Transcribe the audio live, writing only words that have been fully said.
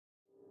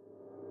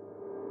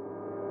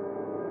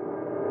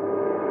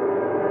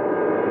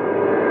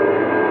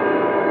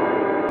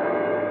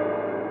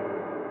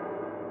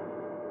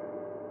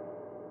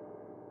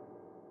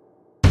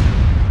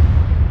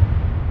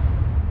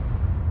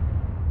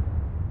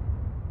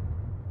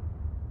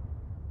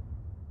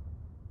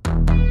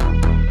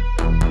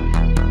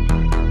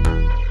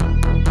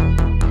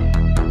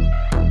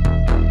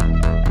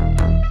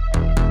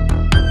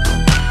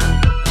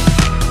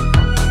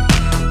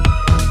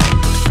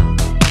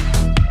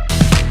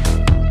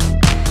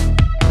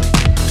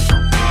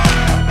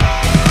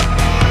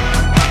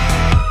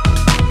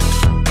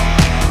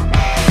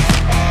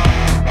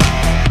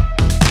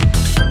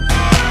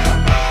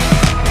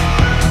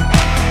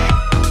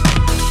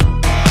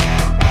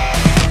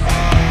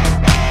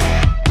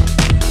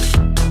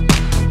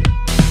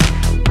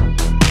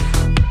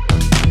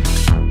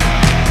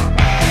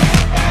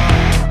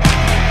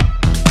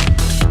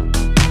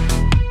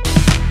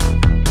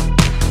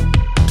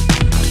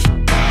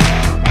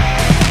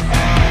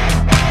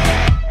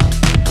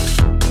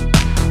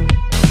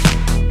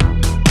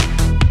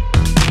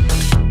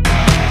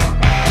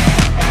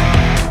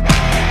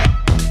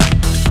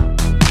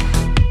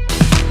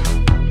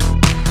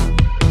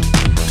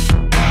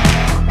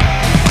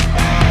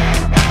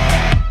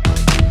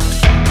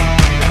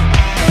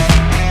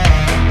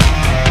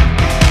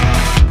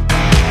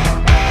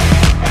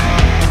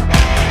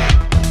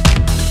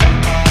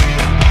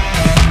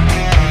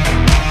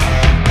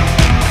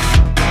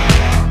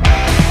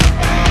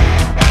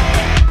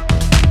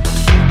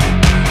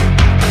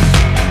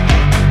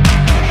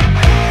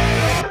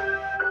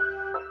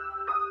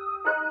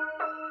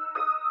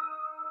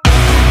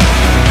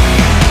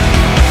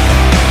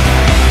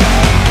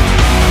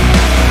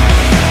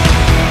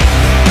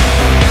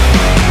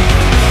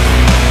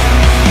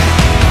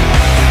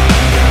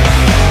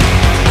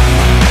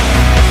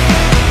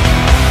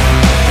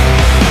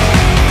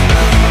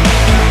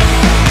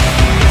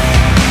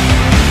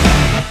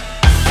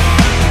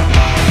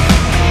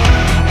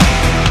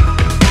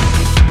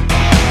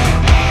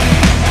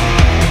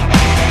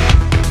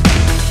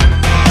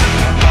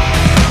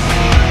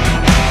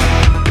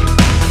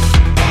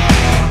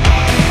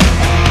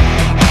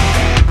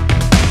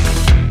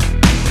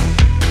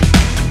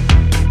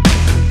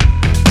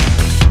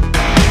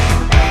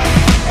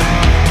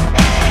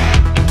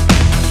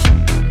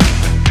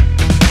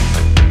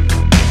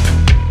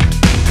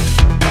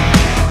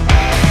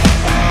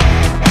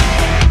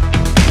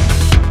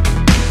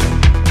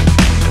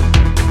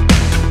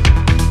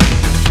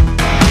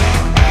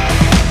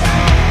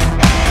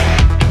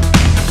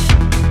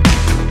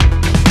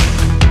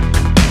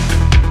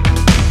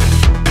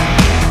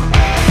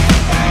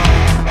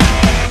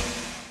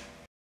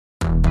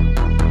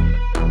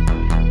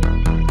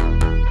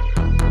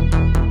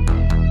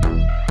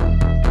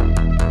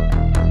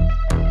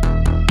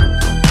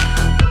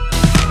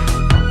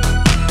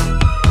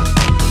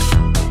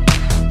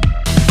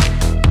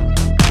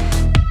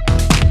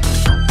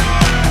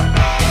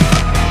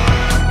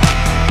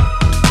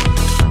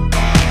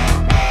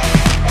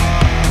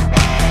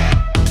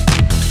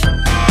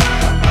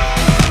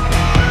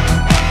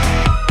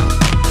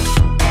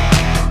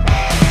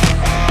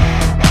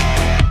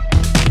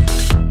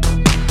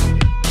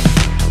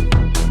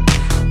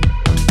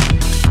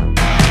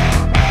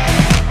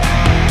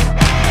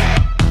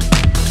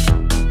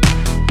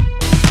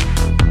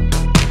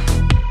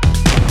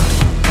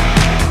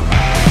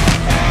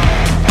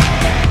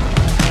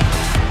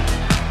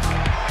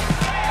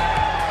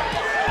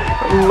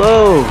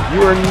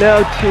are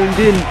now tuned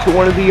in to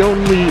one of the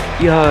only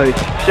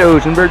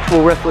shows in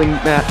virtual wrestling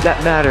that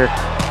matter.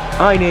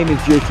 My name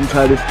is Jason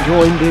Titus,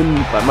 joined in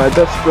by my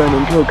best friend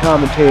and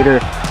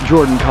co-commentator,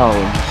 Jordan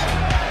Collins.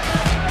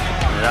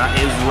 That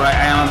is right,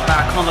 I am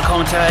back on the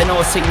commentary. I know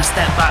I was taking a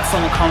step back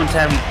from the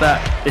commentary, but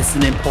this is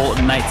an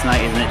important night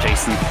tonight, isn't it,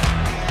 Jason?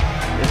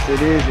 Yes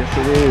it is, yes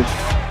it is.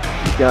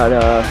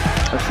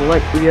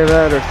 We have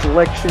had our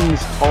selections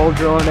all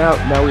drawn out.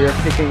 Now we are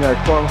picking our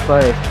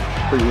qualifiers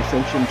for the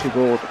Ascension to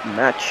Gold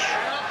match.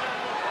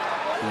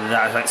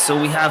 That's right,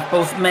 so we have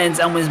both men's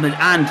and women's,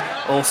 and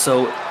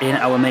also in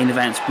our main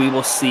events we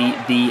will see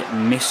the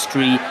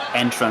mystery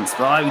entrants.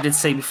 But like we did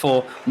say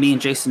before, me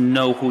and Jason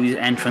know who these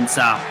entrants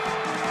are.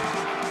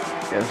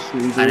 Yes,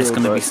 we do. And it's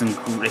going to be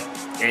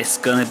it's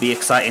going to be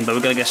exciting, but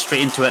we're going to get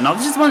straight into it. Now,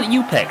 this is the one that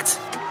you picked.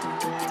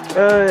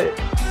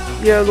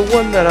 Yeah, the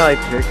one that I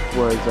picked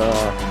was,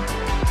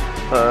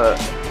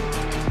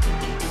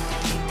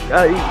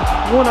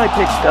 one I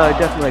picked,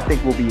 definitely I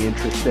think will be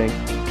interesting.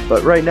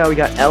 But right now we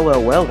got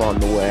L.O.L on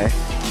the way.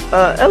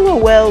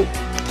 L.O.L,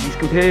 he's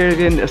competed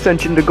in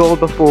Ascension to Gold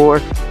before,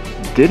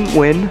 didn't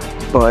win,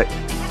 but,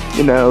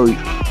 you know,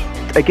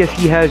 I guess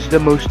he has the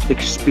most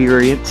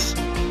experience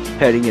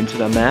heading into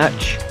the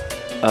match.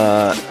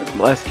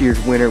 Last year's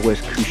winner was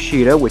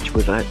Kushida, which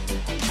was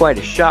quite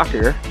a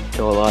shocker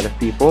to a lot of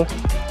people.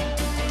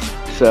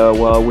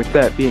 So, with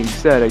that being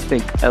said, I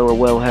think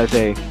L.O.L has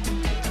a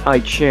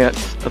high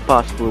chance of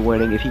possibly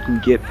winning if he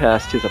can get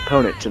past his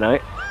opponent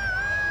tonight.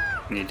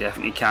 You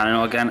definitely can. You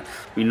know, again,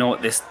 we know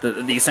what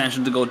the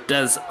Ascension to Gold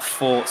does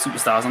for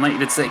superstars. And like you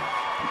did say,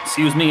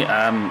 excuse me,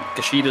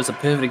 Kushida's a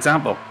perfect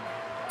example.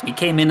 He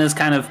came in as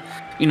kind of,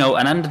 you know,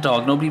 an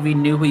underdog. Nobody really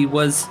knew who he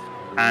was,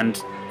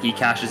 and he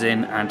cashes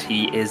in, and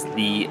he is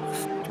the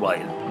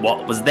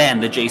what was then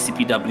the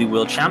JCPW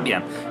World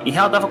Champion. He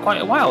held that for quite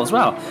a while as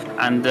well,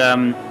 and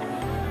that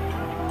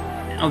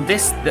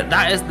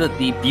is the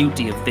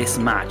beauty of this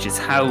match, is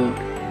how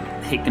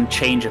it can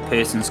change a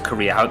person's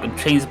career, how it can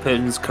change a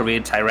person's career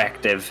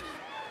directive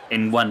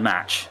in one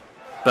match.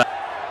 But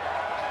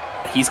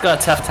he's got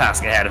a tough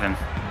task ahead of him,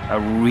 a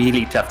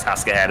really tough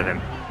task ahead of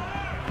him.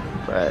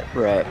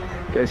 Right,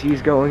 because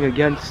he's going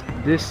against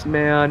this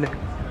man,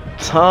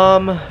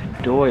 Tom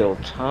Doyle.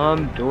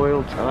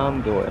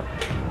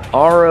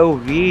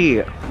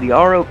 ROV,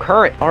 the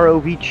current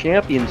ROV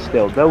champion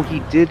still, though he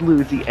did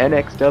lose the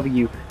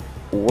NXW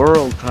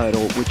World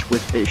title, which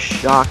was a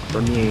shock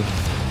for me.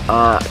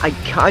 I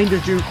kind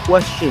of do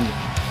question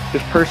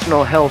his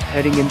personal health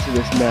heading into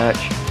this match.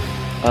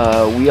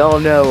 We all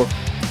know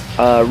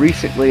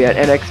recently at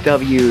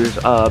NXW's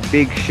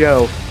big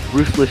show,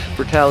 Ruthless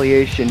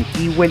Retaliation,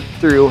 he went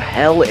through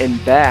hell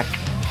and back,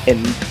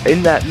 and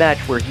in that match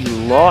where he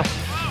lost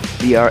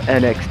the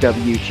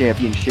NXW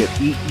championship,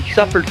 he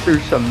suffered through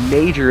some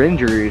major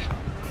injuries.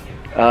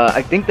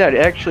 I think that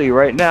actually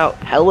right now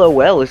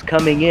L.O.L is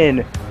coming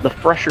in the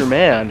fresher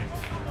man,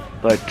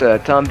 but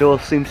Tom Doyle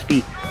seems to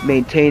be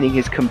maintaining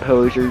his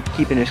composure,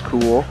 keeping his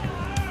cool.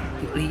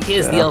 He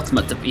is the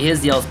ultimate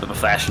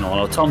professional. You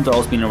know, Tom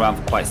Doyle's been around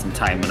for quite some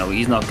time. You know,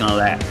 he's not going to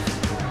let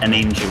an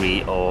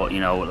injury or, you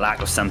know,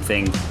 lack of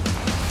something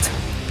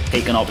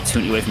take an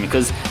opportunity away from him,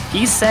 because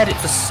he said it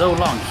for so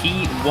long.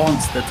 He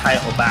wants the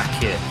title back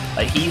here.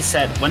 Like he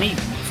said, when he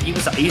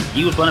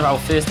was one of our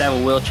first ever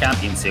world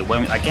champions here,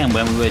 when we were at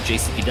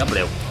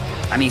JCPW,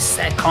 and he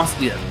said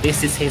constantly that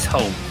this is his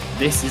home,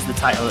 this is the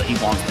title that he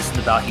wants, this is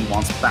the belt he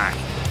wants back,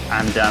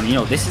 and you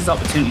know, this is the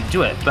opportunity to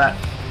do it. But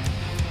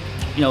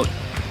you know,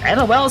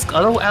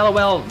 although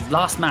L.O.L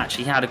last match,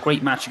 he had a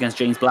great match against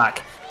James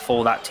Black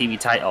for that TV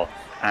title,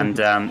 and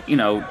you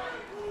know,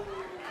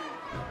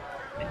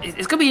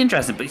 it's gonna be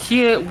interesting. But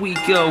here we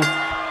go,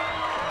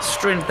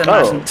 straight into the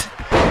match.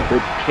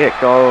 Good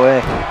kick all the way.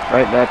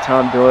 Right now,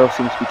 Tom Doyle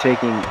seems to be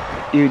taking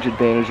huge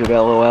advantage of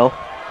L.O.L.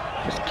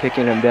 Just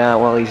kicking him down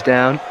while he's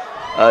down.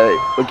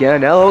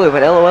 Again,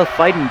 L.O.L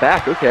fighting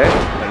back. Okay,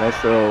 a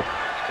nice little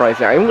surprise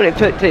there. I'm going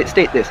to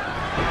state this.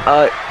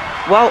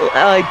 While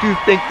I do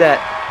think that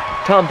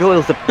Tom Doyle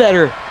is a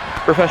better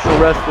professional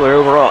wrestler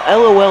overall,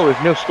 L.O.L is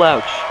no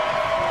slouch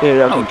in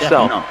and of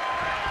himself. Definitely not.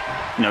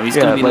 You know, he's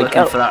going to be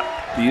looking for that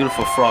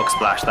beautiful frog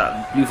splash,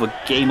 that beautiful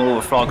game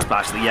over frog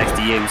splash that he likes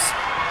to use.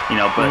 You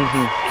know, but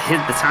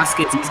the task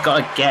is he's got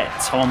to get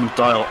Tom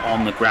Doyle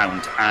on the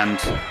ground, and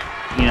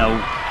you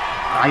know,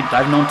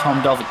 I've known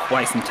Tom Doyle for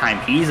quite some time.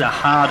 He's a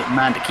hard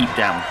man to keep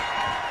down.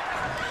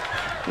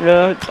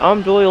 Yeah,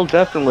 Tom Doyle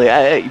definitely.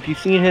 If you've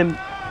seen him,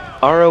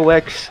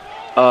 ROV,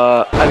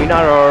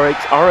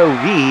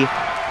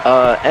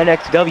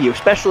 NXW,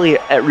 especially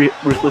at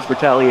Ruthless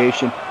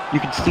Retaliation, you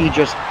can see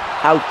just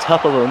how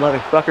tough of a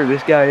motherfucker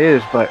this guy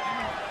is. But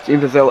it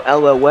seems as though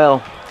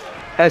L.O.L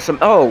has some.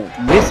 Oh,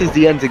 misses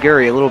the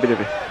enziguri. A little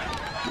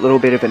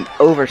bit of an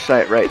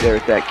oversight right there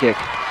with that kick.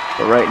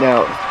 But right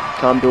now,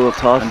 Tom Doyle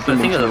tosses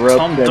him into the rope,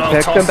 then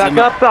picks him back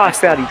up.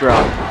 Fatty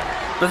drop.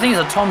 The thing is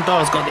that Tom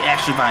Doyle's got the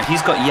extra advantage.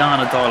 He's got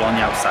Yana Doyle on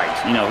the outside.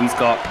 You know, he's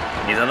got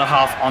his other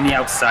half on the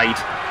outside.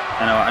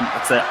 You know, and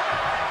it's a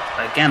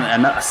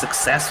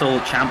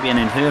successful champion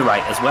in her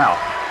right as well.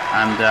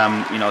 And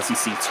you know, as you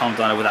see Tom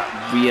Doyle with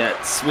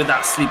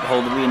that sleeper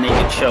hold, the rear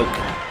naked choke.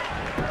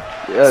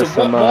 Yeah,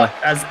 so what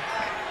has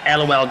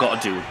L.O.L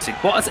got to do?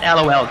 What has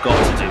L.O.L got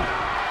to do?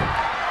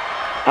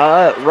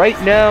 Right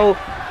now,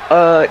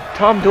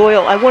 Tom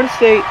Doyle. I want to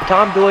say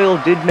Tom Doyle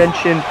did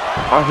mention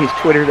on his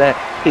Twitter that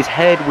his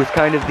head was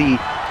kind of the,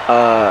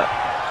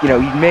 you know,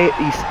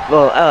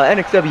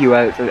 NXW,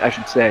 I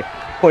should say,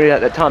 pointed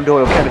out that Tom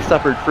Doyle kind of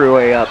suffered through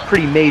a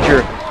pretty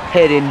major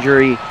head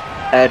injury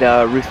at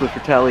Ruthless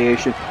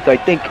Retaliation. So I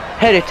think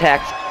head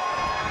attacks,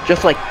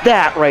 just like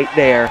that right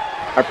there,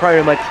 are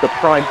pretty much the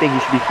prime thing you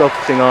should be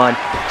focusing on.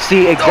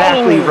 See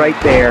exactly right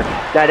there,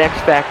 that X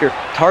Factor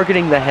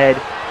targeting the head,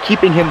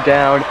 keeping him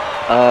down,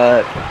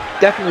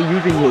 definitely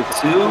using his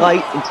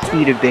height and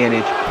speed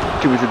advantage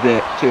to his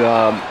benefit.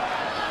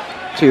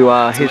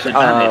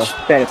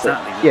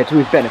 Exactly. Yeah, to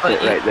his benefit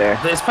right there.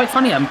 But it's quite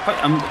funny. I'm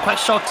quite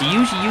shocked. He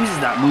usually uses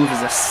that move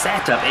as a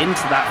setup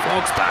into that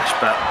frog splash,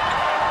 but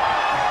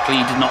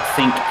he did not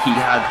think he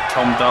had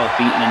Tom Doyle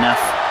beaten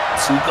enough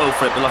to go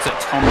for it. But look at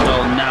Tom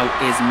Doyle now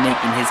is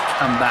making his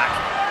comeback.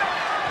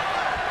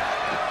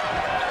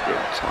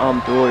 Yeah, Tom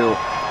Doyle.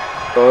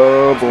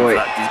 Oh boy.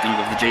 He's gonna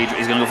go for the J.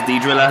 He's gonna go for the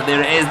D-Driller. There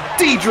it is,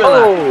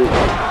 D-Driller. Oh,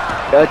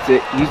 that's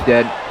it. He's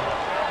dead.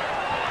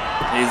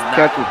 Is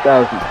that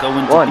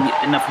going to be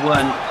enough?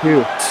 1, 2,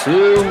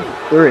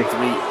 3.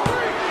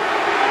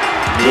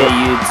 There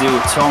you do.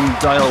 Tom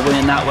Doyle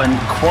winning that one.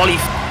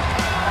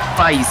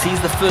 Qualifies.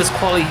 He's the first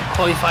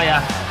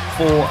qualifier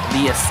for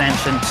the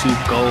Ascension to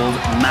Gold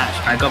match.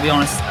 I gotta be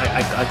honest.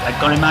 I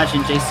gotta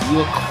imagine, Jason,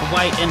 you are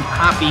quite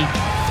unhappy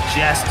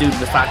just due to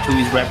the fact who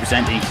he's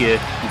representing here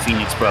in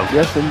Phoenix Pro.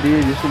 Yes,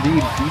 indeed. Yes,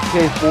 indeed.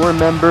 BK4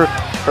 member,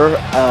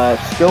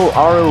 still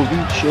ROV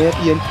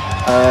champion.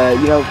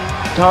 You know,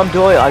 Tom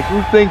Doyle, I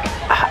do think,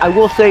 I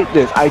will say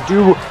this, I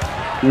do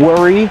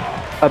worry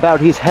about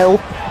his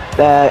health,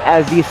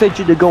 as the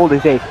Ascension to Gold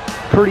is a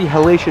pretty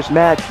hellacious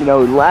match. You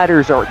know,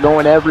 ladders are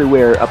going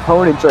everywhere,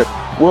 opponents are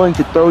willing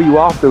to throw you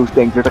off those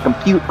things. There's a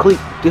complete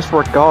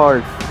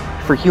disregard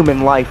for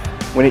human life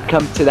when it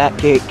comes to that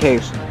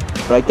case.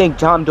 But I think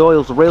Tom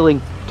Doyle's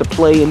willing to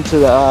play into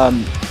the,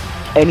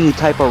 any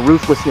type of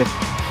ruthlessness,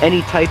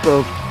 any type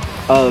of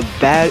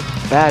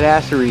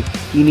badassery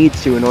he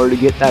needs to in order to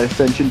get that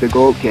Ascension to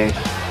Gold case.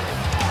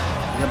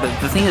 Yeah,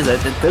 but the thing is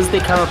that does there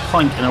come a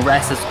point in a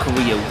wrestler's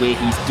career where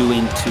he's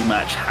doing too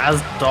much?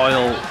 Has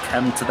Doyle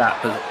come to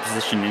that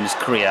position in his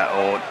career,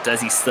 or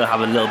does he still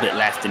have a little bit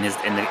left in the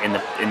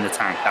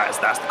tank?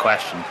 That's the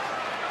question.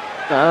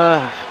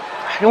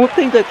 I don't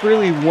think that's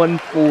really one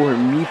for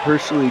me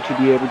personally to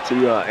be able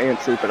to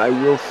answer, but I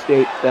will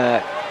state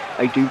that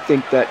I do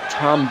think that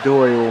Tom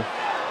Doyle,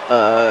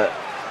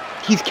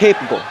 he's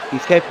capable.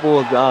 He's capable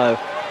of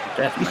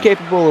he's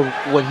capable of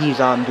what he's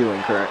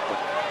doing currently.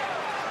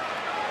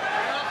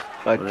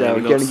 But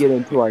we're going to get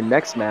into our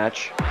next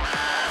match.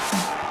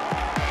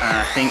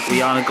 I think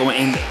we are going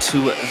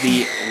into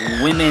the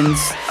women's,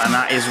 and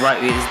that is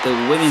right. It is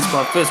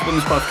the first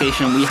women's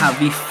qualification. We have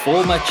the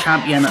former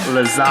champion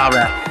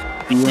Lazzara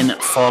being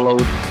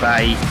followed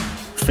by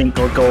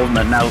Finkel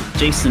Goldman. Now,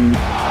 Jason,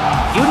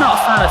 you're not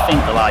a fan of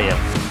Finkel, are you?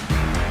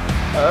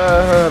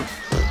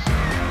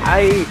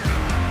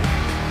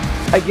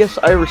 I guess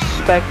I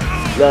respect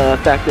the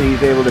fact that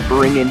he's able to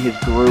bring in his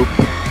group,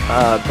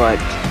 but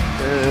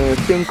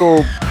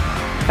Finkel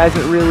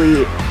hasn't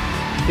really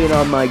been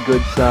on my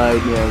good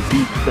side. You know,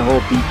 the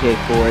whole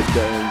BK4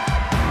 thing,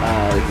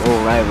 the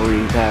whole rivalry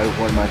he's had with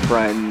one of my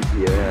friends.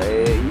 Yeah,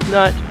 he's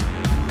not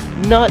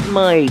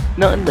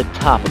in the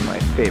top of my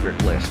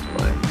favorite list,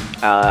 but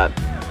I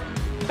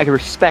can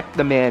respect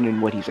the man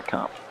and what he's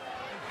accomplished.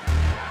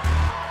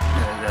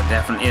 That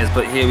definitely is,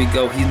 but here we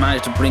go. He's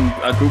managed to bring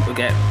a group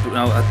again,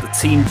 the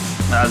team.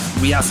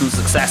 We have some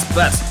success,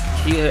 but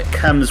here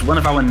comes one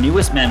of our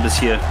newest members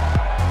here.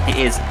 It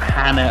is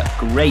Hannah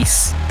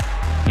Grace.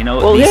 You know,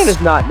 well,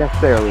 Hannah's not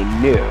necessarily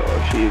new.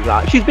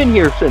 She's been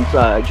here since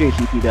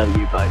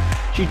JCPW, but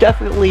she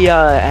definitely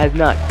has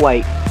not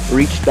quite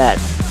reached that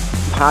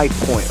high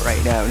point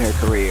right now in her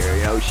career.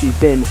 You know, she's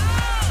been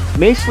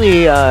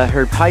basically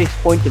her highest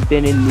points have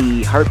been in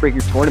the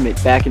Heartbreaker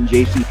tournament back in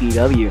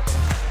JCPW.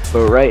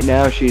 But right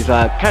now, she's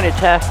kind of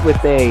tasked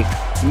with a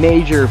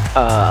major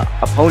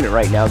opponent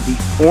right now, the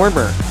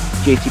former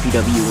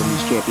JCPW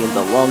Women's Champion,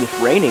 the longest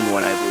reigning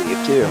one, I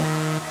believe, too,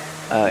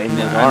 in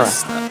Lazzara.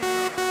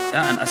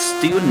 Yeah, and a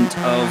student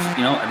of,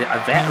 you know,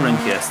 a veteran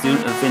here, a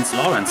student of Vince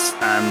Lawrence.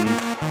 And,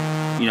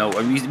 you know,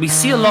 we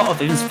see a lot of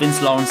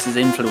Vince Lawrence's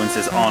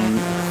influences on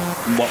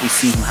what we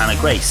see from Hannah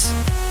Grace.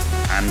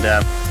 And,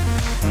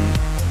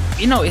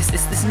 you know, it's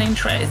an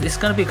interest. It's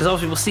going to be, because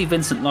obviously we'll see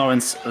Vincent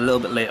Lawrence a little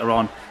bit later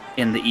on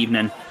in the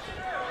evening,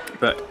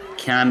 but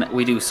can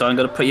we do so? I'm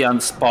going to put you on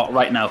the spot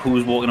right now.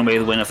 Who's walking away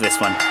with the winner for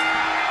this one?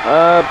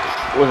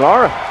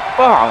 Lazzara.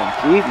 Oh,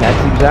 see,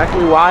 that's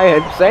exactly why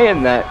I'm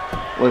saying that.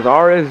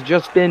 Lazzara has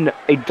just been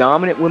a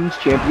dominant women's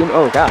champion.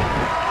 Oh god,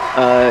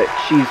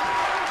 she's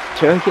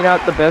taking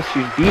out the best.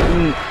 She's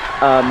beaten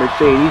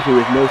Mercedes,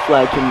 who is no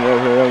slouch in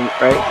her own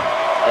right.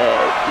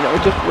 You know,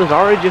 just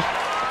Lazzara just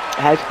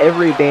has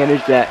every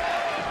advantage that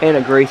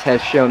Hannah Grace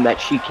has shown that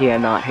she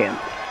cannot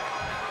handle.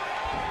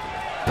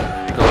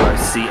 There we go. I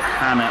see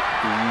Hannah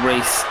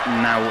Grace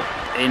now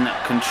in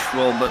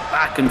control, but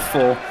back and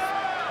forth.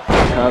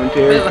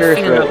 Commentator's curse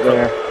right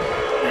there.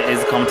 It is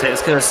the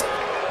commentator's curse.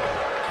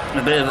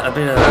 A bit of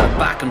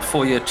back and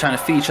forth. You're trying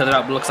to feed each other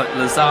out, but looks like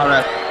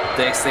Lazzara,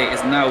 they say,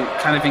 is now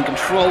kind of in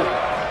control.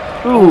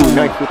 Ooh,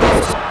 nice.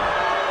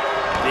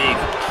 Big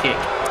kick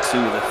to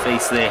the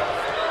face there.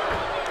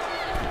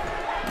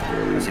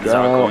 There we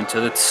Lazzara go. going to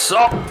the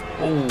top.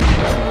 Oh,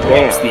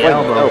 Damn, the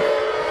elbow.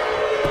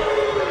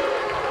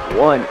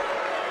 1, 2.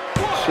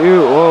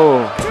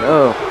 Oh,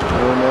 no.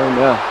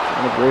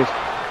 Hannah Grace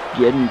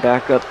getting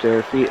back up to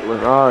her feet.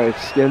 Lazzara is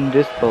still in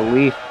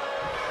disbelief.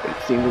 It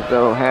seems as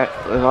though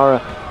Lazzara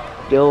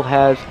still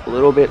has a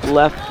little bit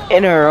left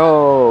in her.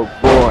 Oh,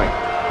 boy.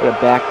 What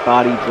a back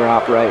body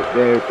drop right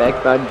there.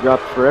 Back body drop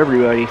for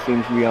everybody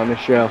seems to be on the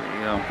show. There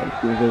you go. It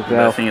seems as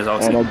though The thing is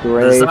also, Hannah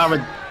Grace.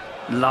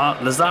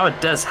 Lazzara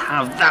does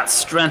have that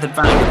strength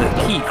advantage with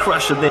the key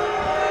crusher there,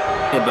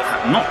 but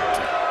not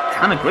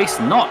Hannah Grace,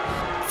 not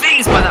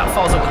phased by that.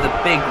 Falls up with the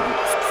big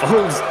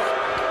falls.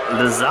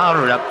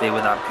 Lazzara up there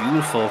with that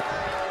beautiful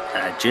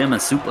German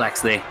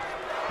suplex there.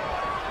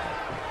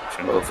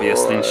 Go for your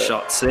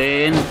slingshots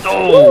in.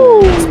 Oh,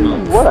 nice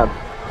move. What a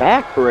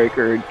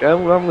backbreaker.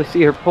 Don't normally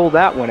see her pull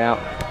that one out.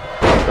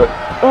 But,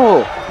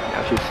 oh,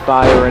 now she's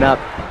firing up,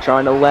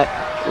 trying to let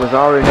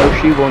Lazzara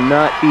know she will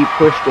not be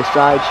pushed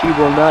aside. She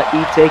will not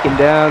be taken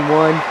down.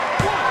 1,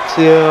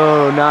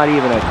 2, not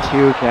even a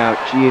 2 count.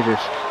 Jesus.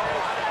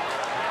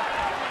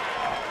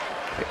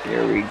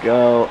 Here we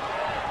go.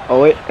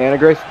 Oh, wait, Hannah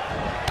Grace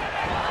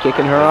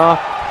kicking her off.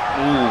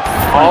 Ooh,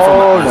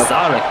 oh,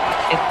 Lazzara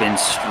kipping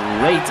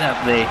straight up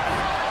there.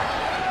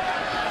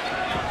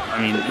 I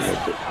mean,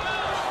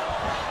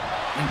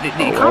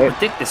 you can't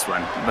predict this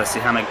one. But see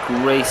Hannah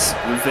Grace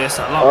reverse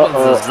that lock.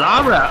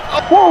 Lazzara.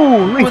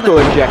 Whoa, lethal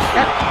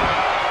injection.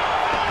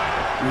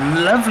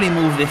 Lovely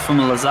move there from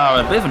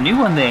Lazzara. A bit of a new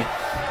one there.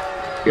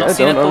 Yeah, Not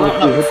seen it pull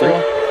up before.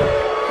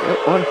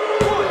 Yep, 1,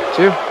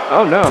 2.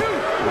 Oh no.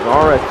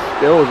 Lazzara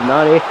still is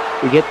not able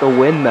to get the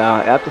win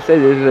though. I have to say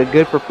this is a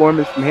good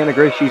performance from Hannah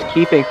Grace. She's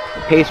keeping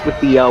pace with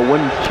the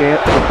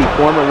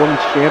former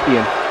women's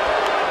champion.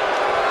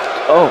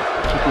 Oh,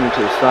 kicking it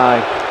to the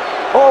side.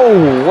 Oh,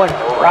 what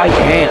right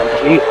hand.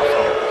 Jeez.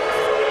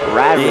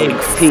 Rattling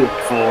big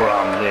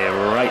forearm there,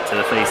 right to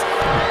the face.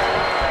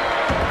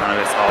 Hannah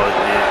Grace,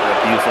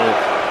 beautiful.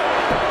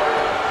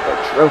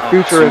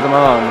 Futurism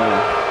on.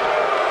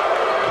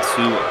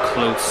 Too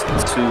close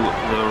to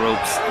the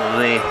ropes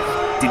there.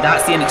 See,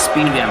 that's the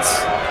inexperience.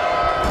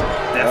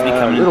 Definitely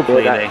coming into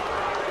play there.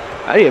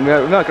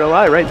 I'm not gonna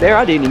lie, right there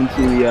I didn't even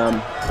see the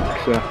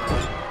so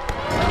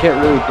I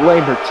can't really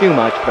blame her too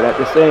much, but at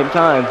the same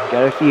time,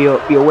 gotta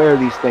be aware of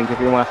these things if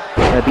you want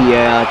to be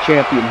a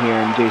champion here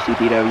in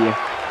JCPW.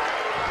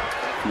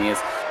 Yes,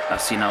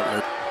 I've seen out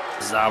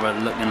Lazzara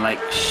looking like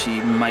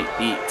she might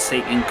be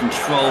taking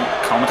control.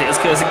 Commentator's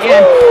curse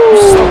again.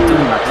 Stop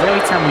doing that.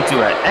 Every time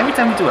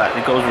we do it,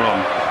 it goes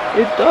wrong.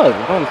 It does,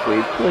 honestly.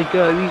 It's like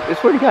I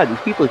swear to God,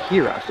 these people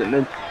hear us and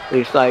then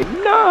they decide,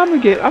 no,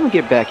 I'm gonna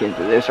get back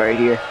into this right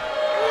here.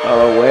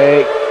 Oh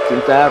wait,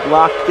 since I've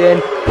locked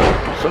in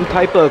some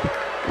type of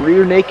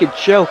rear naked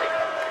choke,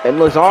 and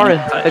Lazzara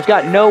has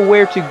got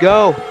nowhere to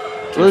go.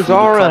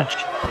 Lazzara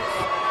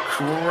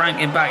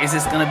cranking back. Is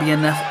this gonna be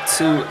enough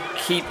to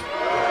keep?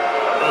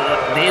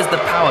 There's the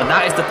power.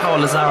 That is the power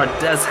Lazzara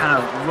does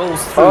have.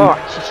 Rolls through. Oh,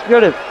 she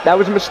should have. That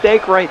was a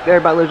mistake right there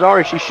by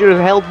Lazzara. She should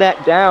have held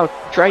that down.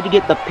 Tried to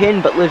get the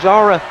pin, but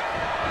Lazzara.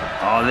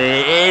 Oh,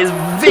 there is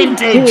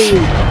vintage.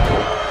 Is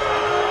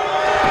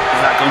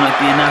that going to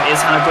be enough? Is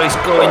Hannah Grace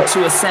going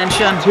to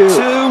Ascension? 2,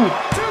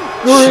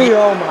 3.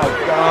 Oh my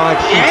God,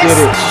 she did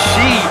it.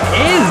 She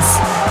is.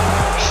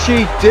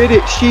 She did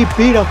it. She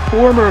beat a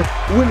former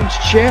women's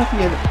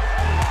champion.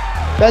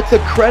 That's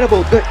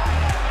incredible.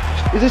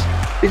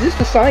 Is this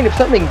the sign of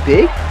something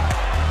big?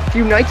 A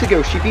few nights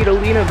ago, she beat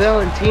Alina,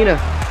 Valentina,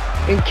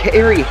 and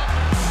Kari.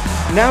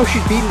 Now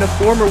she's beating a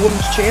former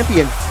women's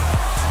champion.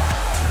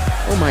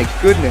 Oh my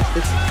goodness!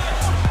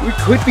 We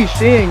could be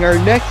seeing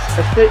our next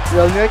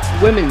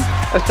women's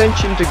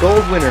Ascension to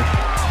Gold winner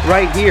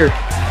right here.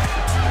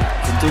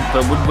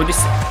 But would you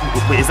say,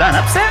 is that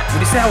an upset?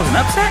 Would you say that was an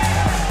upset?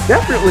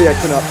 Definitely,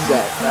 that's an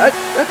upset.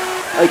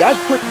 Like,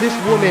 I'd put this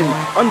woman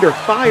under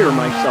fire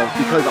myself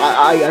because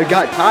I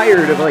got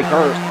tired of like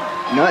her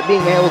not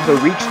being able to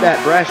reach that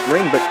brass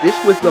ring, but this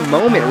was the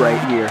moment right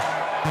here.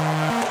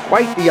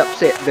 Quite the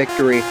upset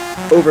victory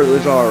over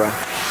Lazzara.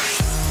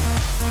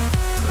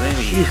 There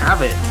we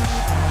have it.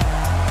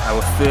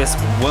 Our first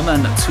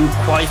woman to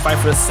qualify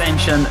for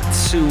Ascension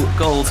to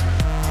Gold.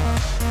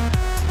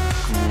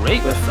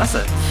 Great, that's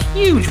a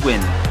huge win.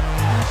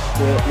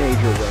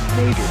 Major win.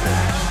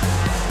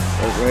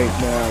 But right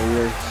now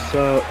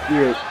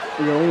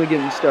we're only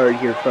getting started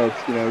here,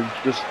 folks. You know,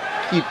 just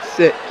keep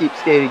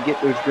steady,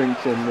 get those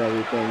drinks in and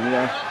everything, you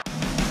know.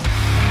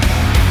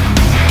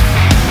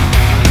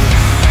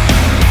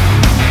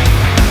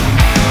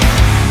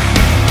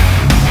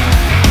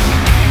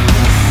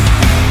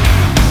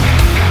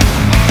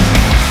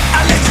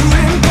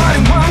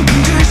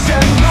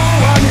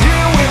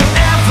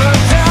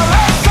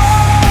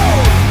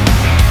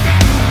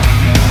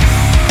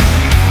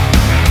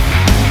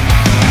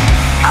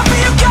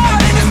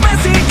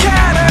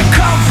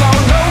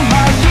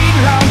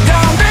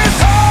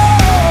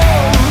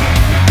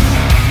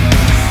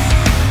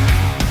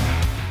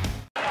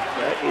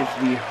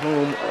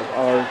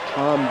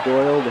 Tom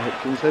Doyle, the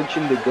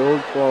Ascension to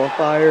Gold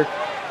qualifier.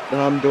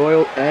 Tom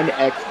Doyle and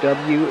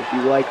XW. If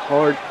you like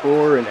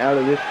hardcore and out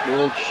of this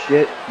world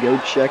shit, go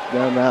check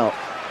them out.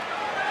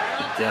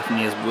 It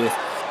definitely is worth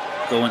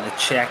going to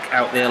check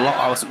out there. A lot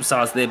of our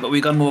superstars there, but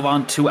we're going to move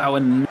on to our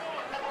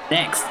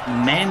next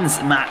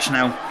men's match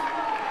now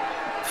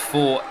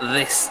for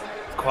this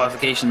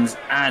qualifications,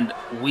 and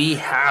we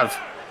have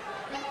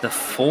the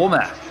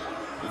former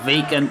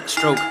vacant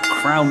stroke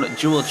crown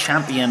jewel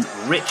champion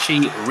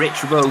Richie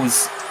Rich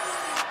Rose.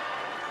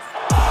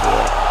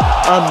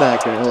 I'm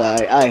not gonna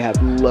lie, I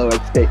have low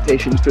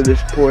expectations for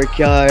this poor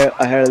guy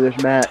ahead of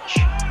this match.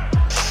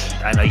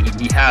 I know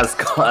he has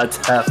got a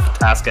tough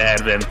task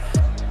ahead of him.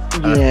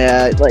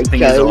 Yeah, like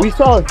we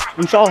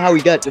saw how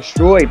he got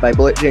destroyed by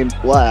James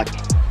Black,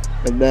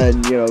 and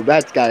then you know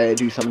that's gotta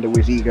do something to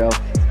his ego.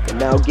 And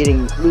now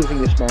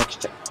losing this match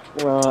to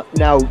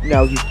now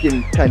he's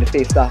getting kind of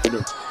faced off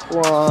against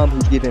Crom,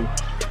 who's giving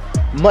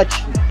much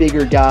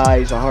bigger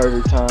guys a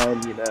harder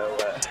time. You know,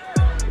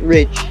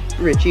 Rich,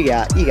 you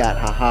got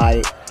a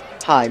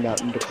high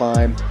mountain to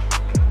climb.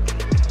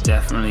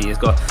 Definitely, he's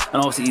got,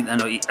 and obviously,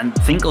 and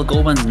Finkel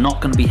Goldman's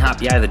not going to be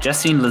happy either.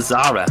 Just seen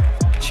Lazzara,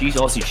 she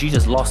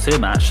just lost her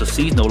match, so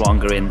she's no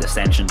longer in the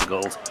Ascension to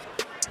Gold.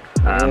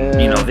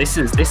 You know, this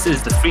is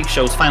the Freak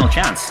Show's final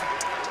chance.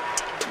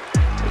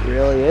 It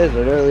really is.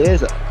 It really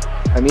is.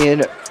 I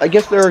mean, I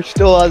guess there are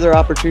still other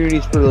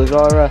opportunities for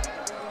Lazzara,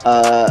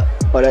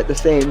 but at the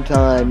same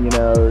time, you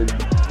know,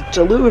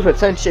 to lose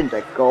Ascension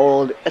to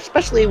Gold,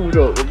 especially with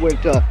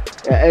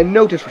and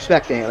no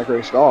disrespect to Anna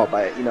Grace at all,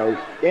 but you know,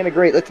 Anna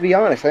Grace, let's be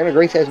honest, Anna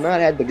Grace has not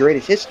had the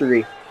greatest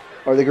history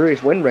or the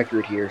greatest win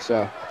record here,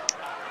 so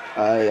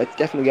it's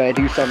definitely got to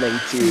do something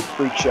to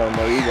Freak Show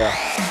Moiga.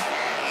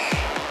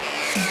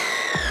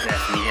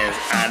 Definitely is,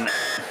 and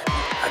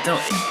I know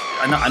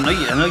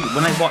you.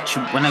 When I watch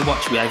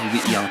you every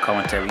week on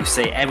commentary, you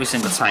say every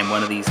single time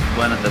one of the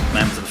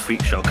members of the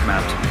Freak Show come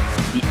out,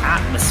 the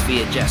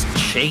atmosphere just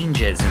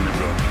changes in the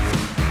room.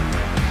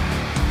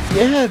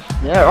 Yeah.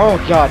 Oh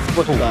God,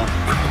 what the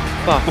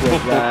fuck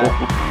was that?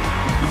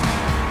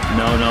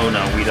 No,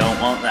 we don't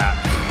want that.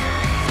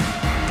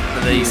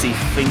 But there you see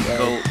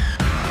Finkel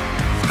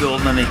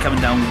Goldman, they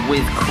coming down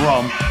with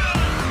Crom.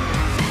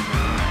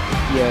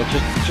 Yeah,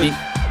 just.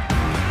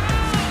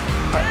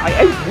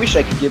 I wish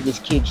I could give this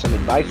kid some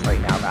advice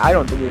right now, but I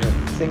don't think there's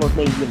a single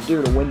thing he can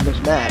do to win this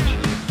match.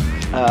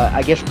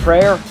 I guess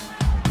prayer,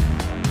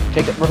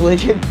 take up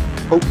religion,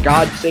 hope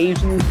God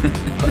saves you.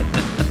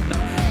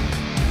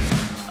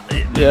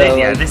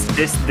 Yeah, this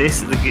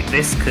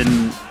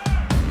can.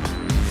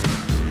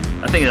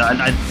 I think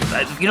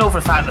you know for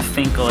the fact that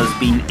Finkel has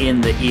been in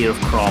the ear of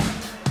Crom,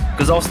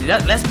 because obviously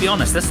let's be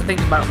honest, that's the thing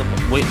about the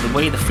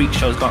way the Freak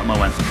Show's got at the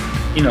moment.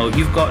 You know,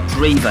 you've got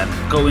Draven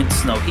going to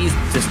Snow. He's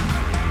just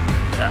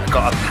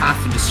got a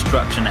path of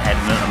destruction ahead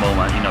of him at the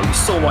moment. You know, you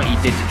saw what he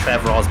did to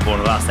Trevor Osborne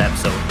in the last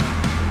episode,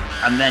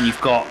 and then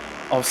you've got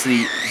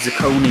obviously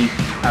Zacconi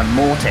and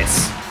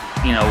Mortis.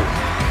 You know,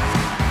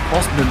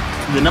 possibly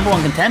the number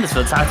one contenders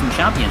for the tag team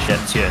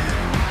championships here,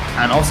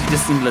 and also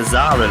just seen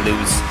Lazzara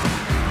lose.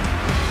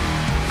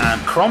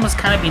 And Crom has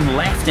kind of been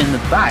left in the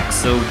back,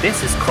 so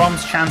this is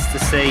Crom's chance to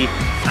say,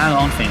 "Hang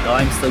on, Finkel,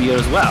 I'm still here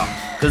as well."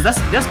 Because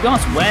let's be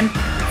honest, when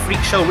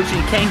Freak Show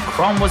originally came,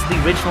 Crom was the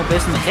original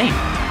person that came.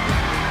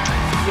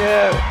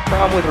 Yeah,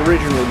 Crom was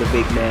originally the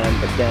big man,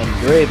 but then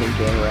Draven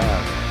came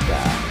around.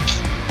 Yeah.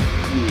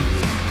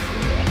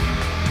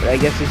 But I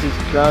guess this is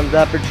Crom's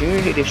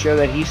opportunity to show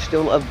that he's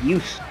still of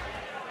use.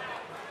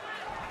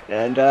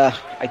 And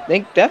I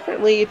think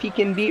definitely if he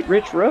can beat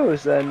Rich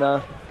Rose, then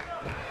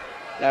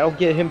that'll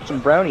get him some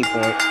brownie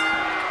points.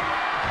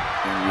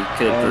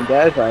 And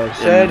as I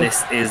said,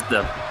 this is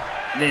the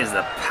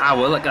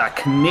power. Look at that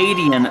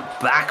Canadian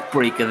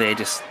backbreaker there.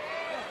 Just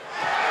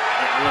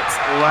it looks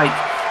like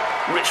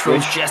Rich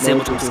Rose just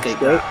able to escape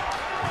that.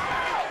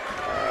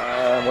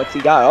 What's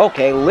he got?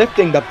 Okay,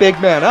 lifting the big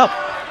man up.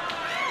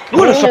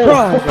 What a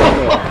surprise!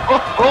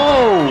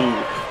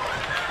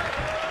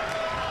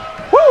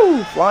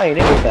 Woo! Flying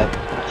in with that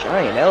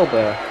giant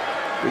elbow.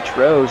 Rich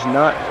Rose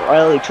not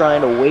really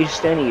trying to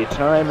waste any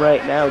time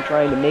right now,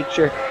 trying to make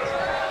sure.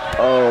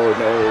 Oh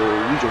no,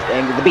 you just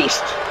angered the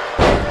beast.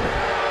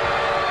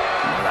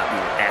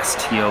 That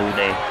STO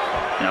there.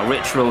 You know,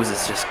 Rich Rose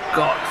has just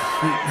got.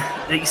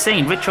 Like you're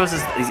saying, Rich Rose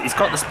he's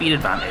got the speed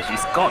advantage.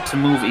 He's got to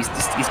move. He's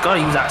got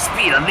to use that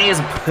speed. And there's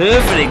a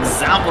perfect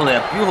example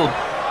there. Beautiful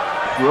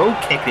bro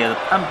kick there, the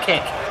pump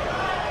kick.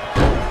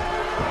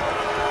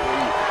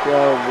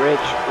 So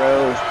Rich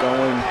Rose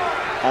going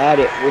at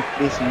it with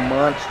this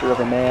monster of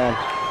a man.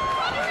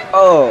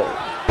 Oh,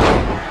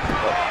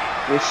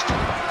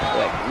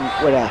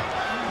 what a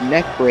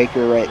neck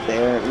breaker right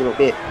there. A little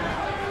bit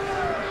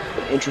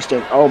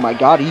interesting. Oh my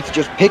God, he's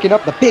just picking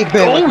up the big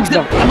man. Oh, he's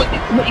done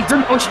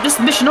this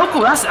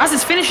Mishinoko. That's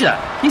his finisher.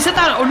 He said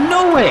that out of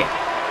nowhere.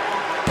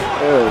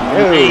 Oh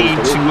no! Way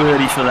too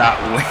early for that.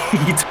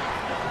 Way too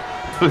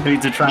early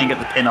to try and get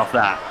the pin off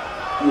that.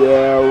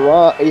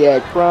 Yeah,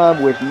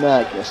 Crom was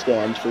not gonna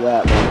stand for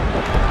that one.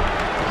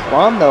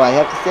 Crom, though, I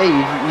have to say,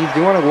 he's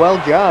doing a well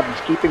job. He's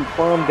keeping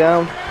Crom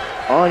down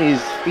on his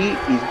feet.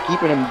 He's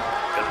keeping him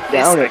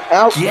down and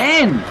out.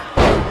 Again!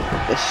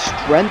 The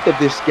strength of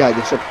this guy,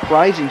 the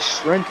surprising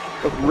strength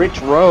of Rich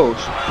Rose.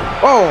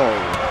 Oh!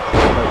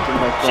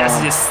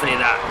 Just say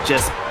that.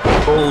 Just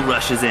bull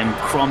rushes him.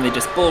 Crom, they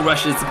just bull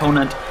rushes his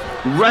opponent,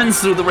 runs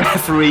through the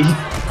referee,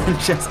 and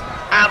just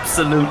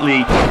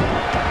absolutely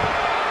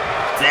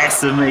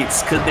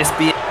decimates. Could this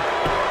be it?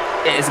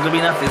 Is it going to be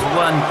enough? There's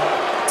 1,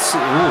 2.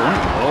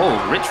 Oh,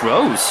 Rich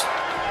Rose.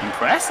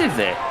 Impressive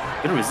there.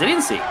 Bit of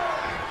resiliency.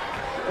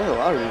 There's a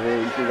lot of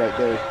resiliency right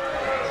there.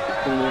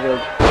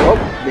 Oh,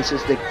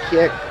 misses the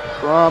kick.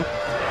 Crom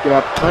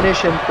gonna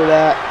punish him for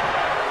that.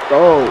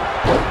 Oh,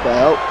 what the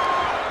hell?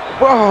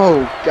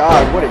 Whoa,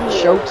 God, what a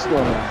choke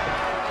slam.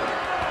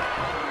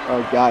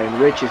 Oh, God, and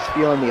Rich is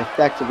feeling the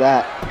effects of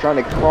that. Trying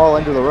to crawl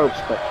under the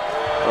ropes, but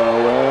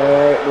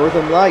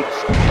Northern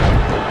Lights.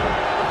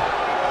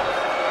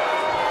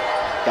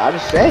 Gotta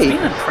say, it's been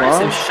an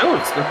impressive show.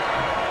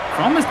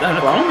 Crom is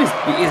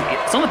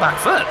it's on the back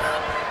foot.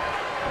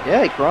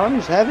 Yeah, Crom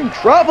is having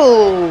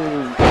trouble.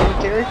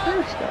 Commentary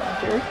first.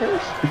 Here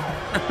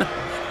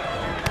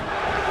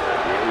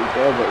we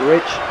go, but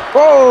Rich.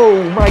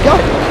 Oh my God,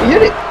 he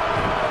hit it.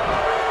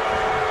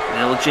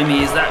 Little Jimmy,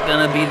 is that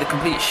gonna be the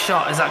complete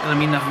shot? Is that gonna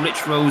be enough?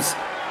 Rich Rose,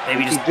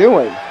 maybe just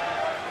doing.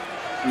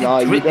 No,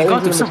 you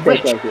got to some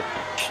Rich. Right here.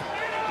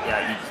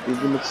 Yeah, there's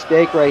a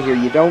mistake right here.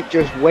 You don't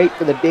just wait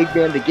for the big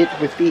man to get to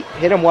his feet.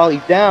 Hit him while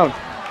he's down.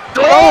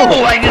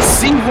 Oh, I can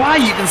see why.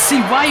 You can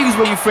see why he was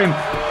waiting for him.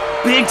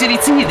 Big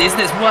DDT.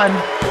 There's 1,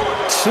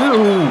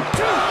 2.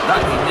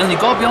 And you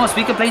gotta be honest,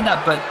 we can blame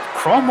that, but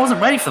Crom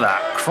wasn't ready for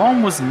that.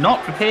 Crom was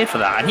not prepared for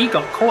that, and he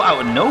got caught out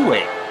of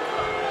nowhere.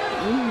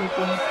 I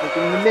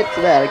can admit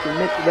to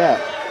that.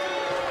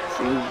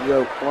 Seems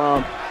though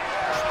Crom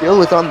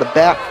still is on the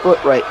back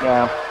foot right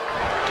now.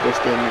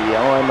 Twisting the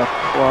arm of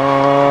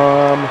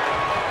Crom.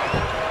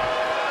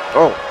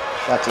 Oh,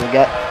 shot to the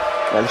gut.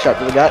 Another shot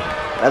to the gut.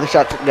 Another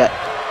shot to the gut.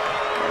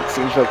 And it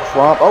seems though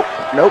Crom. Oh,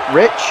 nope,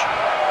 Rich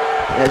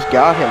has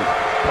got him.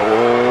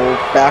 Oh,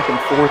 back and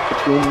forth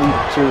between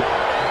these two.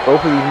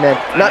 Both of these men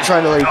not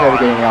trying to let each other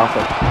get any off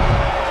him.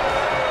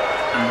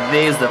 And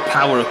there's the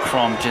power of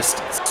Crom.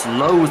 Just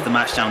slows the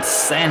match down,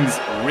 sends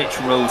Rich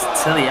Rose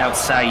to the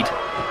outside.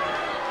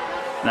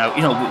 Now,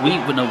 you know, we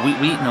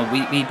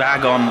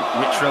bag on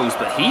Rich Rose,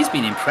 but he's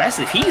been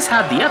impressive. He's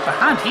had the upper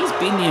hand. He's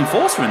been the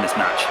enforcer in this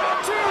match.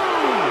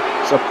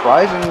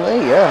 Surprisingly,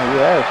 yeah, he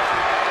has.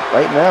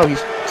 Right now, he's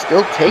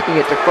still taking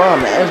it to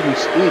Crom as we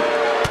speak.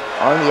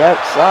 On the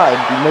outside,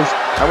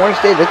 I want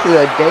to say this is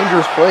a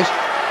dangerous place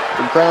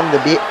for Crom to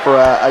be, to be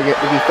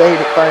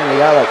fighting a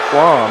guy like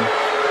Crom.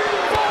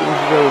 Seems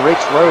as though Rich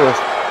Rose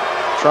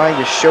trying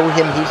to show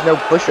him he's no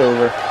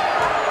pushover.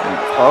 And,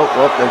 oh,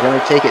 well, they're going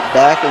to take it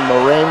back, and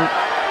Morin,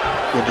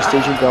 the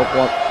decision don't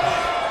want.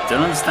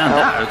 Don't understand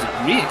that. I was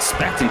really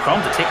expecting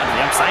Crom to take it to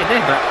the outside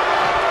there, but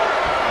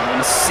I want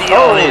to see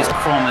how it is.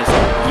 Crom is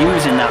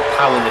using that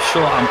power, the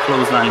short arm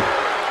clothesline,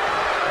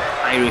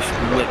 Irish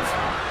whip.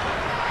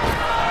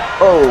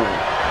 Oh,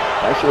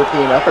 nice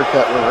European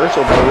uppercut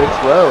reversal by Rich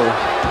Rose.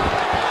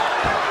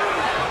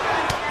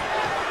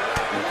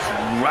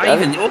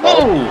 Driving.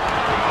 Oh!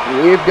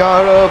 We've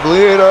got a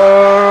bleeder!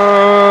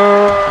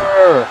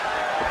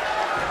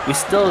 We're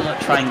still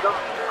not trying to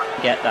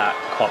get that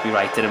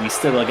copyrighted, and we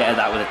still will get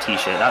that with a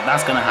t-shirt.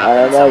 That's going to happen.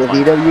 I don't know, the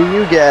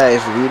VWU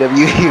guys.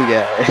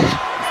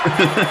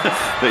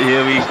 But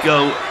here we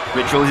go.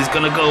 Rich Rose is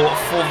going to go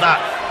for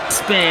that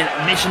spin.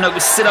 Mission knuckle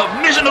sit out.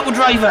 Mission knuckle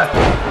driver.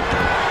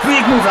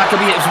 Big move, that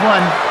could be it. It's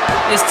 1.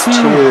 It's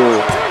 2.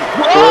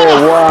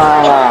 Oh,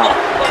 wow.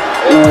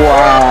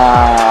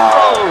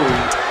 Wow.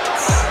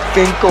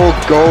 Finkel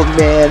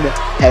Goldman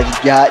has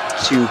got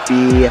to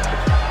be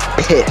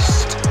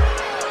pissed.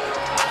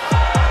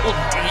 Well,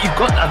 you've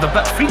got that,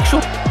 but Freak Show,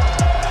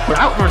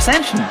 we're out of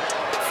Ascension.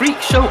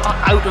 Freak Show are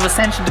out of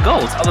Ascension to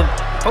Gold out of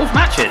both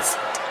matches.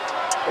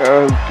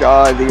 Oh,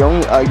 God.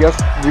 I guess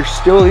there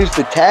still is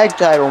the tag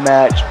title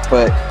match,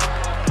 but.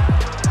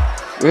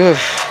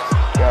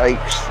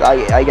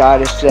 I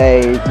gotta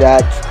say,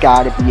 that's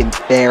gotta be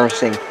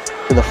embarrassing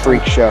for the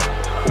Freak Show.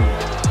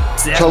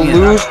 To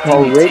lose to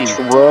Rich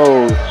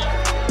Rose.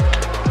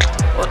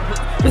 Well,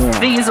 the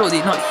thing is, though,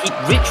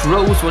 Rich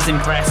Rose was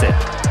impressive.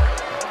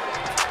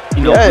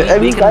 You know, yeah,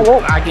 we can bag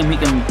him,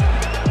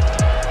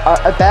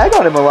 I bag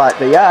on him a lot,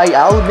 but yeah,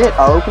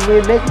 I'll openly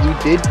admit, he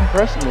did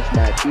impress in this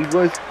match. He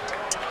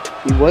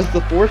was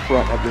the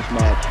forefront of this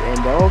match,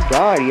 and oh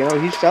God, you know,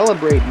 he's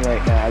celebrating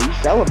right now. He's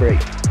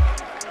celebrating.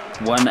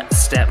 1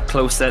 step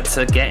closer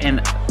to getting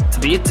to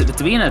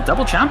being a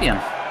double champion.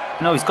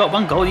 You know, he's got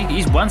 1 goal.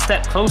 He's 1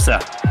 step closer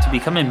to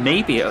becoming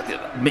maybe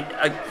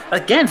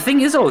again.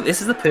 Thing is,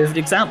 this is the perfect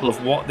example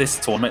of what this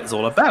tournament is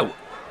all about.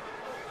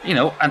 You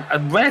know, a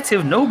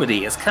relative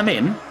nobody has come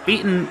in,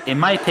 beaten, in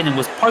my opinion,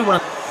 was probably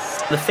one of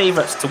the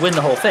favourites to win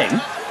the whole thing,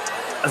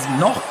 has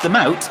knocked them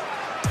out,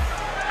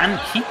 and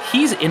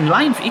he's in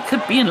line. He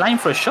could be in line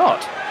for a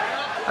shot.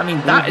 I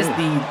mean, that is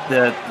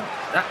the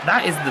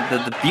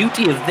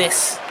beauty of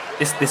this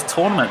this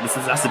tournament.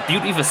 That's the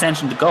beauty of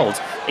Ascension to Gold.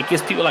 It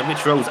gives people like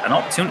Rich Rose an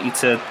opportunity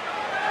to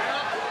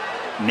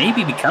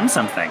maybe become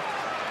something.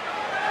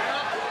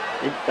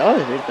 It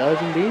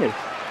does indeed.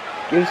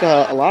 Gives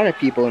a lot of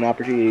people an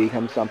opportunity to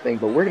become something,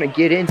 but we're going to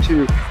get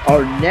into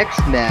our next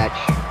match.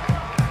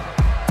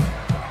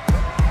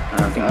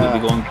 I think we'll be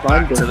going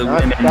back to the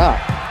women.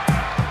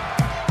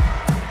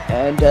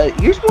 And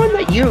here's one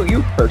that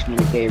you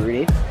personally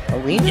favorited,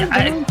 Alina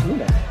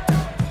Valentina.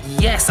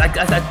 Yes, I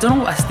don't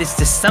know.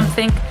 There's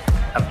something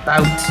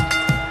about.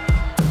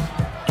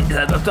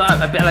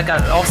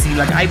 Obviously,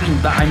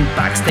 I'm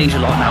backstage a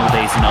lot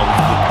nowadays. You know,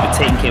 we're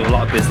taking care of a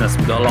lot of business.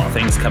 We've got a lot of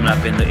things coming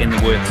up in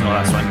the works and all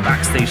that. So I'm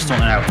backstage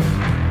sorting out.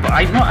 But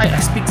I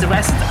speak to the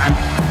rest, and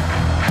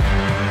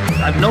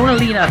I've known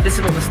Alina. This is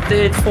about the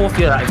third, fourth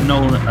year that I've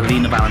known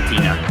Alina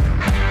Valentina.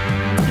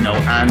 You know,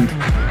 and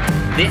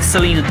this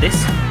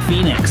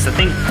Phoenix, I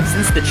think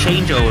since the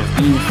changeover of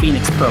being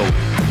Phoenix-Pro,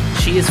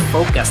 she is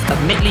focused.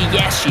 Admittedly,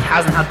 yes, she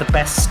hasn't had the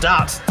best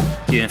start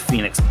here in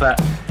Phoenix, but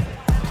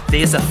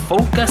there's a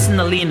focus in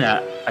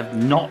Alina I've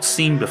not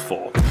seen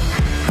before.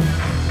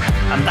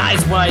 And that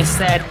is why I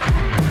said,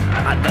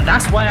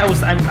 that's why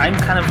I'm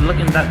kind of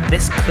looking that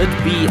this could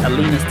be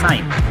Alina's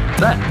time.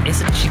 But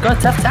she's got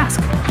a tough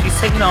task. She's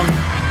taking on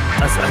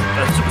a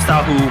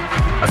superstar who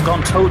has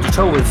gone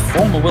toe-to-toe with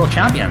former world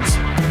champions,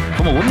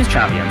 former women's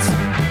champions.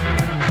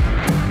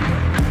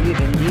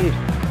 Indeed.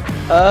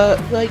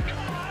 Like,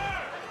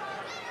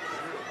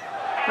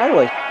 how do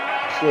I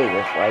say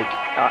this? Like,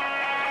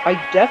 I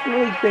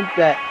definitely think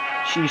that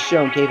she's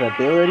shown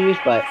capabilities,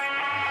 but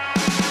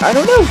I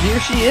don't know. Here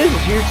she is.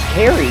 Here's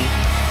Kari,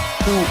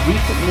 who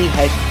recently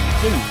has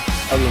pinned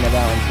Alina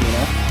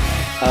Valentina.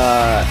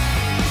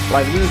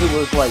 I believe it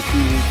was like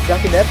the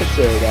second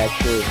episode,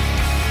 actually.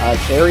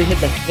 Kari hit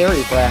the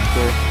Kari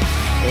blaster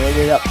and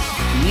ended up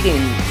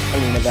beating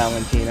Alina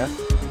Valentina.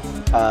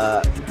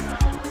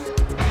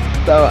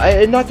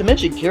 So, not to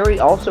mention, Kari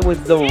also was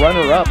the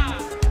runner-up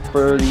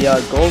for the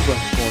Gold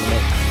Rush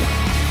tournament.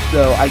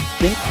 So, I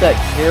think that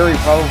Kari's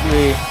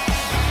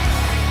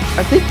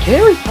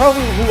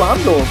probably who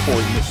I'm going for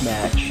in this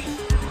match.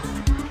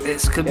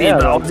 This could be,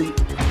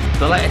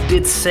 but like I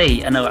did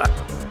say, I know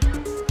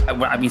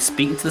I've been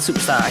speaking to the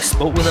superstar. I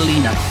spoke with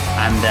Alina,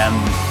 and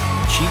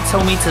she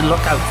told me to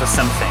look out for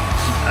something.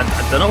 I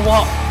don't know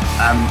what.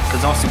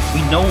 Because also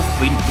we've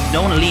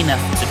known Alina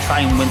to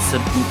try and win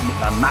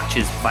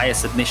matches via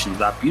submission with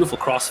that beautiful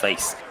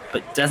crossface,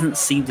 but doesn't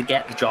seem to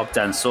get the job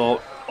done. So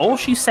all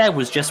she said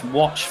was just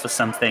watch for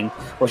something.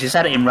 Well, she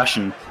said it in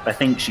Russian, but I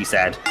think she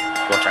said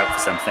watch out for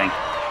something.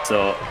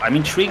 So I'm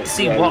intrigued to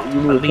see what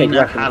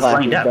Alina has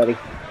lined up. Buddy. You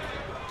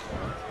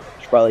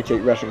should probably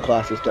take Russian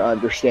classes to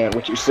understand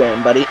what you're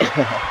saying, buddy.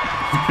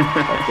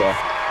 Okay.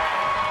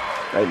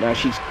 Right now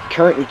she's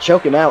currently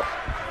choking out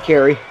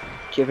Kari,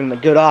 giving him a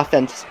good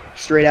offense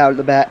straight out of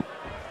the bat.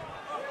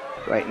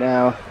 Right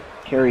now,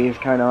 Kari is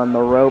kind of on the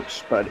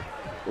ropes, but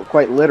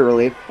quite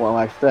literally, while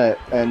I said.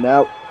 And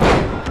now,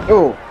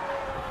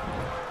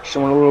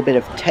 showing a little bit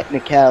of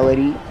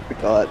technicality with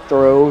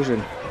throws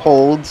and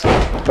holds.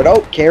 But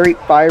Kari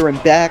firing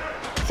back.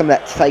 Some of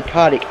that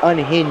psychotic,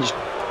 unhinged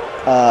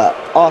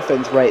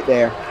offense right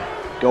there.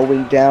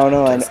 Going down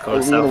on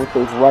Alina with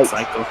those rights.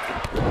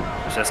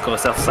 Just call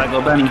herself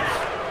Psycho Bunny.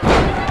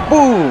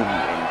 Boom!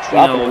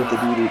 Drop it with the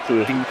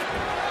DDT.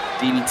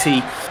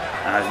 DDT.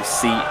 As you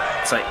see,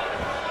 it's like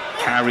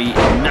Kari.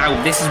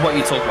 Now, this is what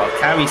you talk about.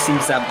 Kari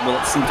seems to have,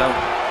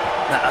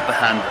 that upper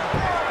hand.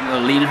 You know,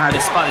 Alina had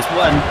to spot this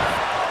one.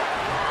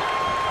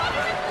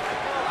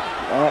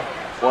 Not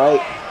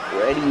quite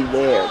ready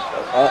there.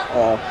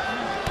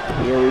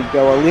 Here we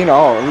go. Alina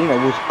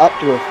was up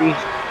to her feet,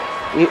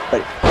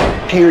 but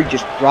Kari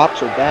just drops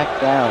her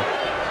back down.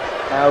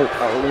 Now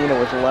Alina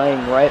was laying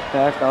right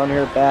back on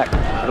her back.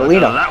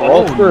 Alina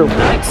roll through.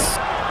 Nice.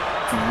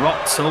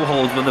 Rock toe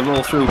hold with the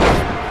roll through.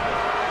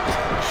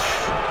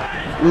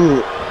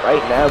 Ooh,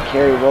 right now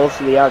Kari rolls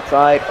to the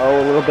outside. Oh,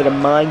 a little bit of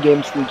mind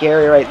games from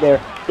Kari right there.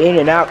 In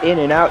and out, in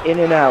and out, in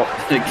and out.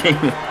 The game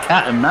of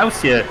cat and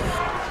mouse here.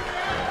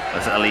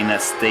 As Alina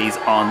stays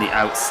on the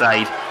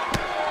outside.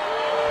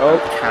 Oh,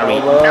 Kari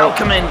now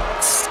come in.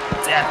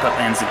 Step up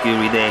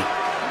Enziguri there.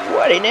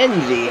 What an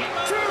NZ.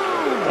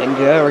 And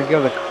there we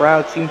go. The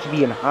crowd seems to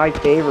be in high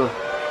favor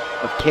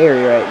of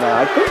Kari right now.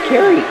 I think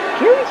Kari's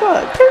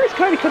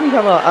kind of coming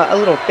from a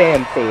little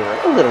fan favorite.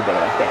 A little bit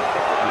of a fan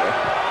favorite here.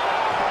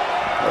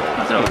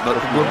 I don't know, but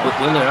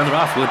will their other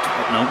half, would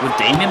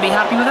Damien be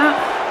happy with that?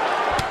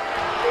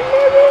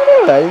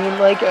 I mean,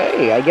 like,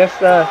 hey, I guess,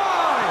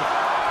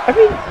 I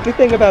mean, the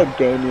thing about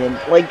Damien,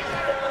 like,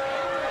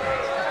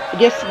 I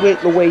guess with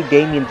the way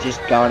Damien's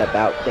just gone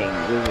about things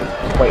isn't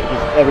quite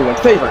everyone's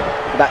favorite.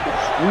 That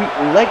sweet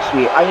leg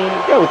sweep, I mean,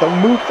 with a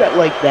moveset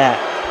like that,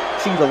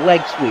 seems a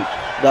leg sweep.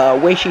 The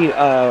way she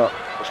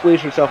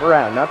sways herself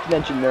around, not to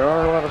mention there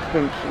are a lot of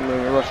things in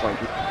the wrestling.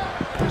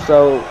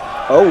 So,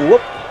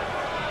 whoop.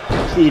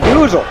 See,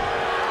 Doozle.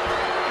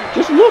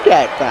 Just look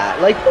at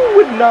that. Like, who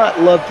would not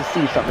love to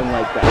see something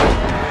like that?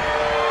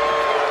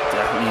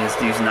 He is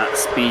using that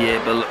speed here,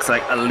 but looks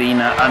like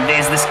Alina. And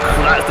there's this,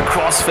 that's the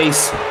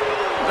crossface.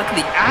 Look at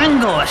the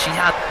angle that she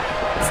had.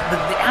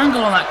 The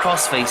angle on that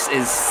crossface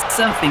is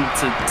something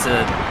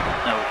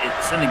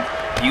it's something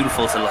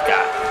beautiful to look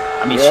at.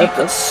 I mean, she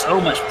put so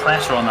much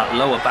pressure on that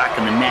lower back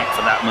and the neck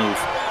for that move.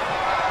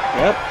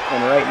 Yep,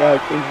 and right now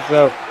it seems as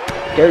though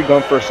Kari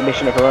going for a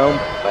submission of her own,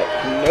 but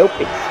nope,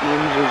 it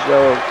seems as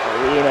though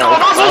Alina... Oh,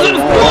 that's what it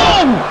was!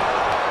 Whoa!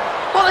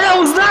 What the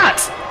hell was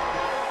that?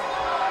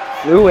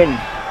 Threw in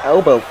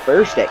elbow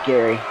first at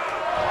Kari.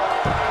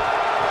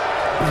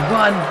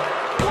 1,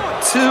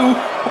 2...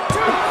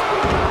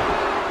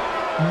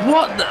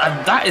 What?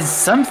 That is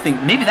something.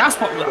 Maybe that's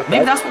what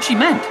she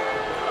meant.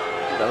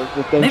 That was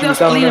the thing. Maybe that's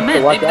what Alina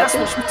meant. Maybe that's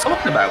what she was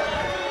talking about.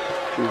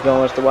 She was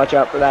telling us to watch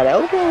out for that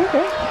elbow.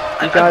 Okay.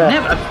 I've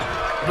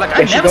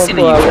never seen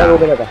her use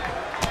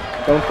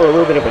that. Going for a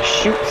little bit of a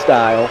shoot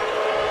style.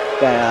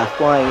 That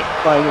flying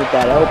with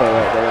that elbow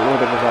right there. A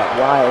little bit of that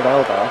wild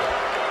elbow.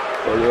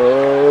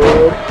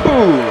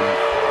 Boom!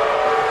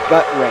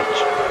 Gut wrench.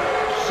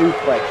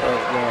 Suplex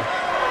right there.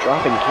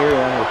 Dropping Kari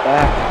on her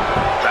back.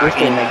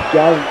 Twisting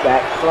again,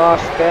 that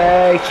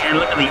crossface.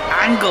 And look at the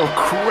angle,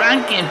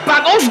 cranking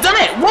back. Oh, she's done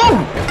it! Whoa!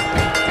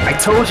 I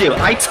told you.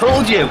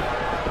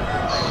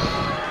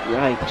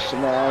 Right,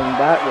 man,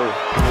 that was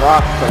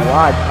rough to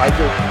watch.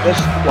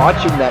 Just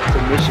watching that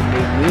submission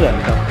made me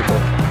uncomfortable.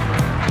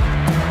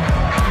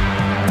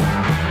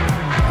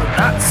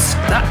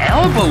 That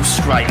elbow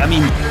strike. I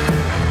mean,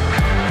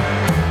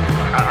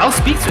 I'll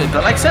speak to it,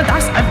 but like I said,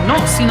 I've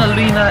not seen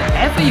Alina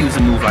ever use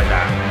a move like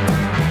that.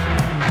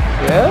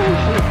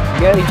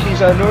 Yeah,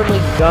 she's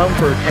normally down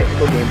for a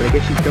technical game, but I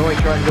guess she's trying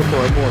to go for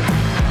a more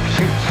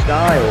shoot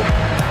style,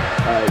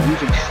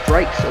 using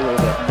strikes a little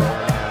bit more.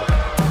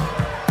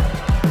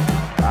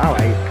 Wow,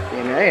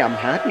 I'm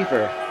happy for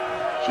her.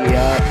 She's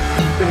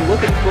been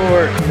looking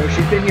for,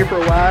 she's been here for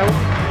a while.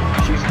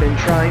 She's been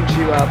trying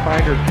to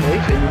find her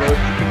place, and if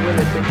she can win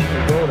Ascension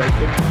or Gold, I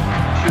think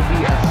she'll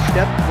be a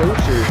step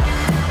closer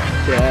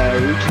to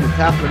reaching the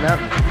top of the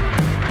mountain.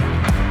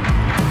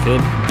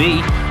 Could be.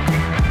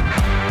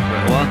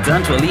 Well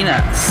done to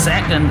Alina,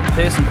 second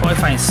person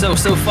qualifying. So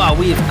far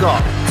we have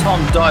got Tom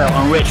Doyle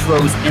and Rich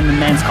Rose in the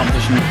men's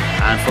competition,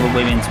 and for the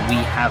women's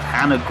we have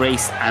Hannah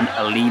Grace and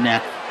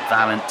Alina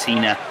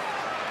Valentina.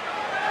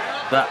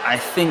 But I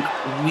think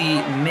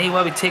we may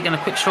well be taking a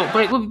quick short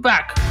break. We'll be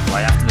back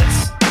right after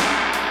this.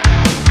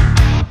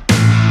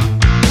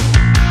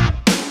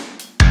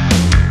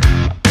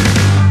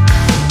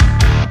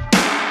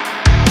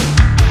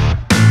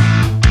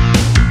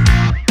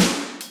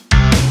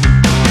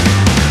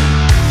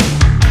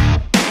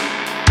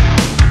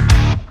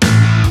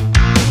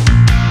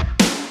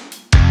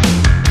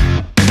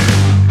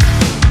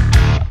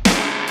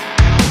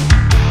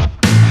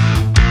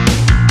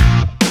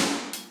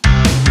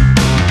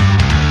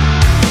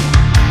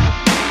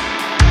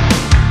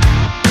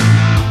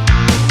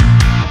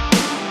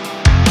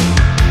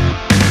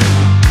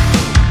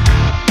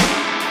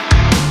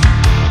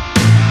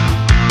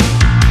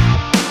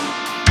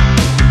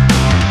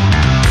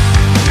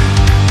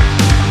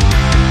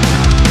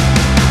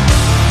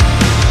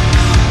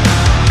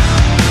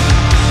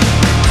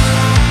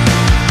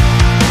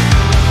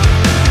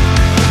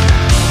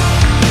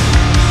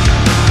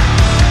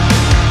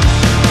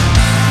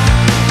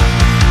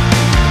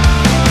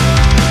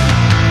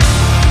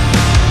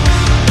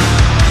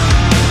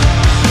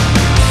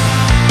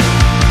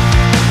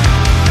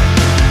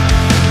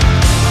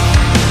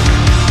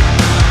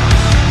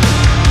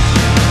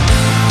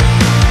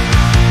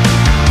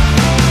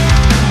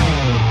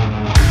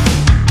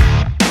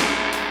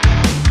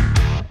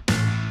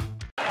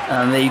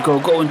 And there you go.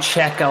 Go and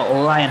check out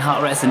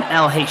Lionheart Wrestling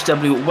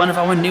LHW, one of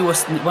our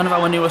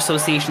newer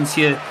associations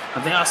here.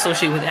 They are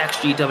associated with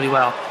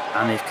XGWL,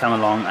 and they've come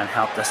along and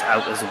helped us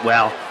out as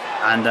well.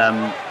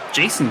 And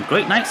Jason,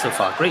 great night so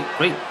far. Great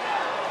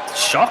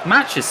shock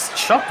matches,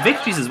 shock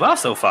victories as well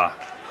so far.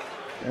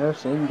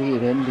 Yes,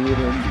 indeed.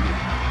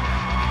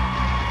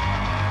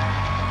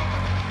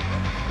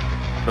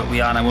 But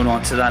we are now moving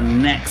on to that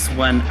next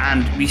one,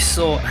 and we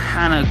saw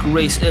Hannah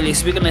Grace earlier,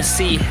 so we're going to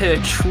see her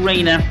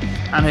trainer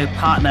and her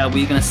partner.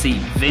 We're going to see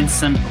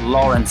Vincent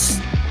Lawrence.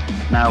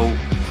 Now,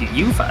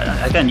 you've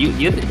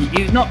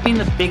not been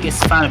the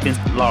biggest fan of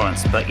Vincent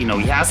Lawrence, but he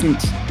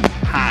hasn't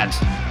had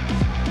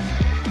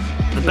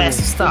the best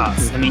of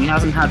starts. I mean, he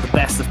hasn't had the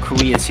best of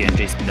careers here in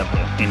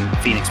JCW, in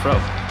Phoenix-Pro.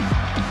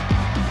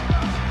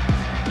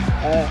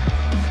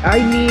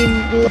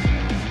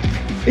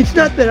 It's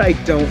not that I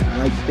don't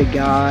like the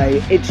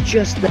guy, it's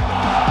just that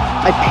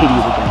I pity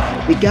the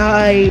guy. The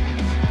guy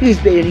who's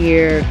been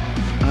here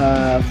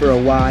for a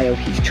while,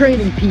 he's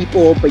training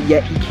people, but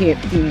yet he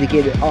can't seem to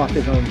get it off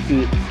his own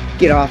feet,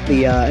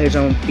 his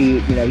own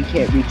feet, he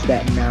can't reach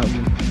that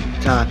mountain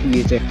top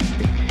either.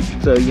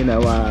 So,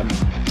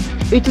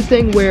 it's a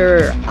thing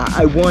where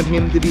I want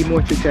him to be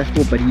more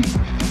successful, but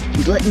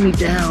he's letting me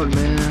down,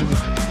 man.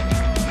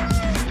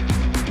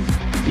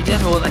 You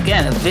definitely,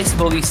 again, these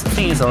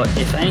things are, if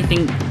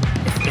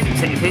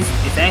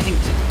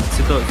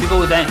you go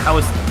with how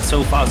it's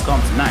so far has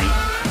gone tonight,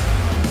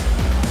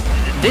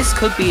 this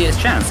could be his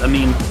chance. I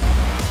mean,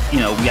 you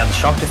know, we had the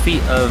shock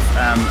defeat of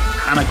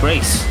Hannah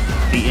Grace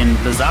beating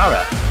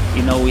Lazzara.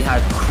 You know, we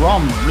had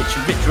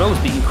Rich Rose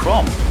beating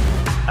Crom.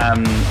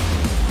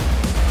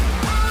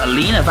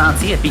 Alina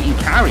Valentina beating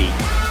Kari.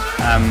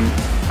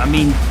 I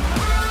mean,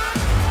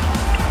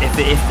 if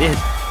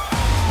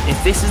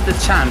this is the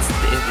chance,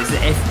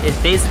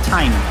 if there's a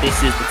time,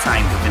 this is the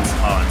time for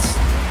Vincent Lawrence.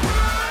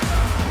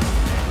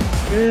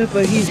 Yeah,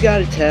 but he's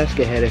got a task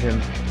ahead of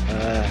him.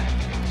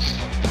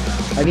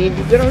 I mean,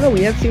 we don't know.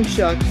 We have seen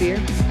shocks here.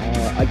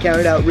 I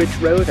counted out Rich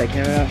Rose. I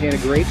counted out Hannah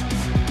Grace.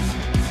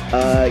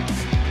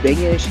 They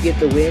managed to get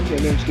the win. They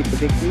managed to get the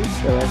victory.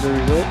 So as a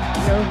result,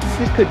 you know,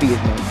 this could be his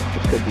moment.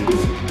 This could be.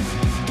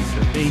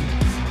 Could be.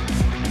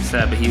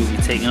 But he will be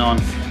taking on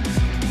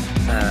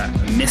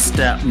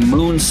Mr.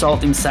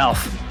 Moonsault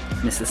himself,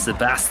 Mr.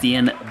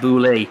 Sebastian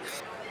Boulay.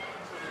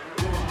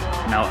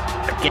 Now,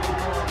 again,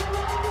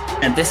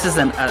 and this is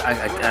a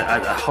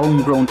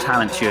homegrown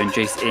talent here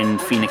in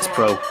Phoenix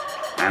Pro,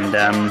 and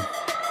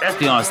let's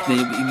be honest, I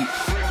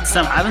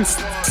haven't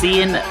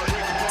seen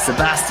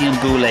Sebastian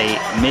Boulay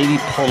maybe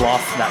pull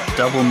off that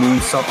double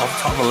moonsault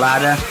off top of a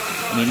ladder.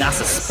 I mean,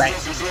 that's a spec.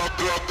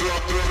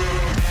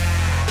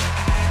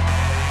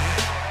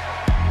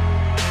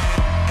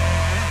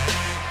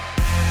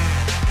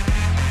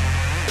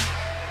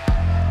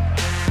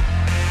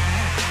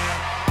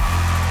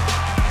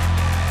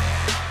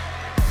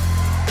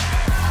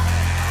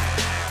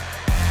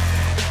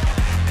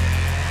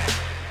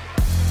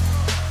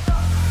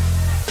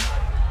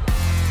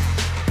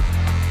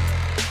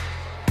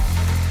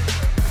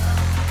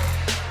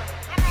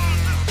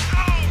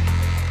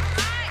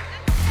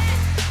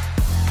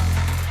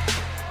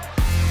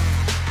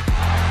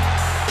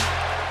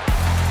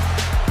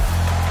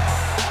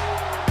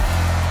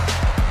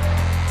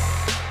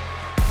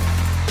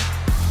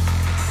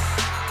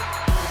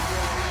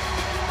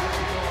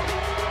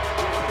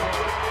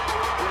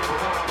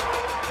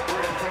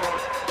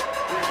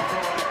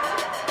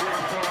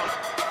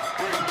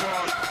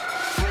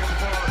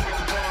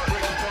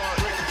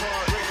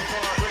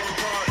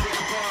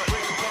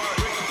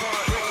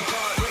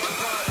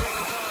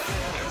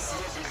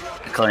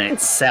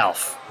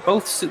 Itself,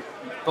 both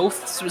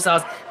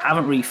superstars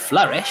haven't really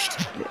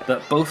flourished,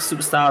 but both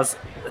superstars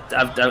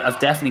have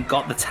definitely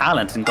got the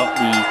talent and got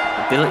the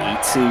ability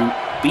to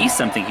be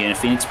something here in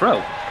Phoenix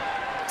Pro.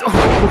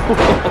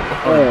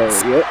 Oh,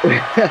 yep.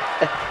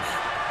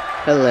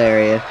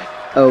 Hilarious.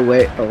 Oh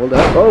wait, hold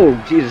up. Oh,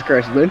 Jesus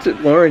Christ,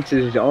 Vincent Lawrence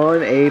is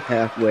on a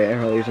pathway,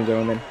 ladies and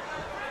gentlemen.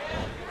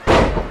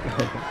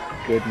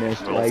 Oh,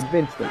 goodness, like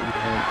Vincent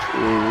Lawrence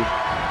is...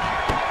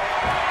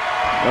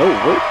 Oh,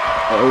 wait.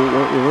 Oh,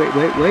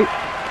 wait.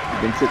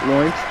 Vincent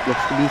Lawrence looks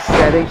to be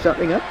setting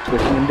something up,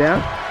 twisting him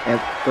down, and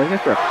going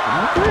after a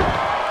counter?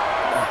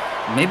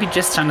 Maybe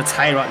just trying to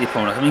tire out the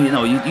opponent. I mean, you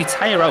know, you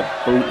tire out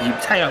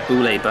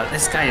Boulay, but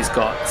this guy has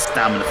got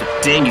stamina for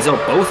days. Oh,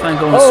 both men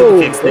going super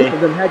kicks there. Both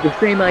of them had the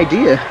same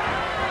idea.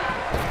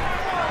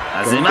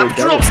 As him up,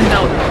 drops him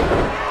down.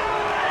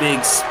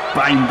 Big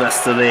spine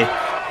buster there.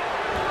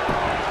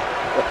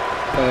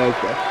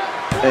 Okay.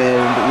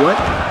 And what?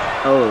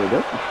 Oh,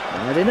 nope,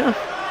 not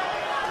enough.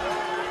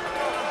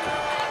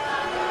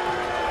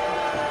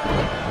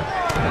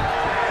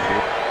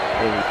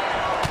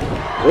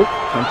 Oh,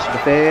 punch to the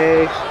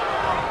face.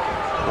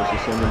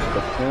 Pushes him into the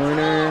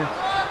corner.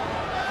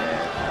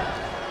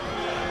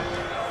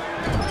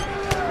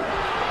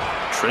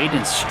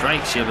 Trading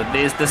strikes here, but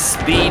there's the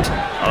speed.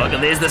 Oh,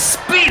 look, there's the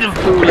speed of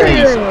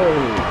Boulay.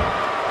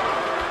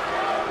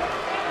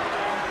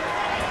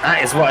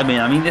 That is what I mean.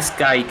 I mean, this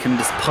guy can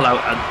just pull out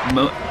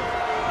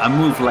a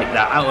move like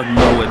that out of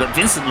nowhere. But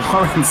Vincent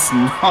Lawrence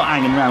not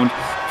hanging around.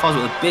 Falls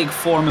with a big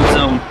form of his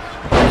own.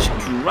 And just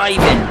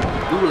driving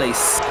Boulay's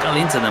skull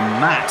into the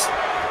mat.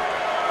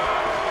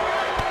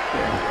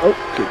 Oh,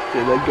 kick to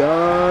the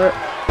guard.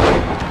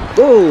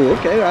 Oh,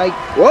 okay,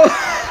 whoa!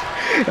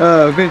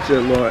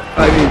 Vincent Lawrence.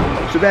 I mean,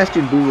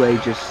 Sebastian Boulay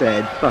just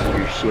said, fuck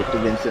your shit to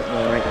Vincent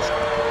Lawrence.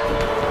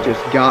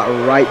 Just got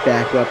right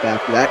back up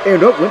after that.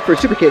 And went for a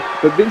super kick,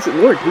 but Vincent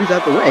Lawrence moves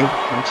out the way.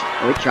 Punch,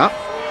 wait, chop.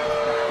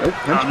 Oh,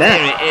 punch back.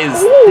 There it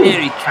is. Ooh.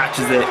 There he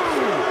catches it.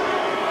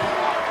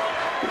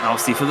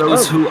 Obviously, for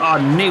those who are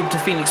new to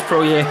Phoenix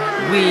Pro here,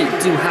 we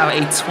do have a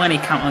 20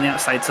 count on the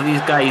outside, so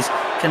these guys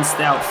can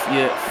stay out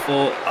here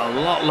for a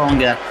lot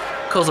longer,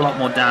 cause a lot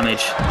more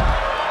damage.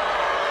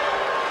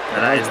 But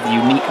that is the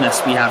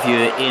uniqueness we have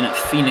here in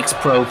Phoenix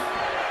Pro.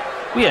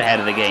 We're ahead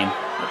of the game.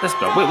 Let's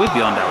go. We're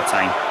beyond our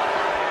time.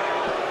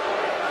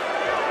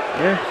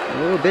 Yeah, a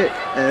little bit.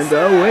 And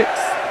wait,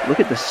 look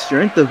at the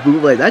strength of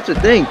Boulay. That's the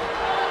thing.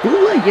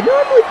 Boulay, you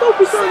normally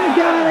focus on the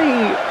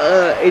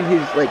guy in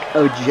his like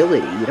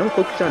agility. You don't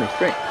focus on his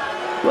strength.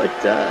 But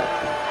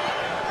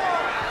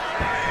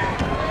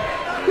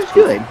he's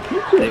good.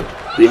 He's good.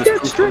 He's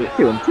got strength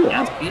to him too.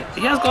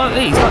 He has got.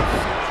 He's got.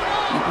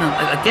 You know,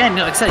 again,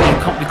 like I said,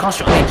 you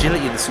concentrate on the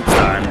agility of the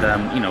superstar,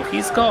 and you know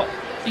he's got.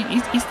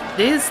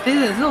 There's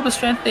a little bit of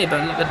strength there,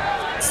 but look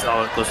at.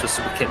 So it goes for a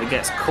super kick that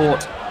gets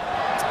caught.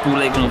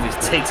 Boulay going over,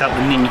 takes out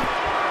the knee.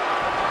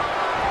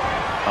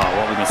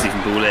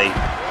 from Boulay.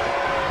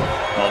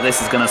 Well,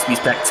 this is going to be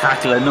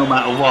spectacular no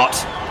matter what.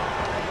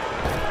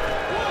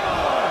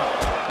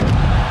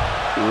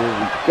 Here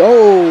we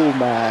go,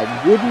 my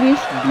goodness.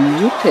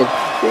 Beautiful.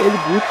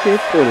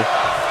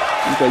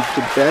 He's like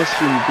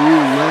Sebastian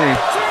Boulay.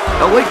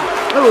 Oh, wait.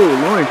 Oh,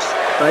 Lawrence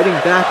fighting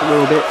back a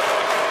little bit.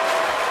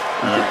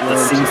 That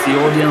seems the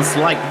audience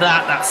like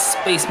that. That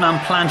spaceman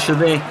plancher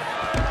there.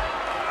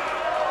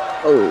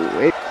 Oh,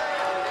 wait.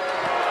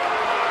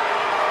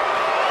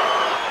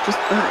 Just,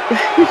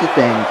 here's the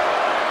thing.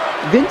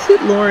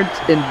 Vincent, Lawrence,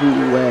 and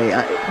Boulay.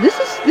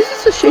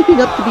 This is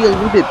shaping up to be a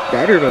little bit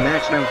better of a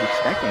match than I was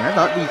expecting. I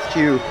thought these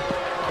two,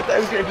 I thought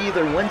it was going to be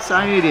either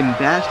one-sided in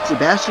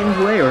Sebastian's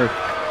way, or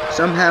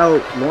somehow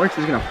Lawrence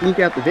was going to fluke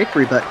out the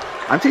victory, but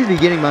I'm seriously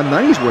getting my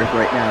money's worth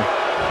right now.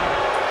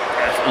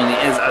 Definitely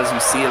is, as we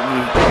see a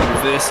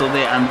reversal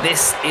there, and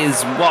this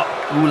is what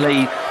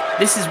Boulay,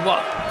 this is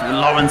what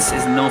Lawrence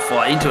is known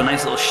for. Into a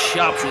nice little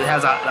sharpshooter. It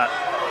has that.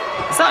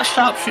 Is that a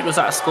sharpshooter or is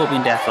that a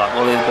scorpion deathlock?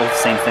 Or they're both the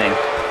same thing?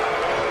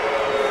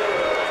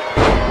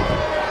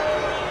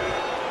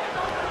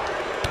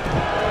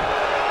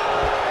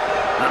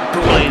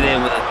 Boulay there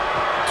with a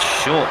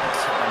short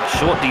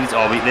deeds.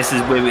 Oh, this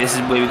is where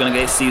we're gonna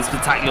get to see the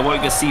spectacular what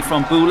we're gonna see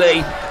from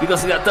Boulay. We're gonna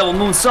see that double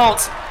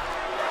moonsault.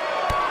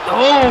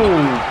 Oh,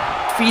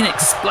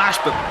 Phoenix splash,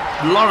 but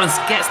Lawrence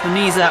gets the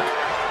knees up.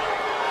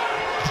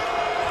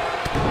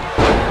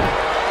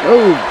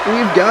 Oh,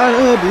 we've got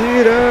a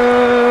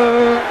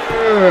bleeder.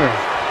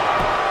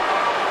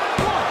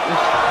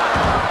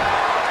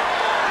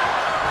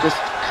 Just,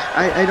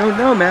 I don't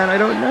know, man. I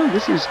don't know.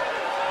 This is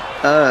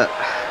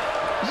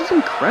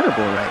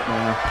incredible right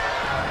now.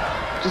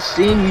 Just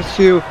seeing these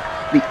two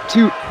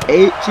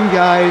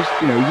guys,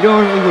 you know, you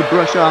don't really would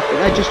brush off, but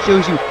that just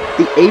shows you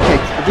the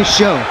apex of this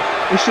show.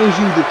 It shows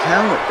you the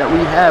talent that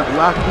we have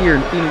locked here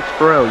in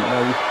Phoenix-Pro. You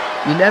know,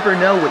 you never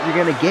know what you're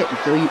gonna get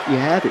until you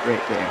have it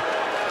right there.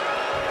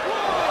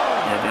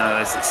 Yeah,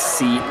 let's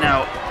see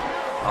now.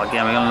 Oh,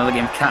 again, we got another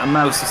game, cat and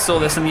mouse. We saw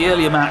this in the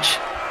earlier match.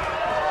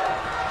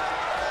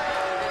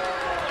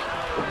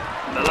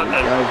 But look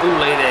at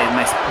Boulay there,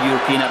 nice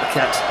European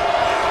uppercut.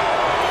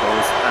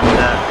 And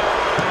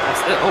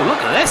oh,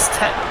 look at this!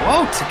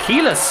 Whoa,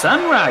 tequila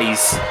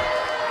sunrise.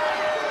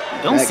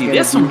 You don't see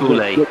this from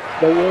Boulay.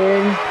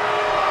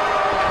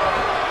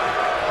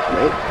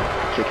 Right,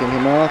 kicking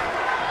him off.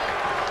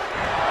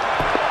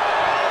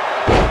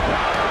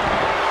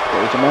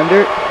 There's him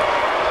under.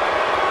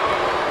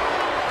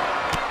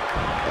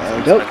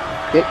 Dope.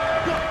 Okay.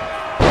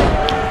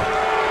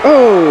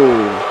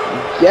 Oh,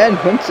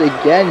 once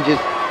again,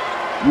 just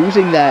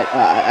using that.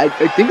 I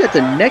think that's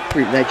a neck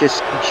break. That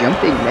just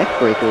jumping neck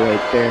breaker right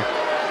there.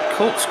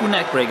 Corkscrew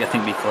neck breaker, I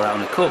think we call that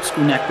one. A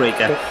corkscrew neck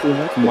breaker,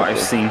 from what I've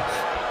seen.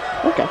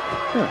 Okay.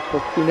 Yeah,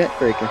 corkscrew neck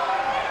breaker.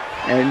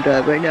 And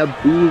right now,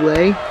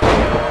 Boulay.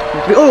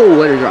 Oh,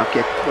 what a drop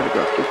kick! What a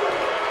drop kick!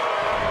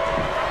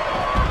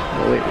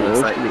 Oh wait,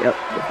 rolls to the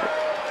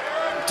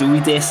up. Do we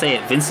dare say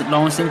it? Vincent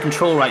Lawrence in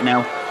control right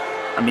now.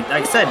 I mean,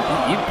 like I said,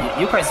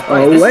 you're quite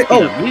surprised. Oh wait!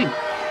 Oh.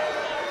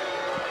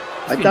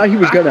 I thought he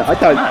was gonna. I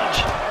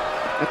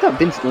thought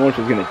Vincent Lawrence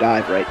was gonna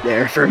dive right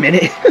there for a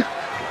minute.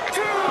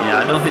 Yeah,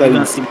 I don't think we're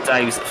gonna see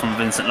dives from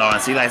Vincent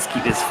Lawrence. He likes to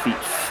keep his feet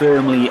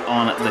firmly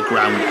on the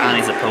ground and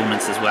his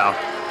opponents as well.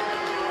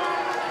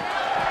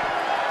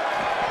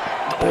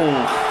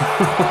 Oh,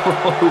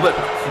 but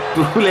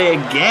Boulay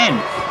again.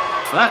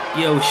 Fuck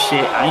yo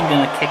shit, I ain't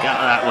gonna kick out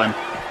of that one.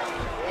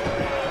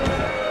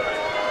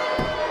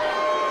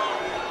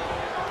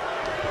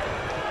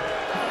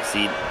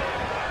 See,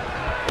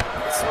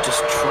 it's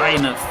just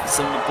trying to,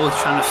 both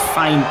trying to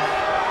find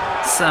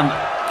some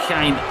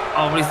kind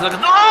of, he's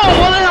looking, oh,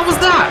 what the hell was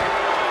that?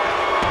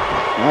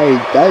 I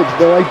have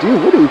no idea.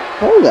 What do we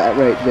call that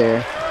right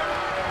there?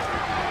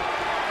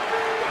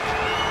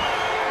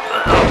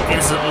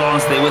 Vincent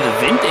Lawrence there with a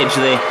vintage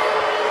there.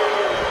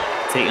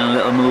 Taking a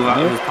little move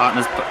out of his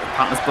partner's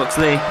books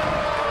there.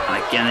 And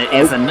again, it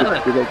is another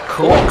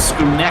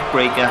corkscrew neck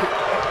breaker.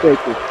 There we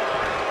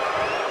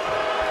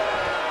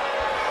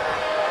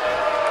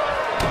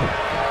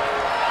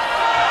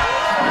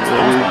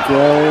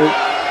go.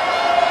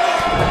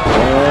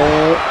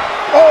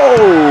 Oh!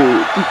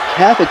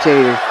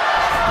 Decapitator.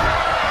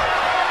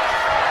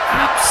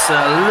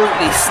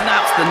 Absolutely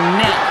snaps the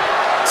neck.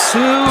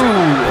 Two.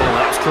 Oh,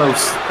 that was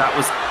close. That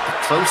was the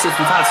closest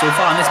we've had so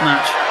far in this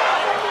match.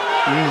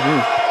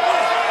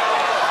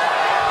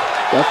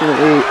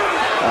 Definitely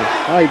a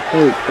high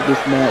point for this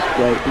match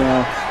right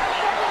now.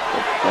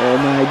 Oh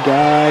my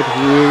god,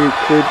 here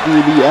could be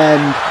the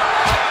end.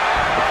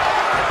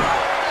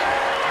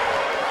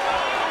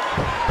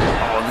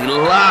 Oh,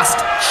 the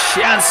last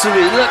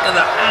chancery. Look at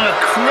that angle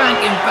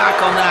cranking back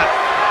on that.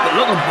 But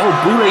look at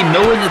Boulay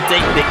knowing the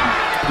date.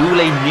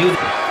 Boulay knew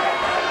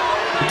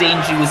the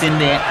danger was in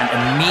there and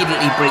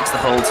immediately breaks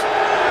the hold.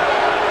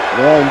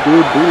 Yeah,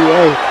 indeed,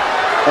 Boulay.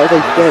 As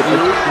I said,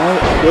 it's how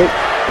it.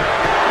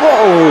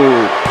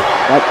 Whoa!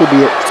 That could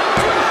be it.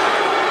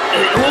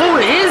 Oh,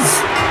 it is!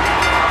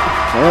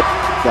 Yep,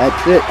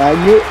 that's it. I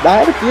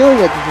had a feeling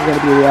that this was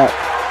going to be a wrap.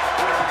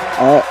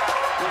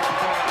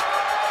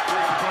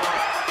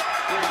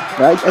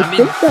 I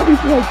think that was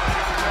like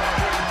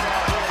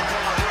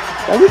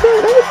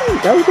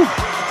that was a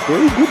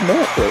very good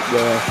match right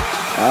there.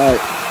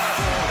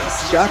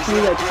 Shocked me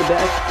that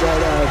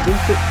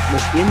Vincent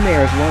was in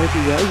there as long as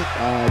he was.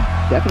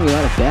 Definitely a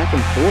lot of back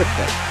and forth,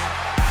 but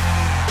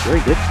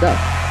very good stuff.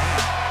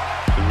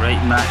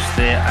 Great match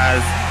there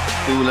as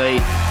Boulay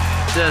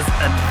does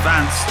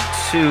advance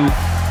to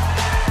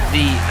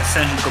the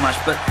Ascension match,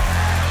 but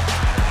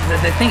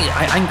the thing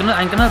I'm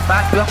gonna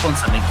back you up on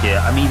something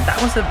here. I mean,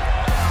 that was a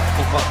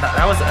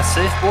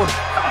surfboard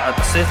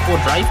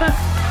driver,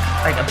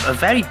 like a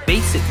very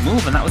basic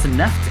move, and that was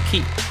enough to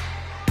keep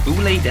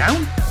Boulay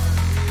down.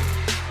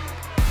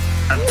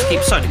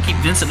 To keep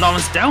Vincent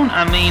Lawrence down.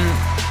 I mean,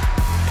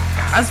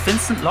 has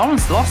Vincent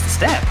Lawrence lost a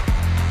step?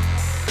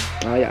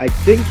 I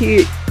think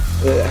it's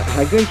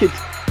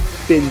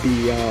been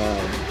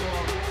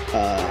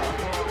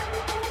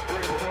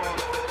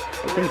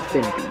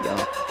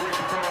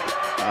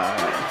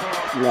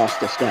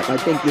lost a step. I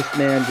think this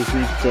man just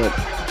needs to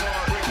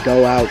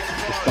go out,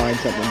 just find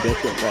something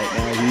different right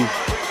now.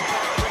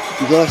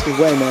 He's lost his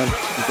way, man.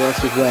 He's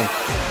lost his way.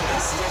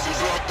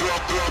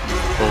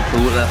 Well,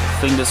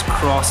 fingers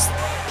crossed.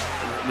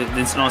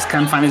 Vincent Lawrence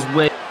can find his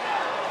way,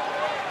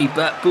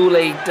 but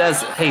Boulay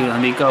does. Hey, let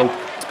me go.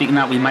 Speaking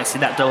of that, we might see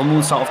that double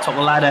moonsault off top of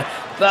the ladder,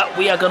 but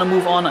we are going to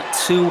move on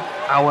to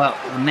our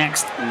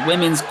next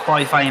women's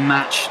qualifying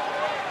match.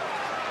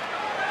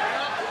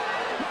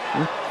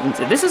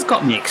 So this has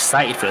got me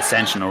excited for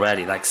Ascension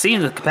already. Like, seeing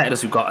the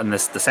competitors we've got in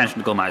this Ascension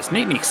to go match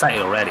made me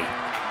excited already.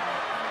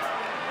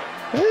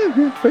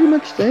 Yeah, pretty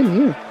much same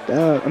here.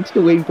 I'm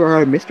still waiting for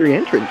our mystery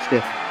entrants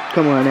to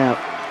come on out.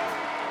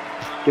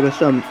 Give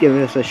us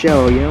a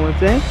show, you know what I'm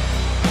saying?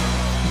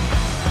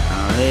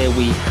 There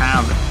we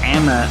have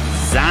Emma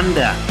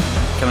Xander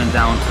coming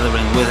down to the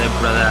ring with her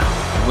brother,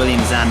 William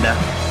Xander.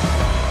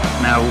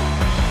 Now,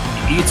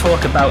 you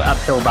talk about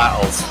uphill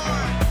battles.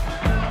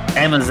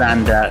 Emma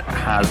Xander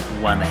has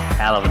one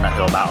hell of an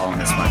uphill battle in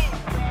this one.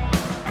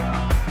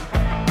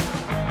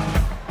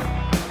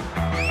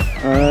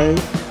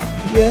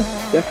 Yeah,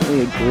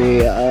 definitely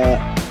agree.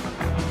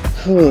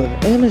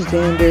 Emma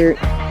Xander,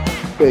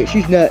 wait,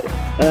 she's not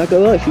gonna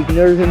lie, she's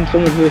never been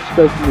someone who has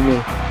spoken to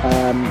me.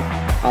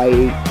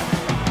 I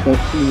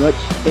don't see much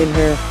in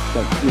her,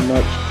 don't see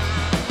much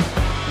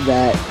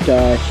that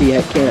she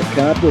can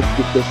accomplish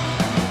with this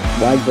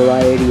wide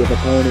variety of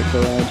opponents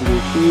around her.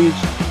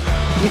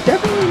 She's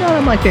definitely not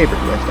on my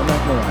favorite list, I'm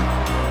not gonna lie.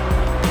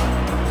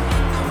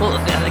 Well,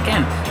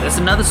 again, there's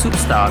another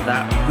superstar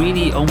that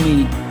really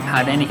only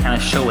had any kind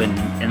of show in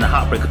the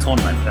Heartbreaker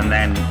tournament, and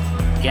then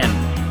again,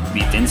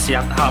 we didn't see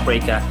after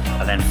Heartbreaker,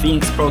 and then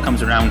Phoenix-Pro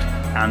comes around,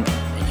 and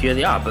here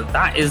they are. But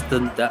that is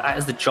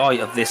the joy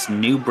of this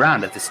new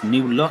brand, of this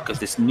new look, of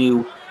this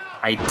new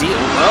idea.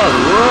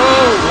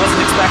 Whoa,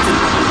 wasn't expected.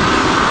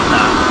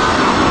 Nah.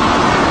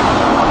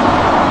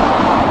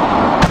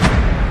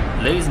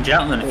 Ladies and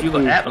gentlemen, if you've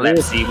got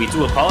epilepsy, we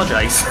do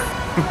apologise.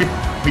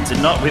 we did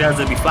not realize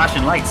there'd be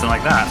flashing lights and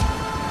like that.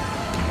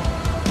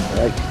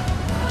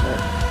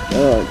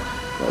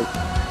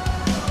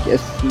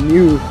 Guess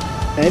new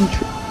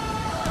entrant.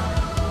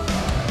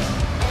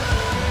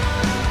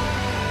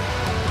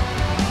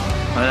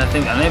 I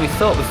think, and then we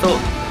thought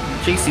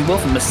JC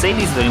Wolf and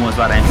Mercedes are the only ones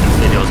about entrance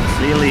videos.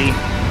 Clearly,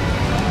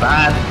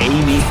 Bad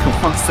Amy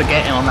wants to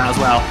get in on that as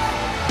well.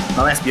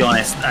 Now let's be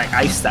honest,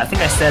 I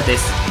think I said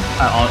this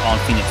on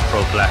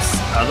Phoenix-Pro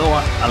Plus. Although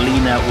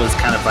Alina was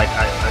kind of like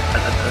a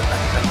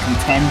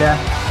contender,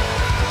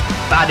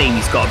 Bad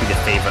Amy's got to be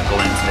the favourite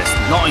going into this.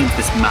 Not into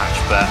this match,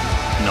 but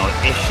you know,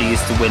 if she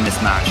is to win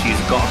this match, she's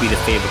got to be the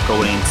favourite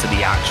going into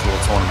the actual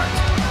tournament,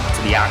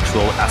 to the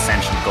actual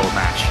Ascension Gold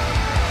match.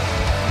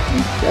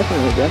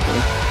 Definitely.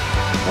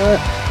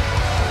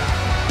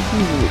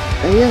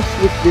 I guess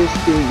with this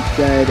being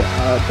said,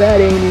 Bad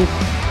Amy,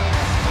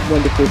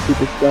 wonderful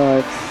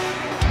superstar,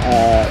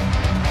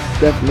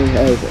 definitely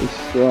has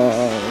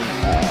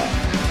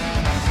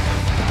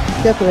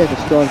a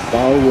strong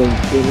following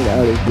in and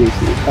out of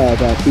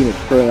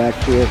Phoenix-Pro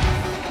actually.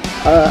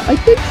 I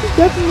think she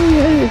definitely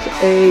has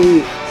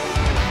a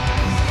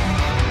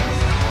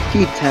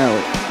key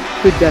talent.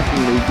 Could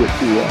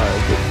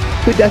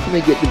definitely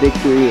get the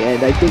victory,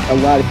 and I think a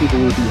lot of people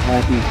will be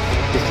happy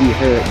to see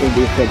her in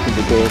the Ascension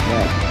to Gold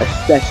match,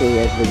 especially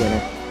as the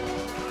winner.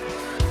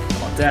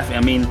 Well, definitely.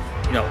 I mean,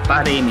 you know,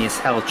 Bad Amy has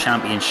held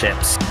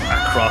championships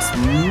across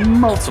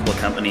multiple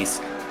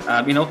companies.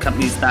 You know,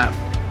 companies that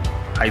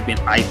I've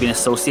been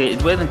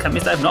associated with, and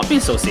companies that I've not been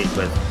associated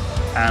with.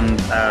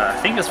 And I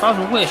think, as far as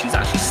I'm aware, she's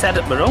actually set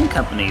up her own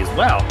company as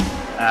well.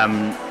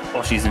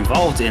 Or she's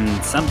involved in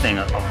something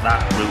of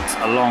that route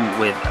along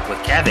with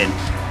Kevin.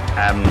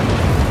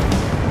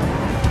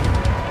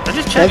 I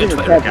just checked her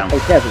Twitter account.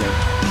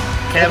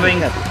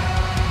 Kevin,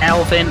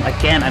 Elvin,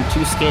 again, I'm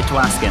too scared to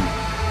ask him.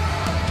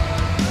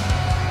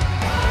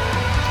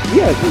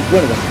 Yeah, he's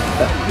one of them.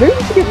 Maybe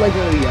we should get like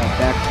one of the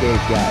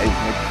backstage guys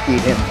and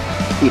feed him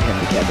to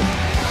Kevin.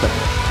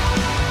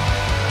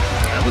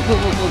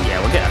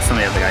 We'll get some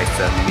of the other guys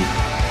to maybe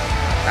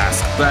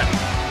ask. But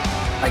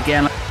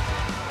again,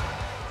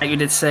 like you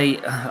did say,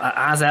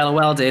 as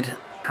L.O.L did,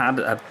 had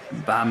a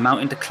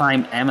mountain to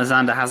climb. Emma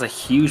Xander has a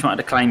huge mountain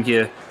to climb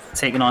here,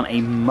 taking on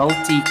a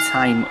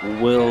multi-time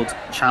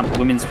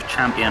women's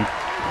champion.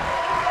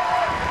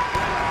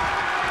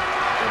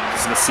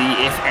 So let's see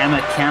if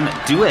Emma can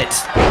do it.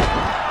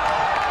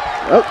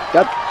 Oh,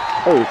 God.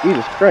 Oh,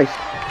 Jesus Christ.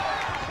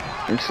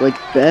 Looks like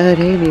Bad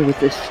Amy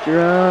with a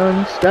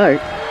strong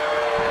start.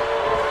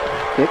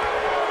 Kick.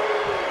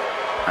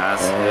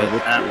 That's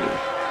good.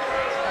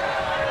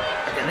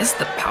 And this is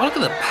the power. Look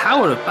at the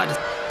power of Bad.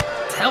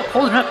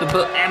 Holding her up,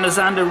 but Emma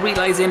Xander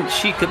realizing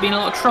she could be in a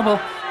lot of trouble.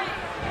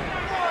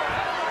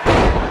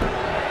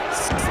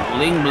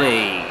 Sling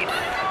blade.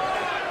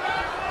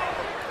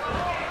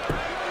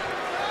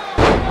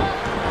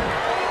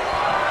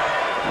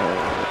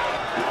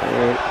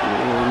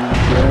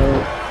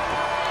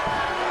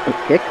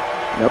 Oh, kick.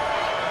 Nope.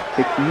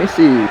 Kick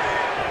misses.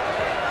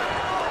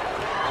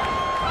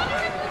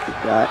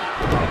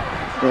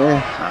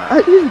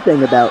 Here's the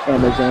thing about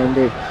Emma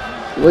Xander.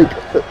 Like,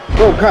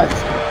 oh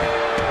Christ.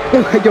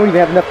 I don't even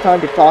have enough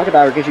time to talk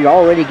about her because she's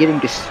already getting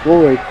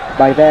destroyed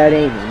by Bad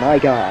Amy. My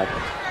God.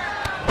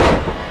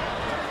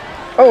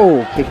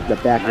 Oh, kick to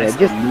the back leg.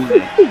 This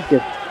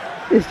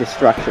is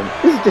destruction.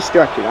 This is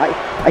destruction.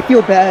 I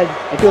feel bad.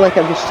 I feel like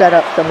I've just set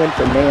up someone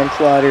for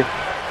manslaughter.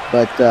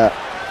 But,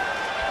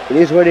 it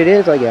is what it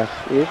is, I guess.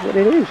 It is what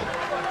it is.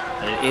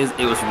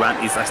 It was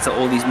random. I saw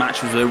all these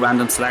matches were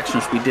random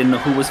selections. We didn't know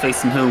who was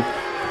facing who.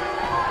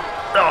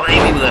 Oh,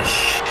 Amy with a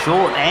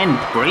short end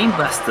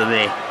brainbuster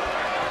there.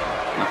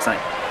 Looks like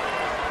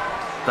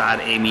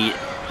Bad Amy.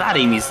 Bad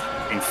Amy's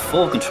in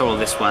full control of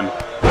this one.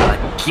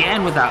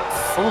 Again with that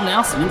full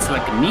Nelson into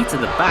like a knee to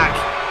the back.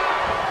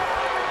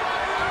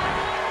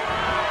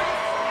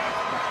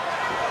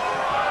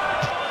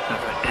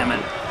 Emma.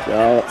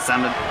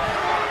 Xander.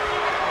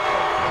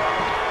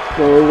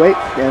 Oh wait,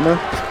 Emma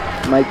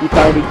might be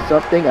finding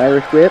something.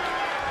 Irish whip.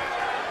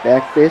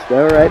 Back fist.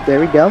 Alright, there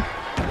we go.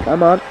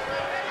 Come on.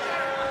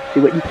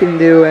 See what you can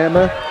do,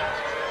 Emma.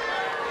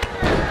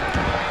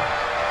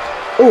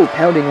 Oh,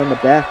 pounding on the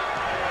back.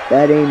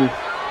 Bad Amy.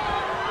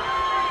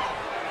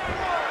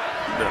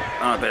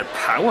 A bit of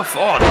power.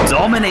 Oh,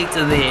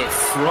 dominator there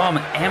from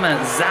Emma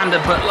Xander.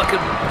 But look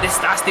at this.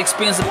 That's the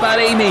experience of Bad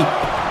Amy.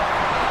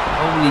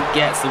 Only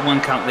gets the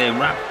 1 count there.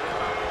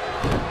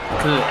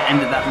 Could have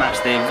ended that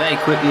match there very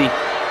quickly.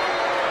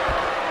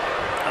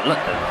 Look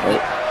at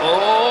it.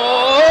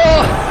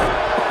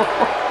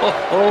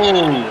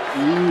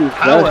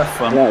 Power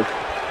from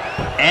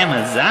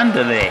Emma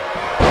Xander there.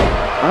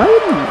 I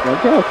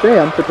gotta say,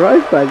 I'm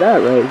surprised by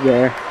that right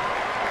there.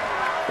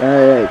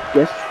 I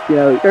guess, you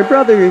know, her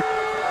brother is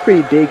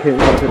pretty big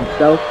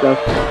himself, so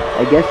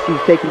I guess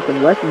she's taking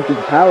some lessons in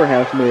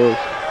powerhouse moves.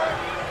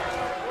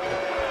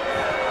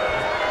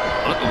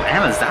 Look at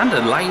Emma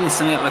Xander lining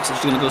something up like she's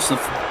going to go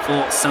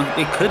for something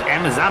big. Could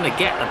Emma Xander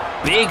get a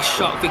big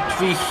shot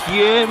victory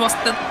here? What's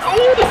the...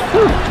 Oh!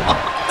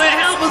 What the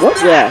hell was that? What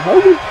the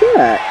hell was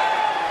that?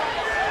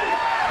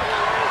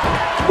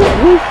 What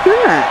was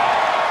that?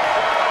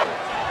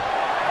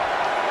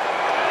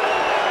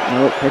 No,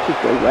 it catches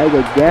the leg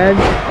again.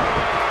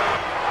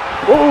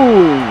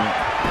 Boom!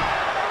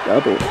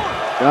 Double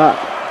shot.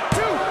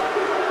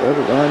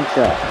 Double one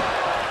shot.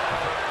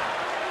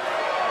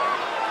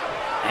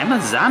 Emma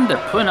Xander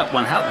putting up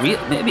one hell.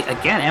 Maybe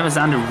again, Emma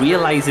Xander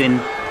realizing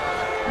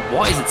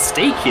what is at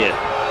stake here.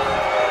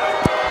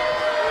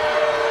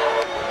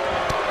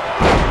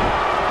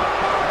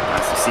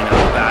 As we've seen how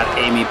Bad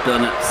Amy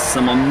building up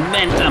some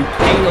momentum.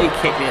 Pele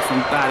kick there from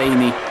Bad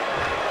Amy.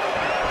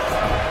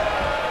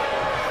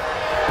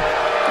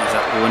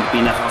 Wouldn't be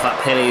enough of that.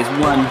 Pele is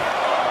 1.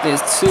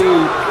 There's 2.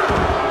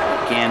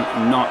 Again,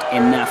 not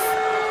enough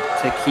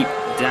to keep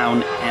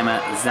down Emma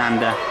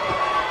Xander.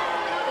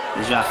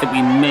 I think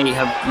we may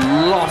have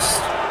lost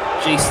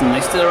Jason. Are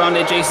they still around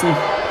there, Jason?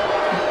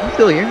 I'm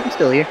still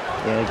here.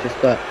 Yeah, just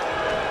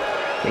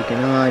taking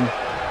on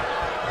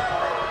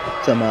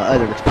some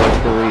other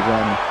responsibilities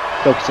on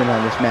focusing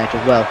on this match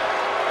as well.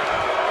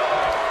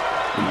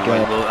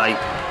 Well,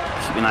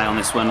 keep an eye on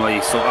this one where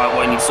you sort out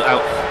what you need to sort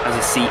out. As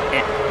you see,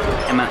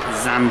 Emma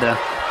Xander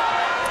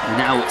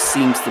now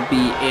seems to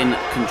be in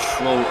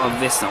control of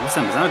this. Now, what's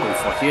Emma Xander going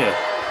for here?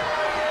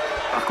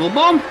 Buckle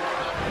bomb.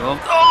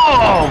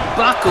 Oh,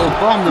 buckle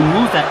bomb, the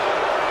move that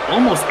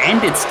almost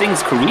ended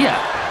Sting's career.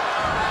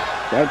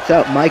 Shouts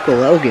out Michael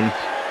Elgin.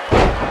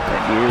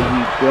 And here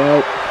we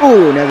go.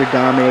 Oh, another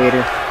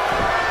dominator.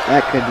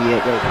 That could be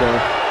it right there.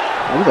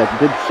 That was a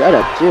good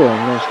setup too. I'm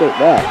gonna state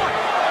that.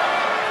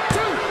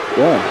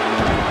 1,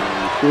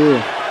 2.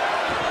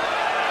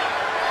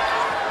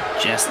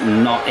 Just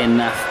not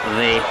enough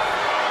there.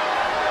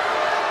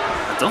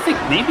 I don't think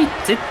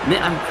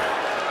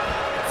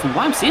from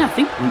what I'm seeing, I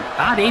think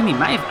Bad Amy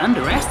might have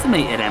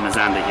underestimated Emma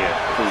Xander here.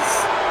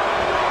 Because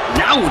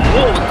now,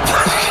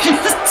 she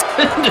just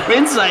turned her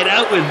inside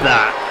out with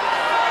that.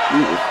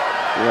 Jesus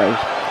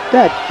Christ.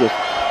 That's just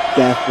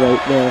death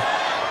right there.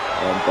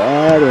 And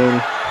Bad Amy.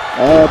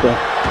 Oh, this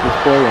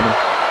poor woman.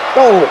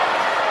 Oh!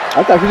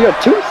 I thought she was going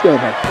to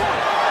tombstone her.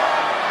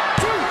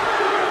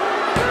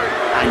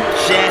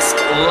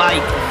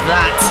 like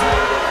that.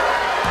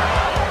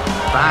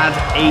 Bad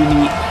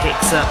Amy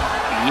picks up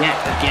yet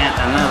again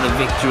another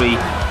victory.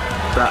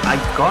 But I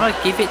gotta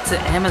give it to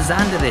Emma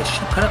Xander this.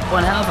 She put up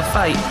one hell of a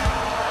fight.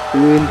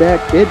 In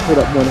fact, did put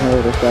up one hell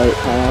of a fight.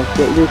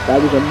 That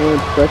was a more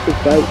impressive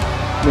fight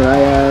than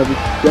I was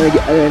gonna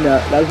get, and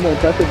that was more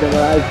impressive than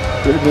what I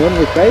would have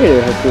normally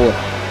credited her for.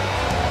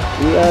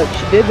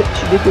 She did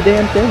the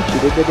damn thing. She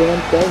did the damn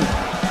thing.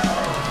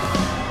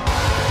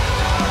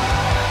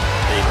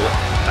 There you go.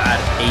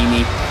 Bad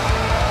Amy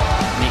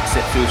makes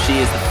it through.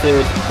 She is the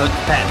third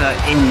competitor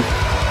in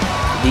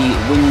the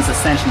Women's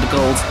Ascension to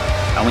Gold.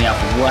 And we have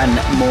one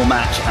more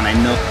match, and I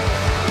know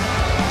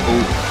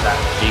that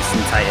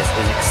Jason Titus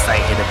is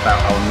excited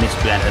about our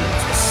mystery entrant,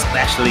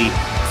 especially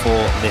for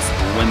this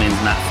women's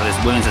match, for this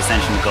Women's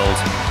Ascension to Gold.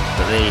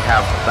 But they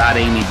have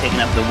Bad Amy picking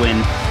up the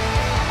win.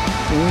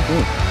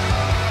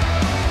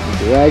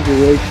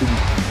 Congratulations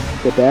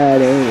to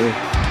Bad Amy.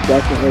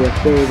 Definitely a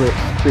favorite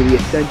for the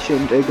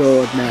Ascension to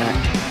Gold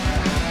match.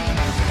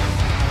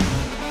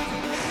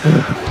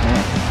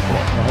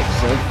 That's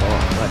so far,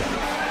 but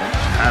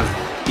Has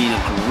been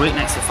a great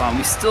night so far.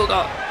 We still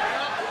got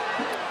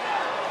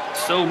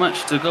so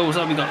much to go.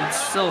 So we got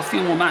still a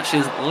few more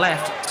matches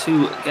left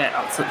to get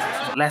up to,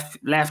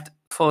 left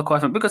for the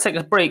qualifying. We're gonna take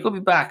a break. We'll be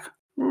back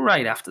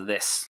right after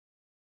this.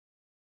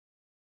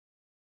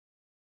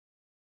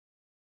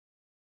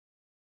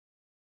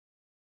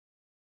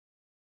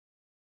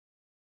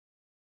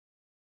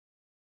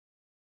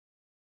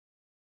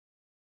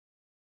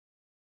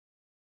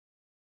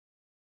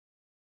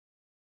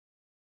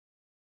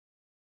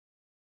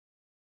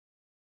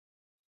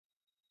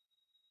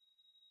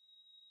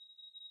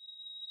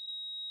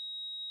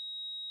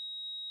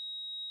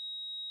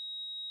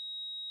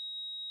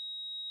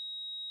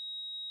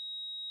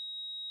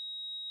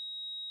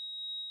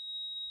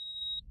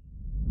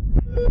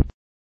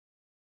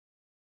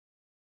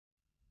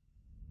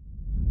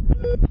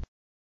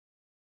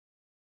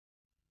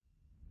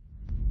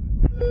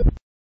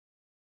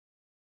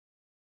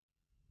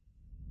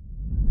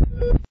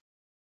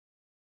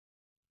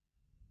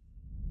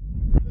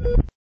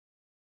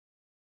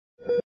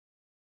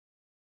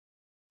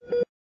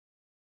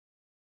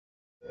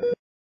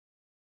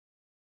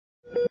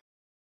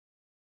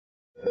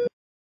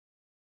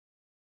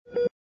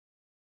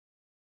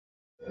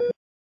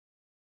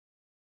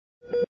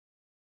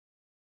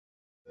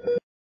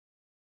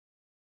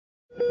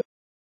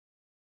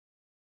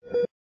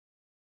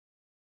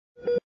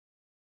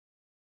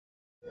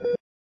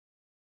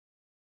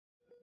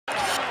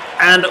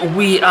 And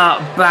we are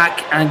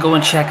back and go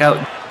and check out.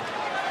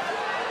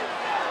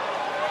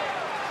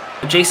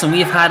 Jason, we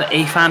have had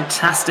a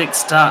fantastic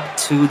start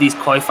to these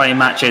qualifying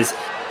matches,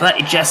 but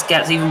it just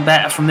gets even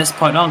better from this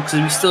point on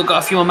because we've still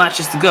got a few more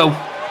matches to go.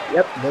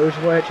 Yep, those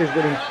matches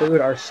would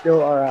include our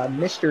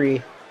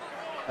mystery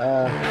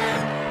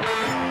opponents,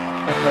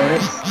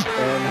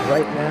 and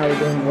right now we're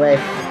going away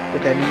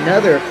with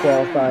another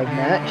qualifying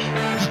match.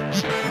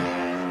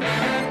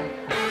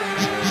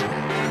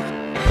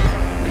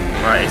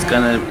 Right, it's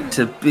going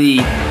to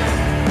be,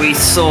 we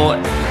saw, I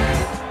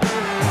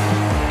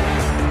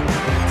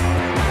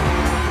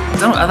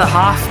don't know, other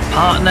half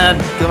partner,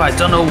 I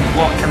don't know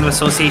what kind of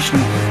association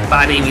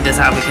Bad Amy does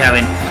have with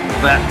Kevin,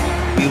 but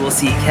we will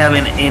see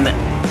Kevin in,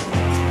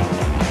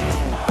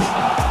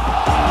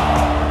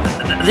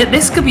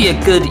 this could be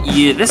a good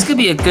year, this could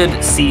be a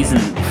good season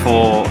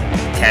for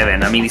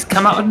Kevin. I mean, he's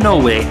come out of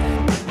nowhere.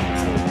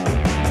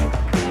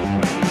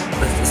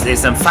 There's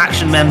some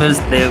faction members,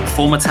 they're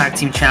former tag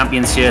team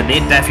champions here. They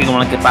definitely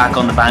want to get back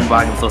on the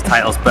bandwagon for those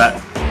titles.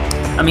 But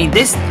I mean,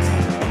 this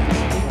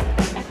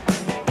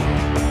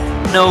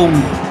known.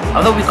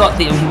 Although we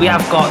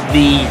have got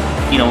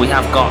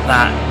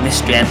that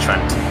mystery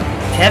entrant.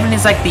 Kevin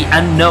is like the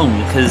unknown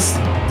because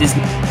there's,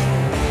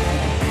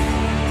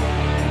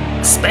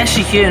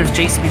 especially here in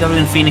JCPW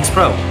and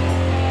Phoenix-Pro.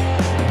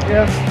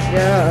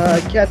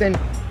 Yeah. Kevin,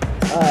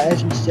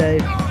 as you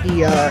say, he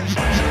has.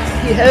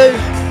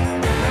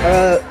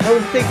 I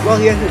don't think, well,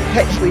 he hasn't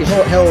technically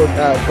held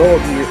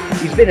gold here.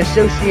 He's been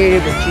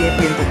associated with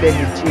champions within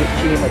his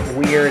team, like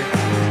weird.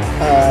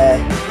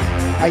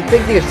 I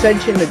think the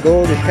Ascension to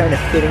Gold is kind of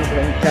fitting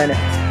for him. He kind of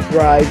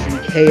thrives in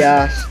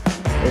chaos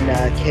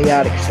and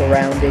chaotic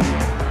surroundings.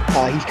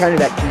 He's kind of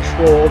that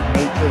controlled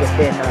nature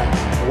within a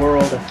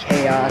world of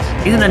chaos.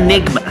 He's an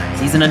enigma.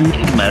 He's an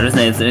enigma, isn't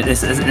it?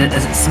 It's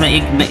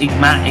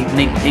enigmatic.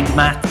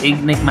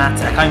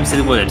 I can't even say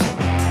the word.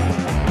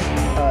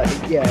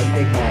 Yeah,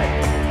 enigmatic.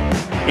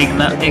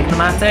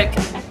 Enigmatic?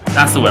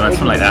 That's the one, that's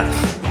something like that.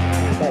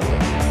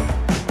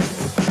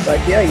 But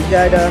yeah, he's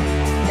got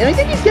and I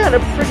think he's got a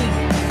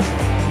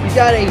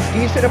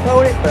decent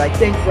opponent, but I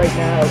think right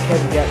now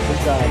Kevin got this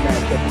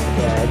matchup is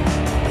bad.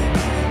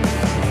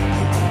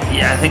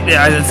 Yeah, I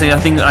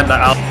think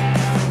I'll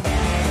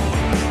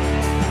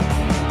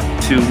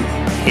to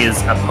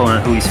his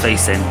opponent who he's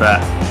facing,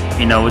 but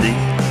you know,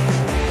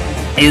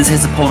 is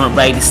his opponent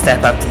ready to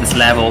step up to this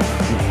level?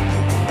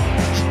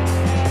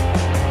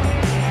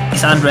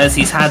 Andres,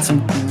 he's had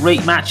some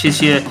great matches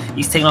here.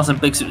 He's taken on some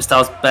big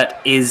superstars,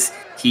 but is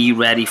he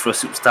ready for a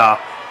superstar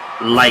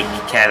like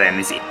Kevin?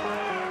 Is he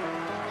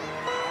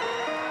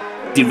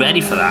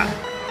ready for that?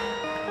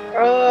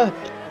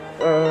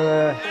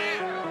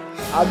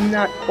 I'm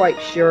not quite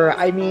sure.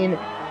 I mean,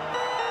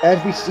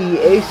 as we see,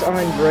 Ace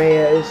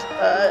Andrea is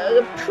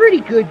a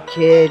pretty good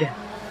kid.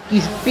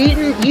 He's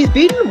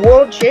beaten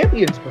world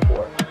champions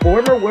before,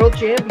 former world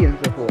champions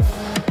before.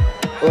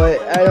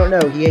 But I don't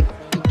know. He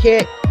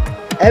can't.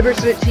 Ever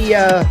since he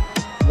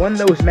won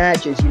those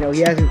matches, you know,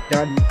 he hasn't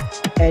done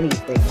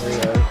anything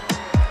really.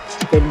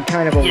 It's been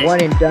kind of a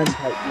one and done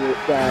type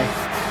guy.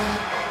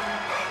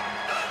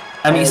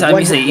 I mean,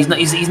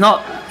 he's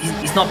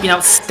not been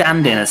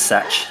outstanding as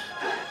such.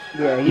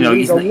 Yeah,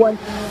 he's a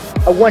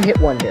one-hit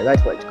wonder.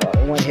 That's what it's called,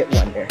 a one-hit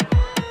wonder.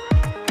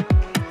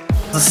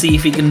 Let's see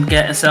if he can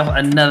get himself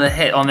another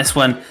hit on this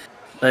one.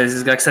 This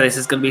is, like I said, this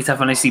is going to be tough.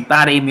 And I see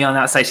Bad Amy on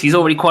that side. She's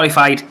already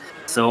qualified,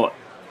 so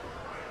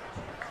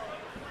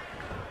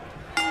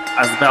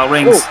as the bell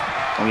rings,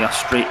 we are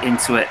straight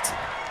into it.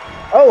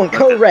 Oh, and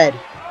code red.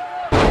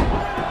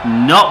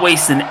 Not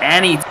wasting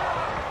any.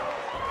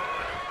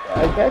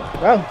 Okay,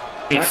 well.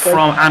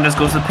 From Andres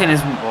goes to the pin.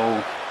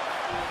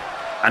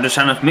 Andres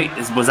trying to make.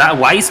 Was that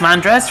wise from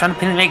Andres trying to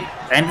pin and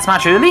end this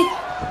match early?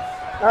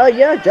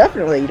 Yeah,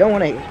 definitely. You don't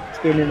want to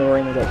spin in the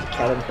ring and get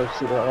Kevin for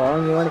super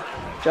long. You want to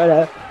try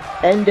to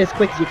end as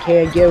quick as you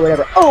can, get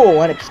whatever. Oh,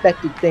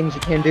 unexpected things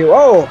you can do.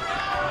 Oh,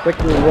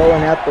 quickly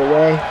rolling out the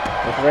way.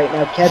 Like right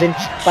now, Kevin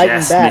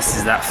fighting back.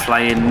 Misses that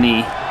flying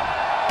knee.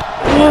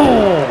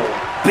 Oh,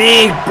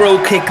 big bro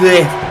kick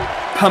there.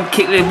 Pump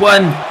kick there.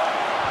 One.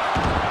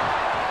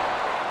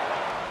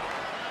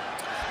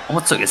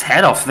 What took his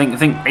head off? I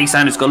think Ace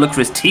Andrews got to look for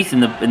his teeth in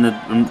the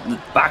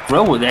back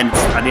row at the end of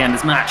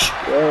this match.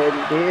 Yeah,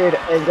 he did.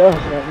 And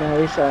right now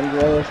Ace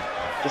Andrews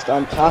just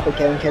on top of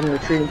Kevin. Kevin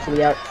retreating to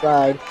the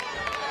outside.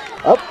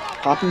 Up,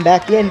 popping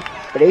back in,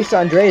 but Ace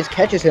Andrews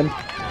catches him.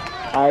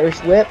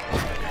 Irish whip.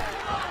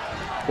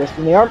 Twist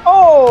in the arm.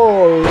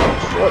 Oh!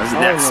 Short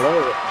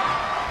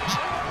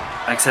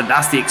like I said,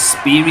 that's the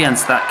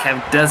experience that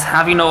Kevin does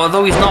have. You know,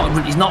 although he's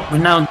not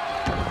renowned.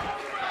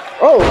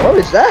 Oh, what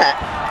is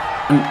that?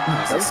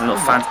 It's a little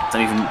fan.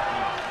 Don't even.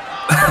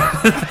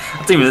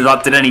 I don't even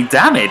that did any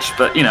damage,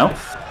 but you know,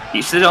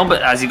 each to their own.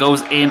 But as he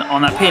goes in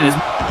on that pin,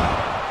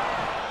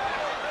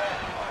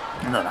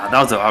 that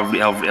was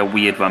a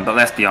weird one. But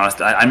let's be honest,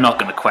 I'm not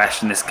going to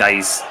question this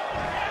guy's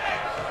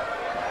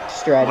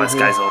strategy. This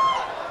guy's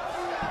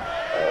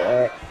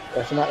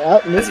that's not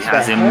out. As he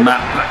has him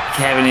mapped, but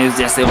Kevin is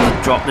just able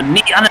to drop the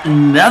knee and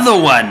another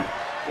one.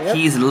 Yep.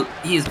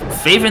 He's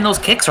favoring those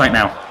kicks right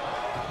now.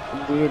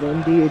 Indeed,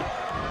 indeed.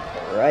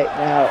 Right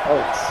now,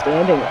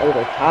 standing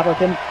over top of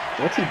him.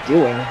 What's he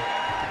doing?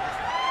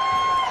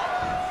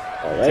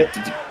 Alright.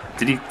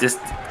 Did he just...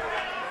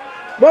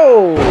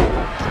 Whoa!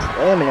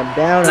 Slamming him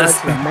down onto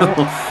the mat.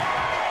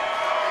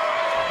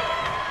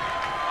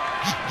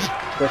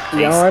 Twist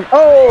the arm.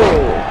 Oh!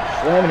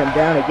 Slamming him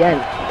down again.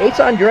 Ace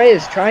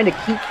Andreas is trying to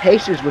keep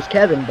paces with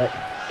Kevin, but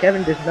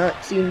Kevin does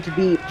not seem to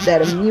be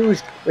that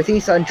amused with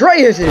Ace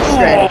Andreas'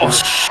 strategy. Oh,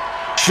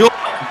 short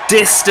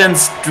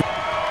distance...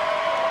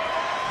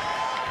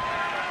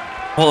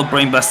 Whole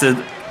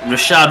brainbuster.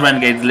 Rashad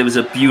Renegade delivers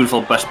a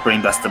beautiful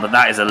brainbuster, but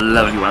that is a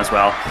lovely one as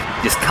well.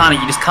 You just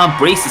can't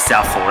brace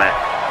yourself for it.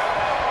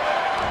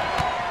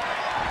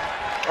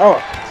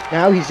 Oh,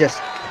 now he's just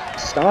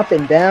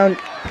stomping down,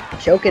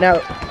 choking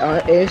out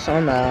Ace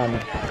on the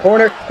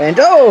corner, and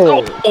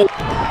oh!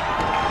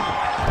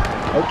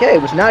 Okay,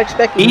 was not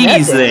expecting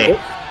easily. that.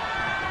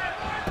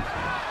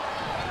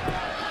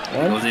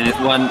 Goes in at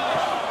 1,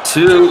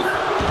 2.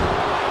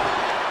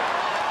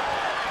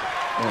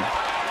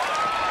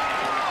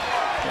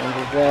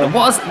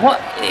 What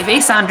if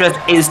Ace Andrews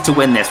is to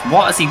win this?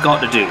 What has he got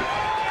to do?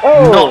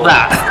 Oh, not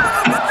that.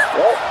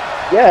 Well,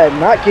 yeah,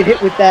 not get hit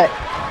with that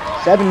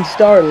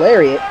 7-star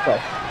lariat,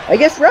 but I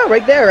guess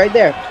right there.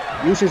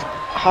 Uses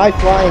high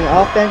flying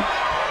offense.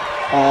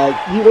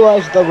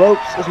 Utilize the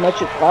ropes as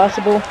much as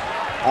possible.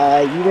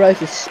 Utilize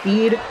his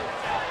speed.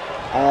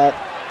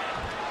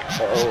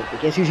 So I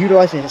guess he's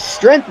utilizing his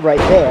strength right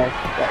there.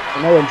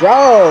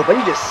 But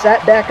he just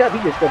sat back up. He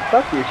just said,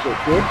 "Fuck your shit,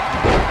 kid."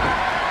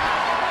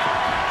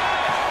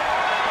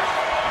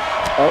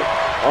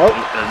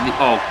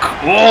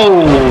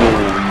 Oh,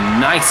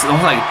 nice. Oh,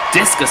 like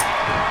discus.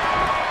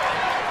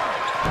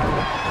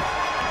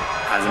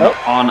 Has him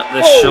on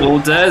the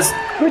shoulders.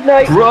 Good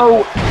night.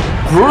 Bro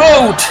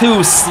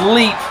to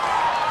sleep.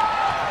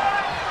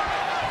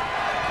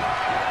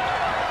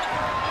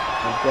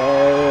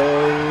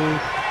 Okay.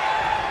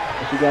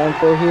 What's he going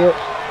for here?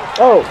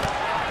 Oh.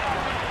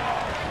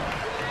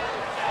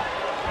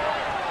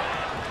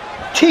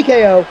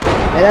 TKO.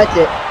 And that's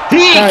it.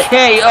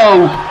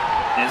 TKO.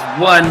 There's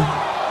 1,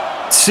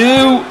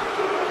 2,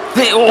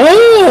 3.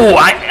 Oh,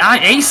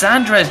 Ace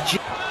Andrews.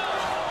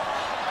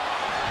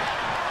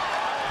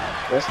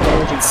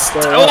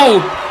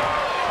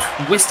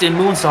 Twisted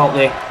moonsault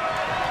there.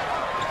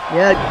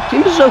 Yeah, it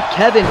seems as though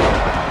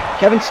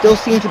Kevin still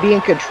seems to be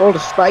in control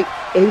despite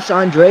Ace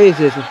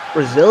Andreas'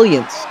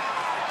 resilience.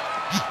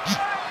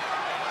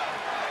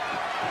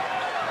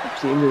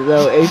 Seems as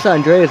though Ace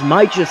Andreas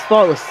might just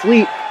fall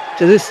asleep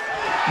to this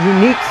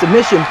unique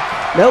submission.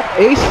 Nope,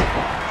 Ace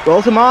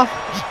rolls him off.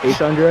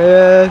 Ace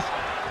Andreas.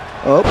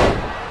 Oh.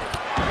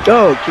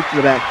 Oh, kick to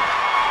the back.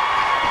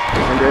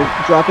 Ace Andreas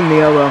dropping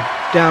the elbow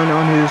down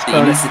on his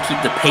opponent. He needs to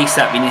keep the pace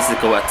up. He needs to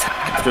go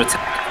attack after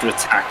attack after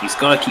attack. He's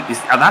got to keep this.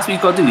 And that's what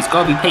he's got to do. He's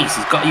got to be pace.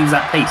 He's got to use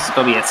that pace. He's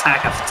got to be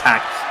attack after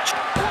attack.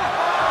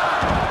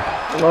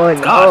 Oh,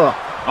 God,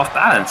 off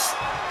balance.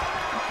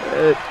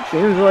 It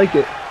seems like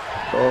it.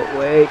 Oh,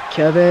 wait,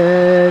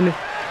 Kevin.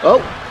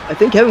 Oh, I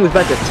think Kevin was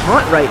about to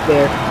taunt right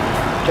there.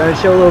 Trying to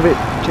show a little bit.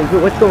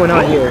 What's going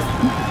on here?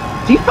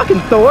 Is he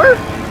fucking Thor?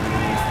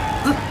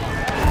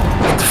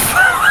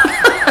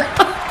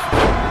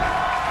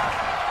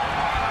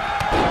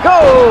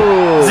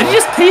 Go! Did he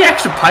just pay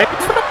extra pipe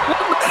for that?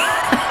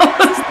 What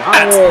was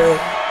that?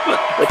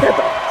 What type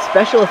of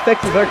special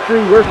effects is our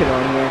crew working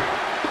on here?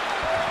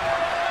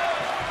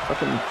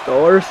 Fucking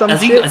Thor or some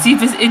shit? Is he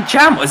in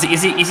jam? Is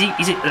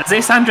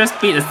Ace Andreas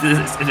been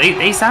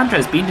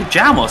to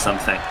jam or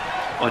something?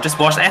 Or just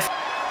watch F?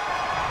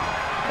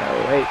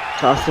 Oh wait,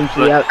 toss him to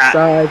the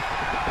outside.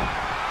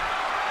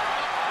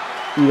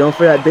 Is he going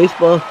for that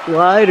baseball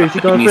slide or is he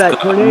going for that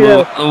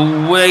tornado?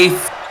 Away.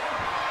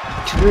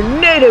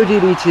 Tornado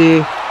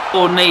DDT.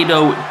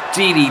 Tornado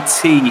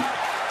DDT.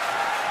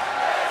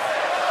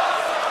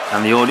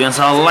 And the audience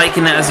are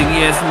liking it, as you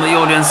hear from the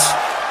audience.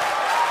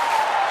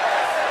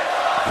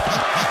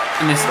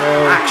 In this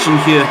action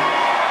here.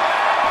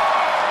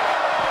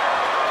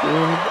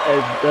 Seems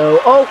as though...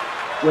 Oh!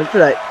 Went for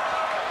that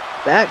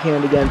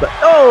backhand again, but...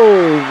 Oh!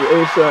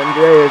 Ace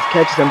Andreas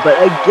catches him. But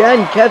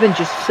again, Kevin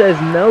just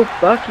says, no,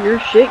 fuck your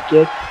shit,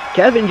 kid.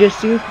 Kevin just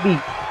seems to be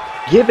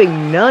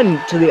giving none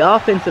to the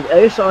offense of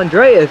Ace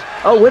Andreas.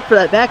 Oh, went for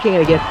that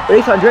backhand again. But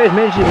Ace Andreas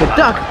managing to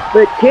duck,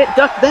 but can't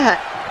duck that.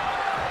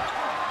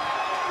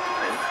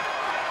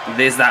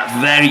 There's that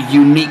very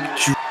unique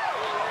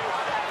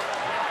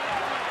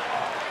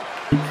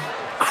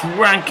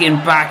cranking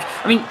back.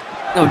 I mean,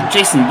 no,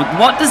 Jason,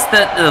 what does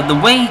the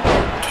way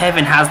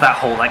Kevin has that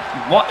hold, like,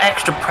 what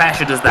extra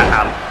pressure does that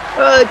have?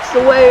 It's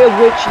the way of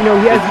which, you know,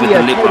 he has with the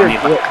lip on the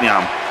back of the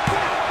arm.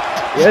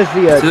 He has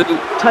the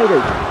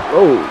tighter.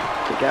 Oh,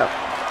 kick out.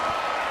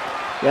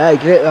 Yeah,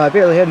 I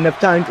barely had enough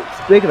time to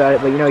speak about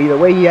it, but, you know, the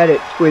way he had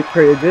it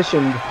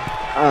positioned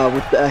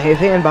with his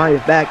hand behind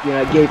his back, you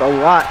know, it gave a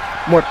lot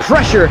more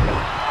pressure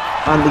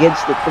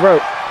against the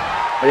throat.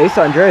 But Ace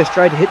Andreas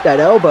tried to hit that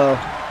elbow.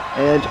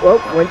 And, oh,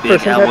 went for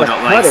some type of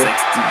cutter.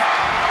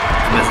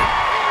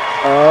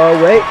 Oh,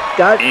 wait,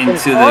 got an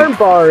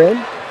armbar in.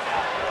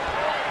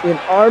 An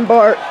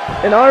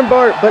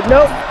armbar, but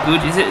no.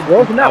 Good, is it?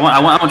 I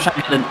want to try to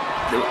get the...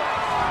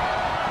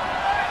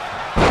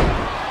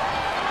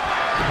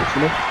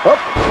 Oh,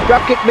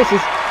 drop kick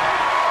misses.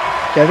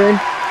 Kevin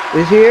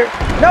is here.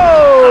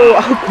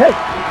 No! Okay.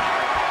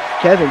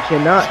 Kevin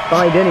cannot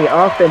find any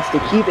offense to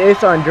keep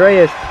Ace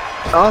Andreas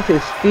off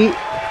his feet.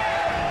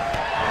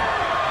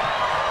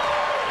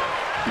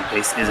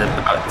 Ace is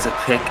about to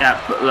pick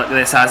up, but look,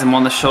 this has him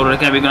on the shoulder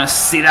again. We're going to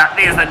see that.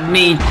 There's that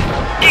knee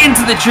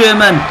into the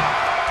German.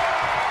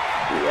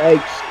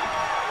 Yikes.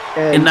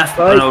 And enough.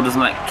 No, doesn't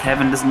like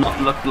Kevin does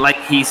not look like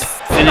he's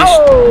finished.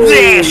 Oh!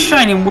 There,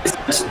 shining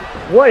whispers.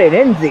 What an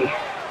enzy.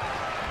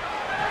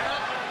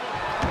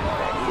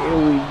 Here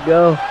we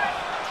go.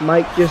 This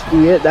might just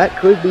be it. That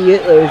could be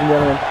it, ladies and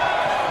gentlemen.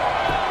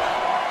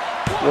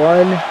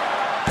 1,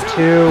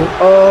 2.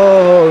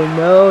 Oh,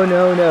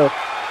 no.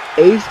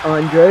 Ace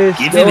Andreas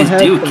give him his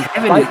due.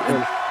 Kevin,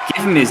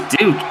 give him his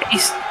due.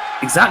 Ace,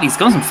 exactly. He's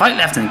got some fight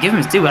left and give him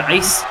his due.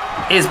 Ace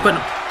is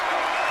putting.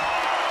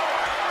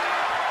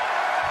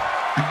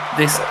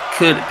 This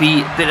could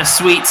be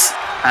bittersweet.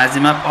 Has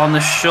him up on the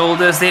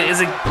shoulders. There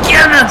is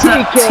again a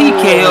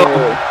TKO.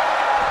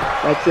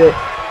 That's it.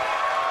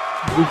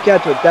 We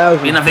catch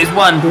 1,000. Enough. There's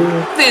one.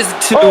 There's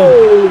two.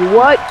 Oh,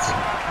 what?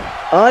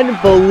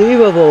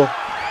 Unbelievable.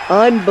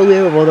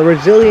 The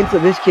resilience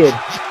of this kid.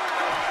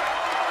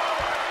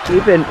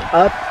 Keeping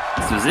up.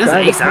 So this is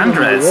Ace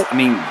Andreas. I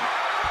mean,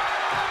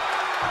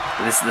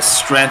 this is the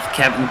strength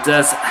Kevin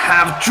does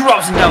have.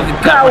 Drops him down with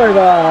the power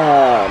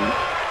bomb.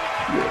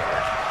 Yeah.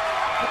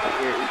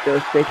 Here he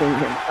goes, taking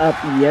him up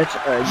yet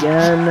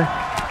again.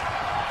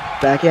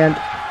 Backhand.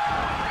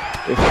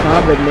 His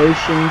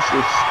combinations,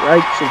 his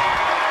strikes of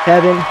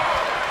Kevin.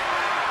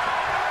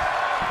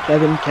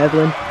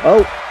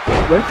 Oh,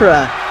 went for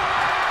a.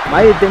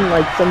 Might have been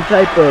like some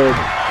type of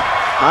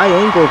high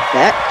angle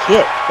back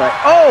kick, but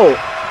oh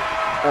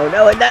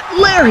no, and that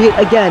lariat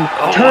again,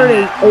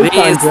 turning Ace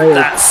Andreas.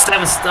 That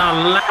 7-star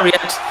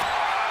lariat.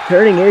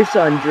 Turning Ace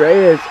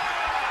Andreas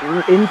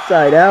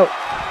inside out,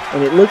 and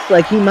it looks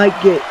like he might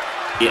get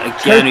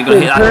again, you're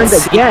gonna hit turned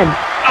again.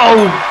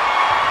 Oh!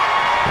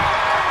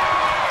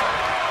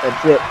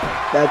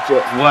 That's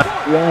it. What?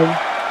 1,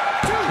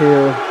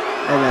 2,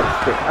 and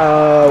that's it.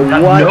 Oh,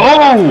 what?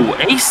 No!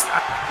 Ace,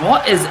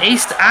 what is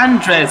Ace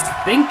Andreas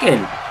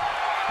thinking?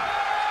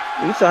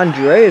 Ace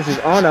Andreas is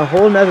on a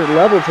whole nother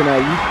level tonight.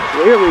 He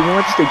clearly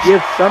wants to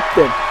give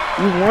something.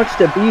 He wants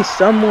to be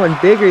someone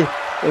bigger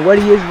and what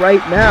he is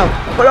right now.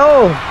 But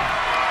oh!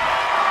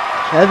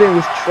 Kevin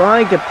was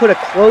trying to put a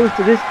close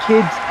to this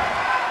kid's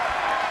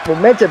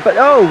momentum, but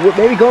oh,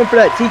 maybe going for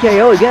that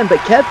TKO again,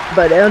 but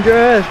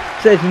Andrea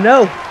says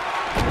no.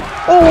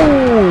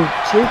 Oh,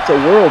 takes a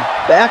world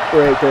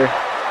backbreaker.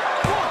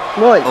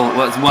 One. Oh,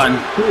 well, it's 1,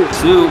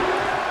 2.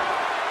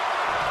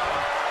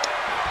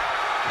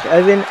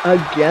 Kevin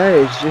again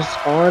is just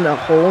on a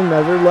whole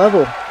nother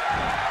level.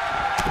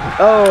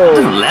 Oh,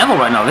 Different level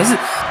right now. This is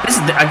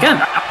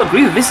again. I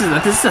agree with this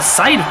is a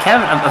side of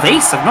Kevin of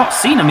Ace I've not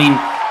seen. I mean,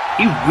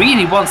 he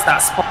really wants that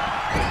spot.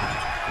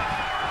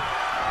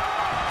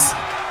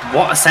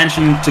 What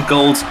Ascension to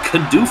Gold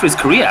could do for his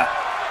career.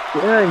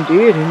 yeah,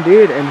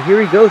 indeed. And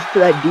here he goes for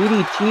that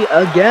DDT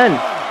again.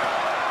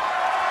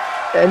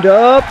 And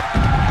up,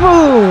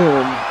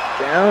 boom,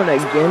 down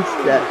against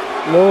that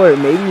floor.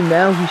 Maybe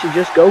now he should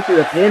just go for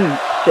the pin,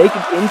 take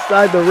it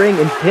inside the ring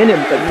and pin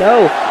him, but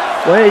no.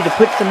 Wanted to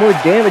put some more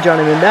damage on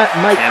him, and that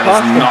might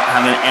cost him. Not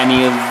having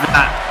any of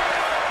that.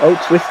 Oh,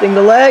 twisting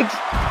the legs.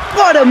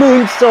 What a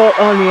moonsault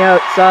on the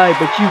outside,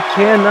 but you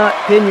cannot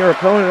pin your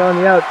opponent on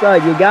the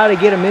outside. You gotta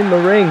get him in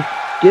the ring.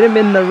 Get him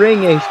in the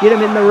ring, Ace. Get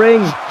him in the ring.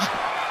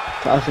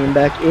 Tossing him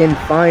back in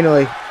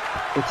finally.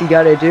 What's he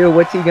gotta do?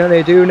 What's he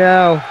gonna do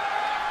now?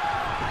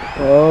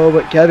 Oh,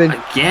 but Kevin.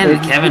 Again,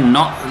 Kevin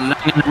not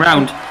letting him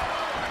around.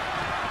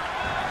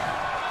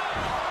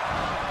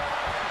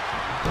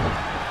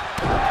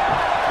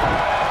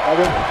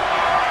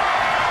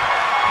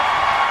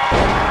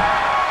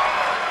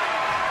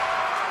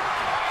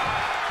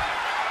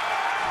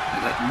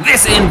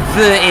 This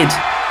inverted.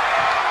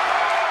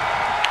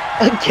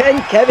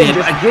 Again, Kevin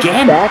just gets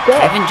back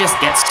up. Kevin just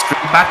gets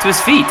straight back to his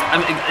feet.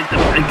 I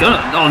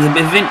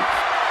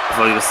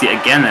thought you'll see it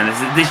again then.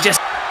 There's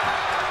just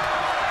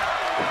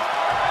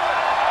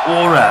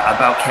aura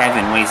about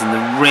Kevin when he's in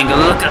the ring.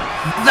 Look at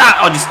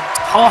that. Oh, just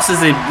tosses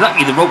him.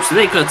 Luckily the ropes, so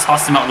they could have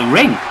tossed him out of the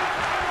ring.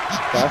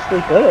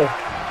 Possibly could have.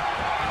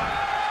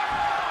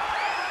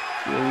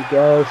 Here he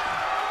goes.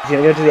 He's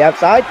going to go to the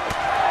outside.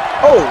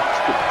 Oh,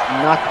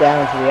 knocked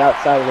down to the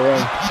outside of the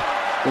ring.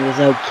 It was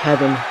though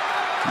Kevin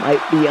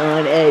might be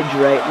on edge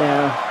right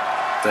now.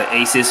 The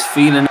Ace is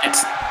feeling it.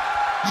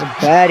 The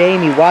Bad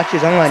Amy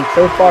watches on.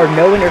 So far,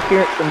 no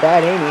interference from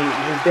Bad Amy.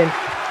 It has been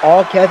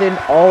all Kevin,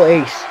 all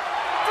Ace.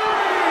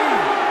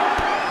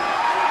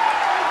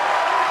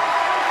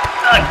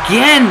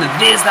 Again,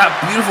 there's that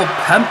beautiful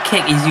pump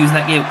kick he's used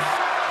that game.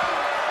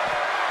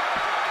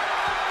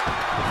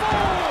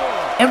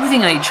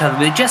 Everything on each other,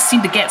 but they just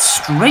seem to get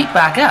straight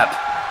back up.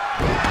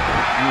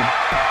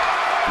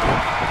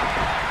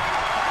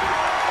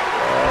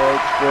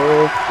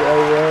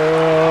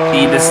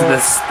 See,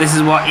 this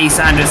is what Ace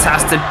Andres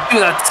has to do.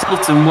 That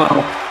tilt and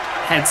well,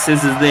 head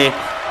scissors there,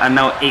 and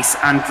now Ace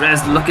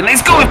Andres looking.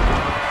 Let's go.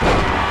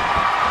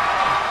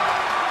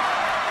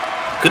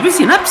 Could we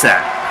see an upset?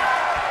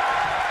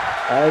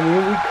 I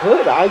mean, we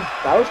could. I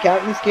was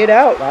counting this kid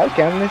out.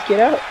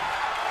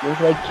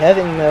 Looks like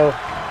Kevin though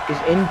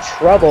is in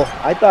trouble.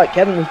 I thought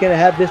Kevin was gonna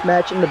have this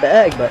match in the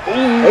bag, but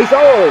Ace,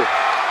 oh,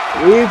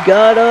 we've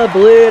got a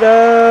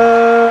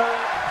blitter.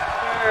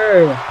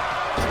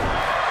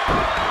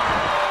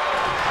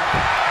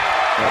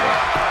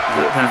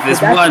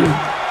 This 1,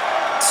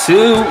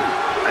 2,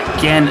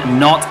 again,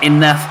 not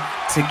enough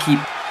to keep.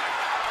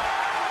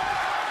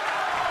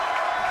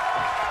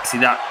 See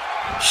that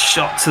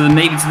shot to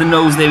maybe to the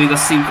nose there. We got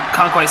see,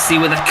 can't quite see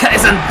where the cut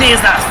is, and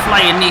there's that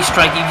flying knee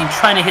strike. You've been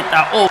trying to hit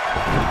that all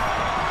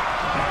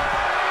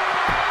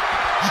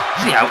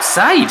the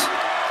outside.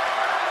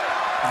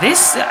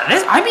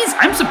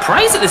 I'm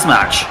surprised at this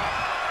match.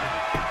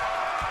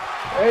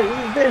 This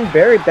has been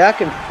very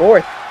back and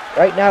forth.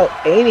 Right now,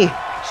 Amy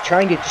is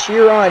trying to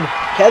cheer on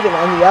Kevin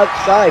on the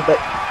outside, but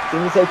it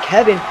seems though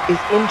Kevin is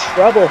in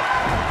trouble.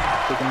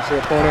 Taking him to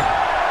the corner.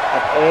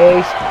 And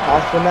Ace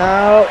toss him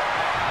out.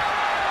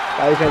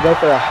 Thought he was gonna go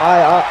for a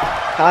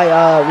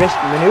high risk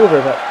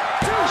maneuver, but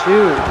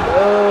 2.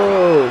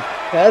 Oh,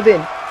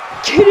 Kevin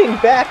getting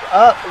back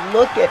up.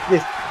 Look at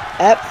this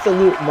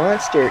absolute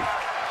monster.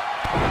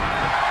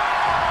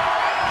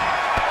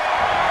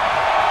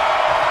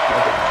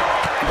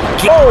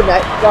 Oh,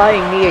 that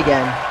flying knee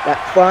again.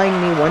 That flying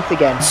knee once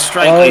again.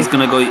 Striker is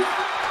going to go.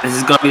 This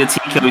is going to be the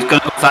TKO. He's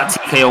going to go for that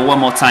TKO one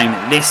more time.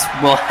 This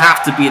will have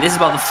to be. This is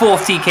about the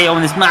 4th TKO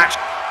in this match.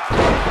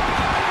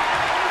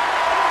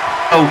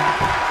 Oh,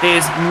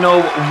 there's no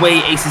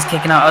way Ace is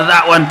kicking out of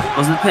that one.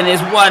 Wasn't the pin?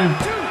 There's 1.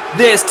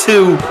 There's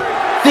 2.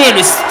 There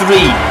is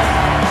 3.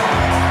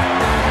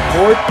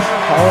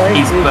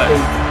 He's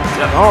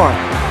on.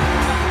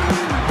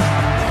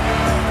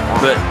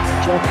 But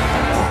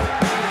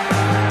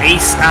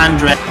Ace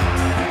Andres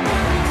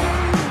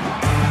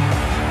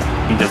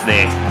just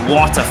there.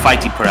 What a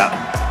fight he put up.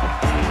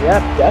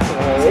 Yep,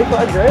 definitely. Ace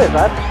Andres,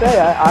 I have to say,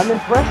 I'm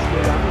impressed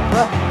with him.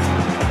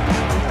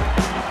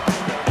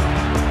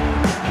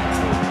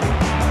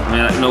 I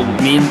mean, you know,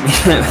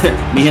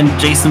 me and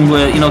Jason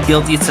were, you know,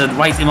 guilty to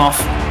write him off,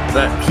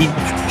 but he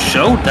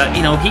showed that,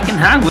 you know, he can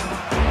hang with.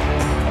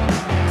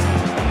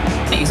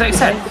 Like I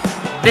said,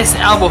 This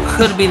elbow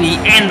could be the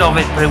end of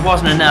it, but it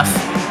wasn't enough.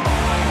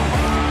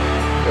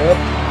 Yep.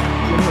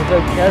 Seems as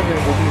though Kevin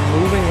will be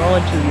moving on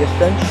to the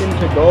Ascension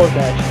to Gold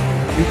match.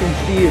 You can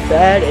see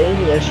Bad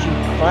Amy as she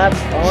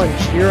claps on,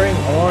 cheering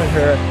on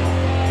her,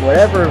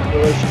 whatever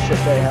relationship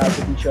they have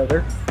with each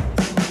other.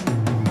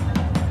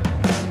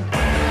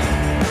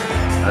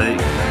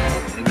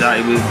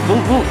 Exactly.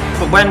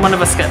 But when one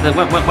of us get the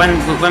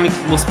when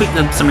we'll speak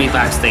to somebody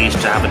backstage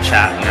to have a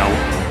chat, you know,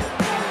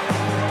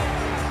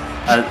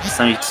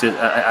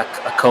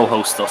 a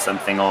co-host or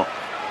something, or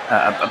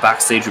a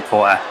backstage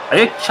reporter. I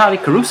think Charlie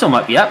Caruso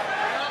might be up.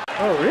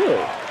 Oh, really?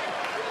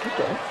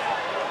 Okay.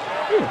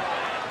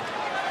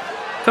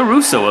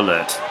 Caruso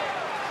alert.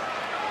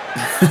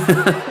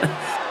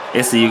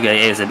 It's the UK.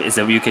 It's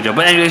a UK job.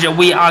 But anyways,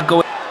 we are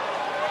going.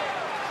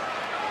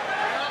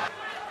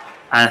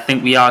 And I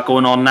think we are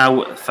going on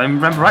now. If I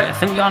remember right, I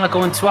think we are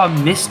going to our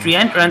mystery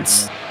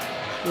entrance.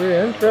 Mystery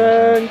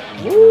entrance.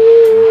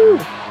 Woo!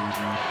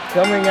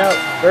 Coming out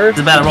first.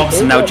 Issabella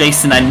Robertson. Now,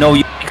 Jason, I know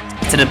you're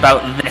excited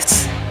about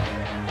this.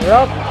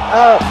 Well,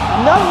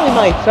 not only am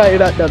I excited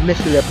about the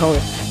mystery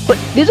opponent, but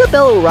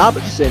Issabella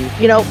Robertson,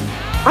 you know,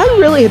 I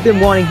really have been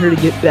wanting her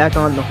to get back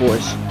on the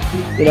horse.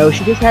 You know,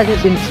 she just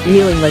hasn't been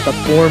feeling like a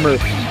former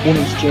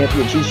women's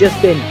champion. She's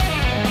just been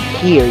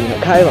here, you know,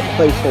 kind of a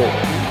placeholder.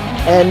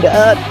 And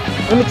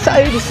I'm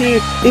excited to see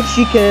if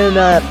she can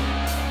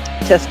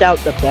test out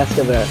the best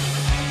of her.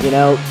 You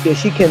know, if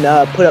she can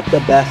put up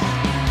a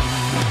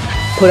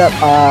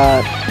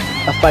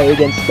fight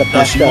against the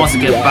best. She wants to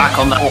get back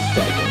on that.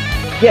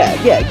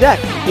 Yeah,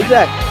 exactly.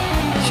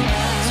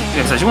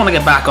 So she wants to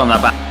get back on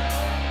that back.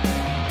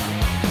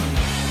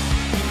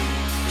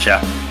 Sure.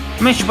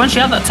 I mean, when she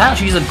had that title,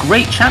 she's a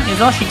great champion as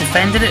well. She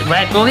defended it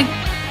regularly.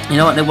 You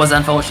know what? It was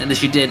unfortunate that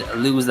she did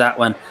lose that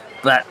one,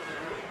 but.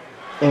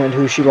 And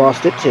who she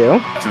lost it to.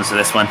 Listen to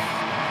this one.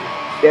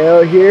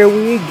 So here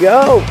we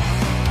go.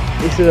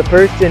 This is a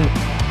person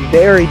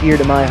very dear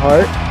to my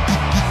heart.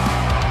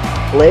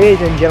 Ladies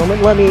and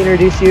gentlemen, let me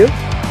introduce you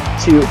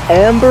to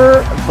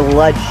Amber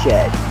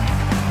Bloodshed.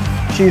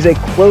 She's a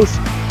close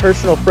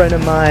personal friend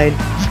of mine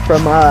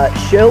from a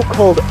show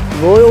called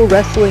Royal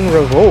Wrestling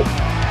Revolt.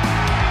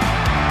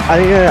 I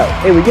mean, no,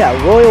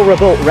 Royal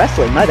Revolt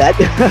Wrestling, my bad.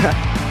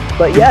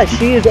 But yeah,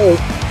 she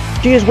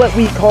is what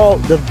we call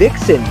the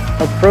vixen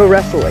of pro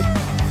wrestling.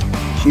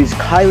 She's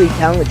highly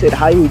talented,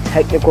 highly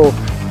technical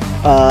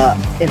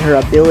in her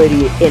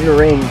ability in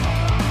ring.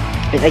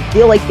 And I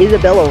feel like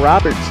Issabella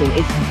Robertson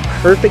is the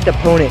perfect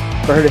opponent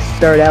for her to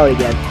start out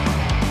against.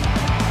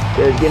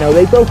 Because, you know,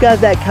 they both got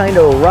that kind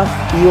of rough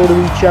feel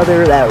to each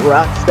other, that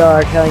rock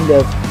star kind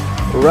of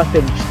rough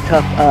and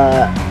tough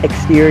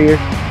exterior.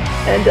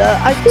 And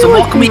I feel so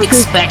like what can we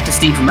expect to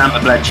see from Amber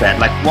Bloodshed?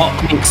 Like, what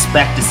can we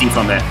expect to see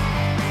from her?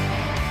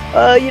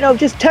 You know,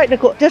 just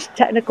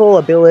technical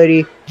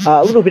ability,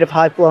 a little bit of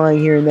high flying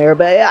here and there.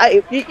 But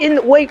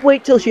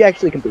wait till she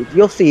actually competes.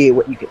 You'll see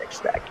what you can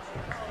expect.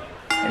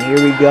 And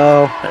here we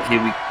go.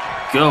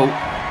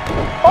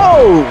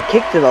 Oh,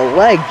 kick to the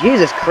leg.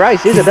 Jesus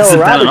Christ, Issabella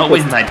Robertson. Not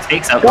wasting time.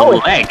 Takes out the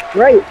leg.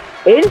 Right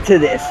into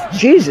this.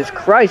 Jesus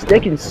Christ, they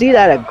can see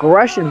that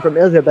aggression from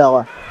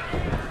Issabella.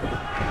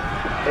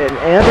 And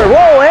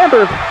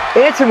Amber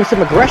answering with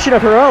some aggression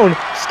of her own.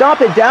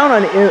 Stomp it down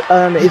on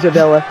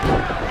Issabella.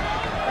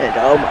 And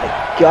oh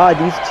my God,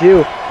 these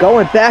two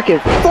going back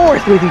and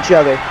forth with each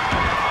other.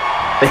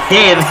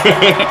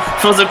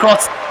 Throws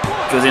across,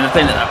 goes in a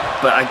pin,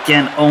 but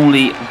again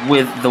only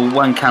with the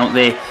one count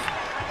there.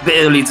 A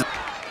bit early to.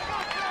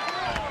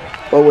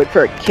 Oh, wait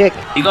for a kick.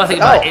 You got to think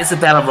about it.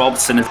 Issabella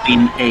Robertson has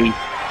been a.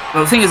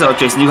 Well, the thing is, though,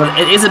 Jason,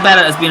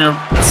 Issabella has been a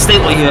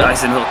staple here. I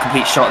said a little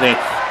complete shot there.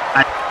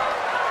 And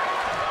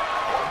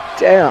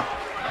damn.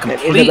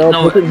 Complete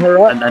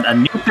a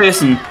new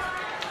person.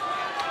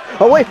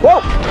 Oh wait, whoa!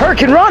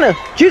 Hurricane Rana!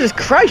 Jesus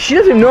Christ, she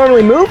doesn't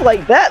normally move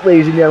like that,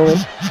 ladies and gentlemen.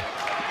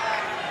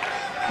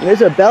 And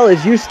Issabella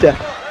is used to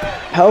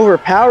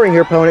overpowering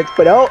her opponents,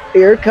 but oh,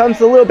 here comes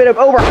a little bit of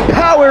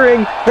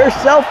overpowering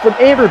herself from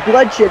Amber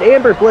Bloodshed.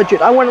 Amber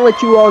Bloodshed, I want to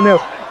let you all know,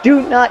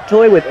 do not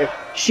toy with her.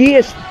 She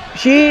is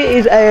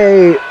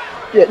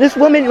this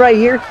woman right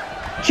here,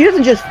 she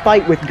doesn't just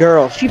fight with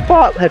girls, she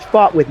has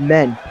fought with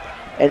men.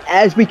 And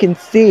as we can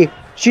see,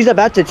 she's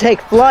about to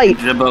take flight.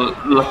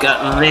 Look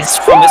at this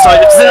from the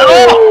side.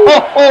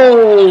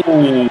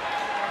 Oh!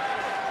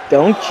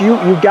 Don't you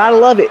gotta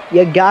love it.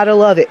 You gotta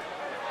love it.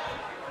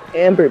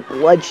 Amber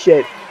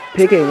Bloodshed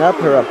picking up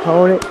her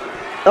opponent.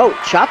 Oh,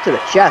 chop to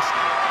the chest.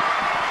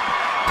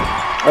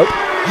 Oh,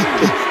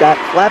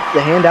 slaps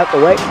the hand out the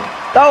way.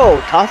 Oh,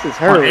 tosses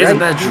her. Oh,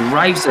 Issabella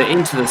drives her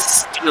into the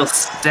steel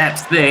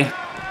steps there.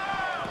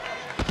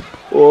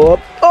 Oh,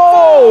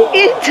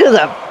 into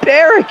the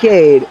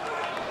barricade.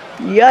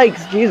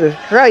 Yikes, Jesus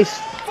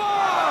Christ.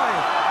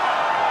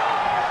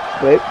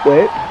 Wait.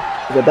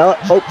 Issabella,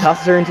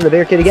 tosses her into the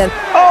barricade again.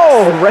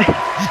 Oh, right.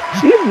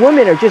 These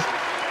women are just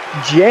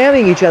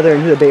jamming each other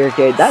into the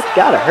barricade. That's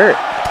gotta hurt.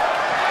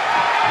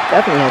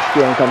 Definitely has to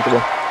feel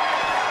uncomfortable.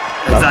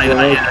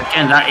 Exactly.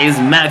 Again, that is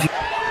mad.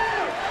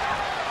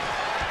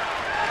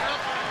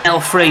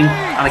 L3,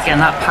 and again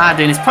that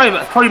padding is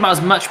probably about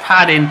as much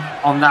padding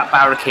on that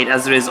barricade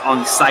as there is on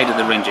the side of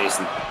the ring,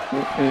 Jason.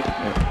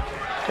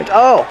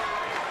 Oh,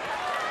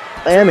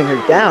 slamming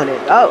her down. And,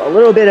 oh, a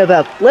little bit of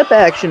a flip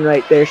action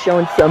right there,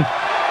 showing some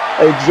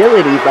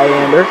agility by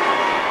Amber.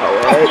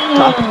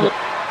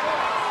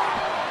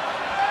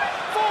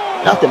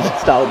 Nothing but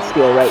solid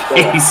skill right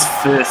there. He's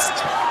first.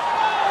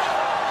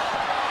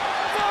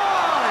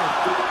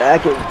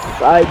 Back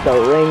inside the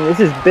ring. This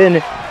has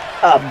been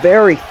a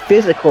very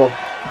physical,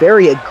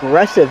 very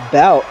aggressive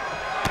bout.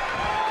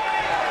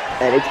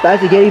 And it's about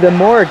to get even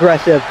more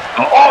aggressive.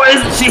 Oh,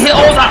 she hit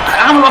all that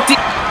hammer.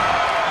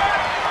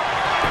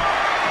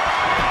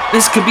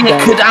 This could be a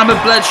good Amber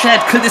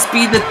bloodshed. Could this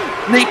be the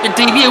Nathan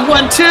Davia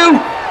 1-2?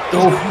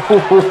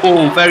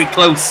 Oh, very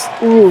close.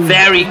 Ooh.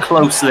 Very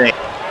close there.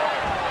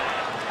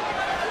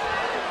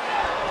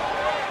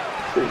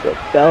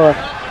 Issabella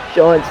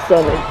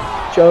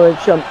showing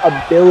some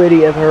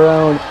ability of her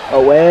own.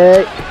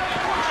 Away.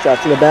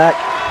 Shot to the back.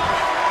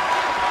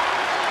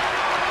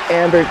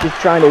 Amber just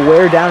trying to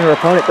wear down her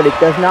opponent, but it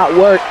does not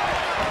work.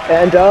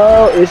 And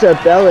oh,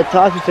 Issabella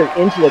tosses her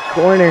into the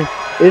corner.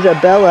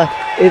 Issabella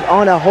is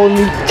on a whole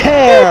new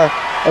tear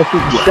as she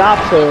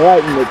chops her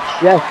right in the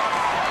chest.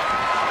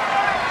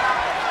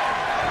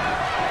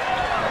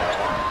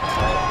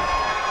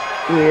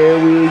 Here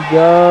we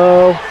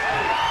go.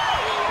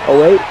 Oh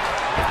wait,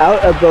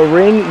 out of the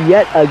ring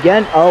yet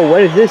again. Oh,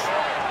 what is this?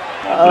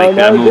 Oh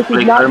no, this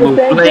is not the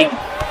same thing.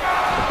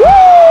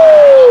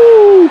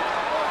 Woo!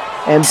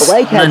 And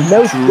Blake has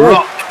no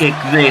drop kick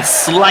there,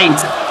 slide.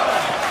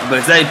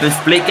 But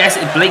if Blake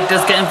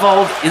does get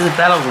involved,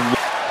 Issabella will.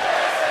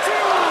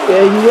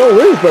 Yeah, he will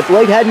lose, but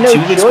Blake had no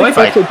choice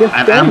but to just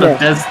stand there.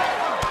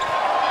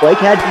 Blake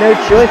had no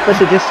choice but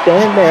to just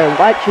stand there and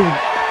watch his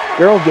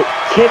girl get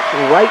kicked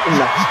right in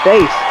the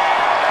face.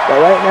 But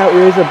right now,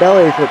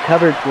 Issabella has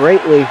recovered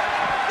greatly,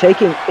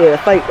 taking a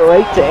fight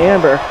right to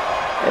Amber.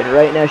 And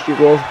right now, she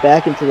rolls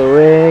back into the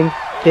ring,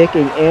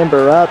 picking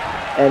Amber up.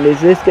 And is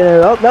this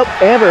gonna? Oh nope,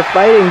 Amber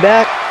fighting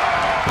back.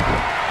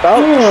 Oh,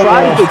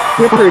 trying to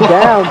keep her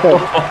down, but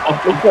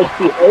looks like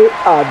she ate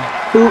a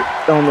boot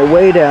on the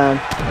way down.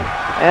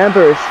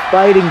 Amber is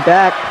fighting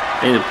back.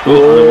 Ate a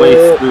boot on the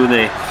way through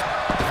there.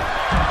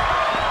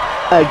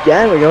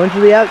 Again, we're going to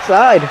the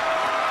outside.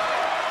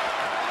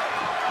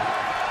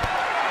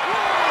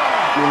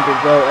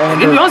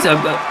 To be honest,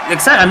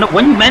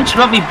 when you mentioned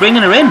about me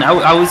bringing her in,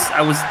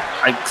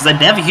 because I'd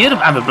never heard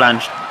of Amber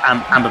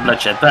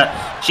Bloodshed, but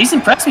she's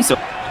impressed me so.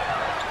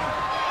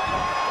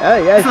 Oh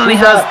yeah, definitely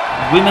has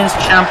women's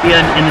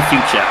champion in the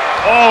future.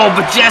 Oh,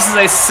 but just as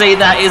I say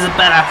that,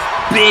 Issabella,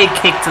 big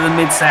kick to the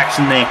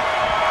midsection there.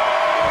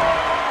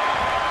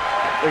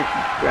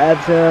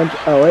 Grabs him.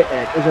 Oh wait,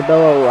 and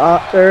Issabella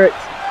Roberts.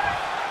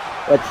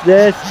 What's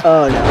this?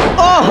 Oh no.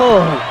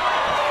 Oh!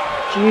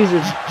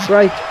 Jesus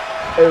Christ.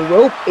 A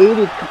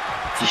rope-aided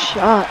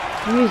shot.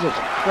 Jesus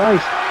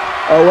Christ.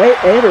 Oh wait,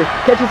 Amber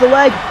catches the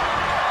leg.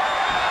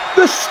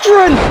 The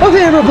strength of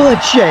Amber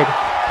Bloodshed.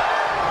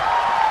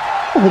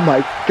 Oh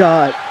my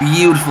God.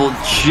 Beautiful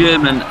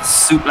German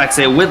suplex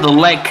there with the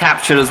leg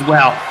capture as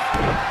well.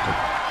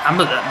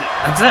 Amber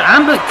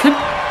could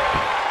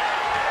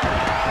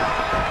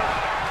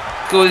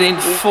go in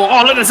for.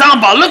 Oh, look at this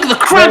armbar. Look at the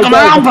crank on the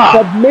armbar.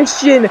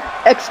 Submission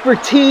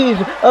expertise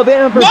of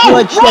Amber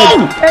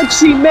Bloodshed. And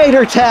she made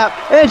her tap.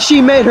 And she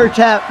made her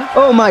tap.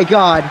 Oh my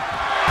God.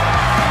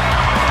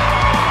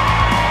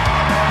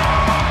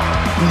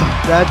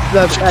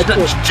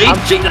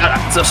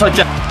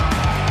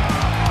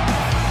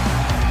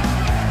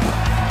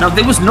 Now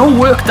there was no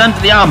work done to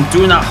the arm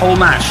during that whole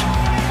match.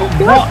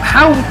 But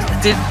how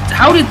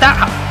did that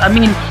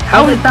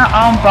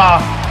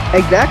armbar?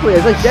 Exactly,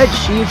 as I said,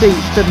 she's a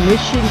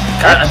submission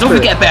expert. Don't we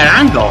get a better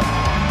angle?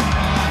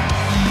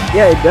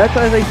 Yeah, that's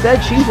as I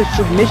said, she's a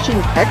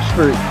submission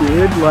expert,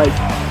 dude. Like,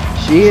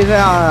 she is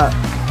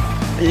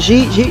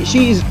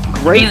she's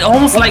great. I mean,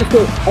 almost like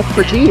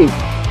expertise.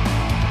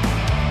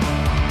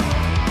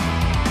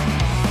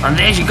 And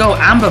there you go,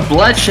 Amber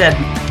Bloodshed.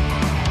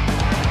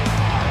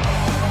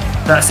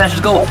 That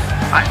Ascension's goal.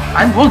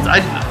 I'm gonna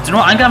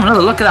have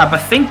another look at that, but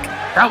I think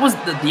that was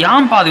the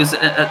armbar.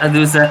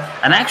 There was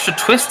an extra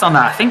twist on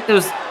that. I think there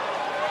was,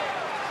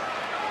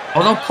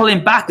 although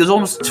pulling back, there's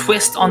almost a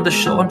twist on the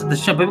onto the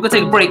shin. But we're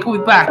gonna take a break. We'll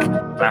be back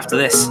after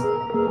this.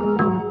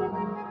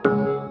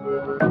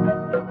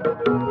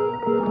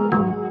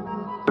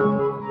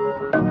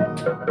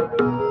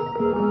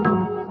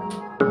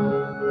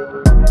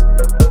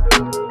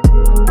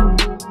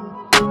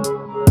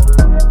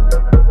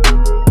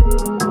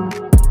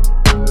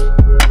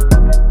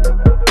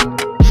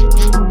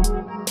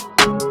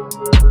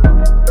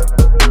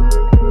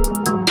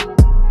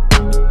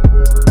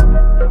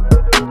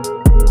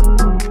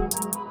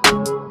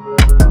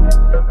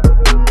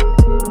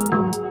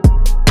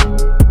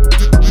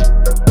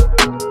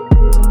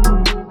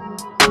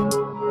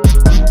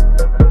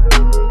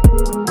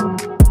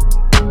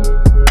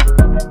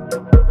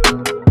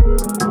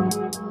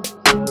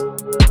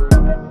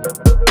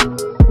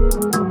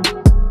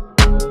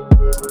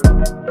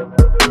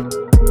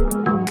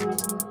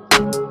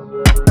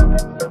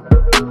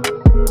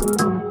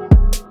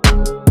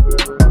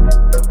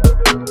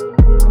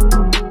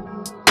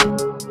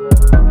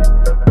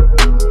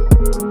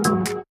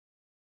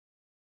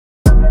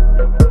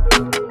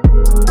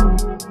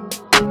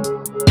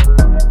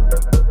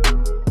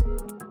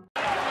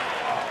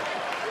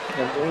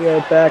 We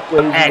are back,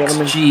 ladies and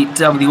gentlemen.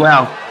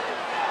 XGWL.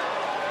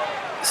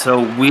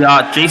 So we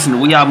are, Jason,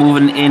 we are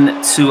moving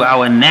into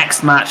our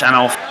next match and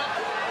our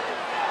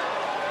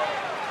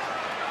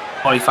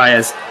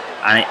qualifiers,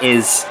 and it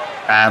is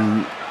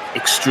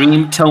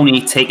Xtreme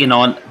Tony taking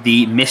on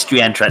the mystery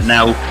entrant.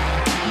 Now,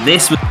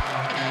 this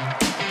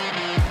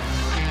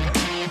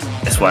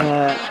one.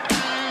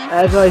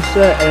 As I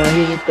said,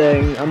 here's the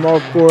thing, I'm all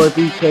for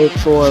Briefcase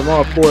 4, I'm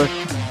all for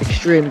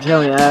Xtreme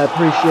Tony. I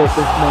appreciate this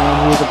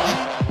man. He's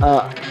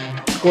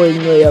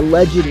accordingly a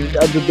legend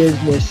of the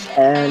business,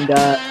 and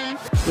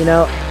you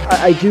know,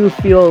 I do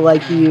feel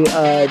like he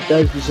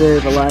does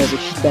deserve a lot of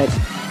respect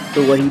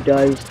for what he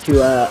does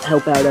to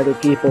help out other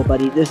people, but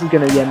this is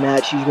going to be a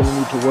match he's going to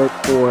need to work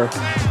for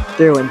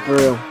through and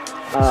through.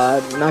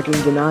 I'm not going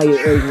to deny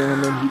it, ladies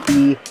and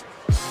gentlemen.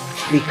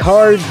 The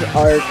cards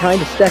are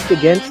kind of stacked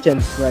against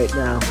him right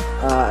now.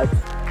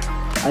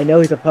 I know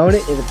his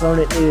opponent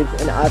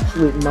is an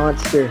absolute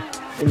monster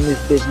in this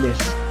business.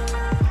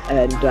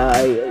 And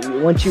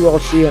once you all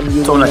see him,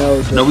 you will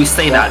know. No, we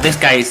say that. This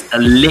guy is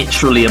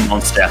literally a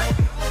monster.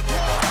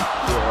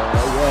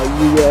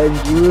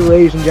 You,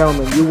 ladies and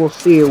gentlemen, you will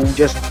see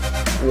just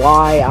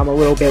why I'm a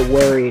little bit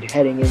worried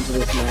heading into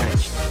this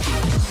match.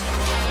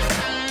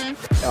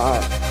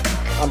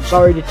 I'm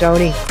sorry to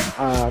Tony.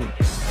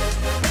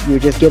 You were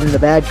just given the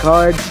bad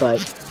card, but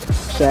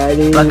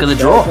sadly, luck of the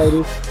draw.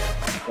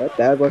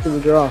 Bad luck of the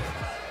draw.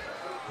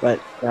 But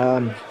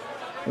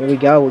here we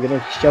go. We're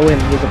gonna show him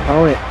his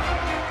opponent.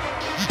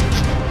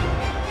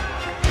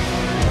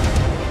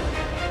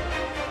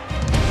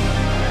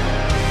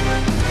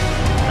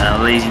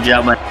 Ladies and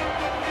gentlemen,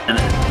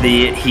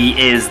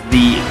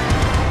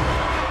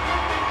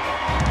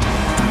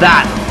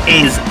 that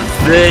is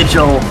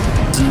Virgil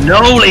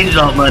Snow, ladies and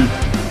gentlemen.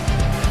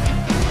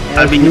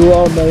 As you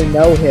all may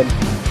know him,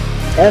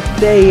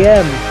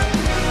 FAM,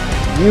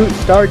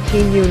 Star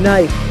Team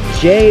Unite,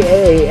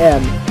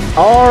 JAM,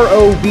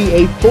 ROV,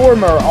 a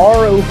former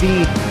ROV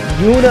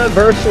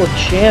Universal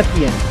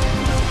Champion.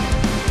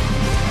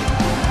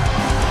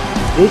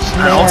 This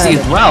man, and also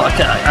as well,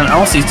 and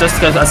also just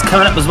because that's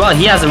coming up as well,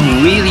 he has a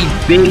really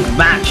big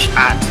match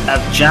at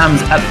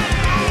Jams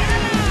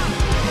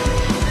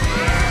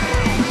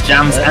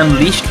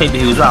Unleashed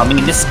pay-per-view as well. I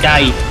mean, this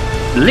guy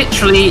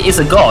literally is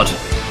a god.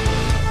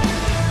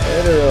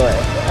 Literally,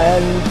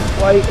 and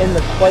in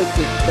the quite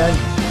good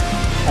sense.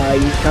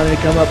 He's kind of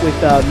come up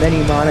with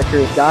many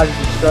monikers: God of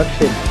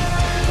Destruction,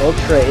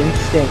 Ultra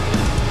Instinct.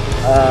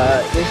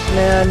 This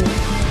man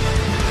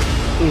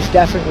is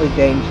definitely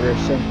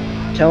dangerous, and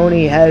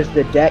Tony has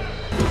the deck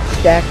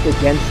stacked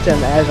against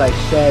him, as I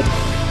said.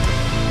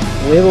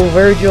 Will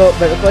Virgil,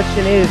 but the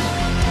question is,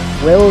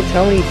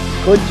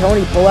 could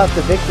Tony pull out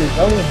the victory?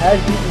 Tony has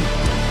beaten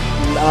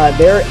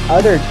there are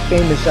other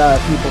famous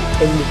people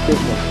in this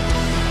business.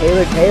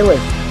 Taylor,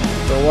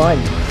 for one.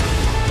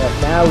 But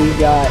now we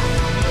got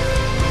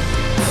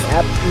an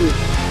absolute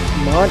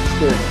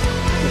monster,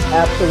 this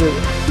absolute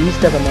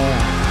beast of a man.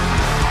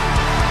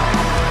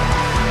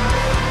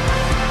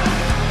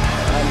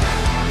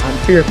 I'm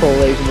fearful,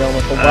 ladies and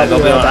gentlemen. I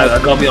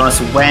gotta be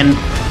honest, when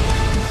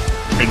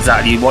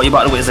exactly what you're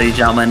about to witness, ladies and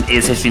gentlemen,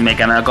 is history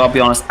making. And I gotta be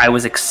honest, I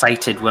was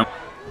excited,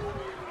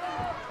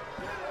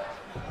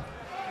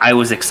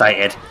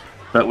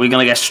 but we're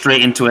gonna get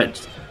straight into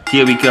it.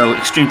 Here we go,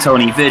 Xtreme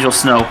Tony, Virgil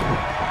Snow.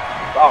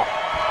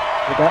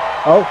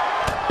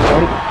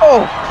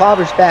 Tony,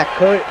 clobbers back.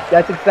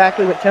 That's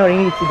exactly what Tony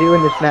needs to do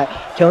in this match.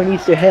 Tony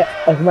needs to hit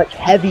as much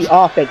heavy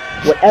offense,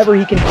 whatever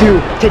he can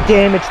do to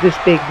damage this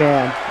big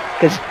man.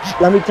 Because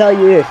let me tell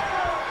you this,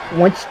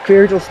 once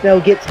Virgil Snow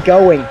gets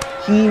going,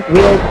 he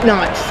will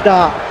not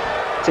stop.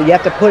 So you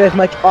have to put as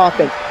much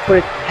offense, put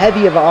as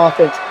heavy of an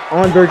offense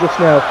on Virgil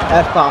Snow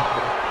as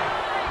possible.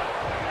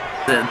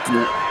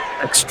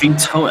 Xtreme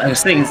Tony, I was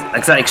saying,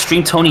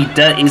 Xtreme Tony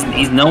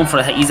he's known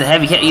for he's a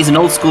heavy hitter. He's an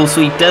old school, so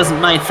he doesn't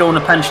mind throwing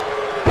a punch.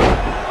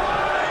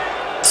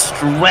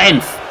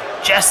 Strength,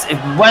 just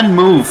one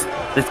move,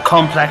 the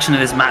complexion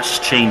of his match has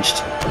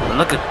changed. But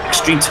look at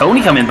Xtreme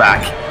Tony coming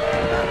back.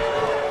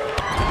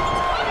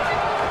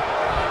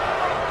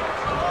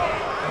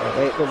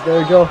 Wait for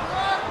Virgil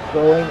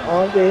going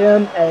onto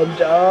him,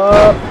 and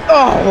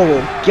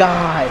oh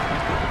god!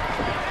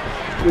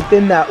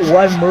 Within that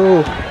one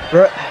move,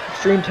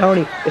 Xtreme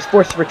Tony is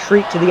forced to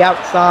retreat to the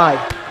outside.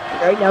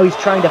 Right now he's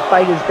trying to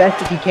fight as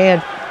best as he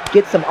can,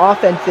 get some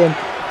offense in.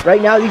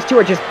 Right now these two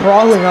are just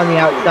brawling on the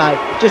outside,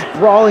 just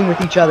brawling with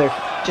each other.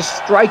 Just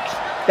strikes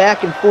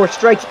back and forth,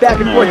 strikes back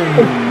and forth.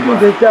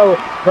 As though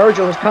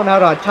Virgil has come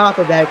out on top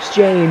of that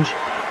exchange.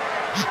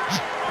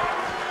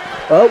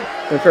 Oh,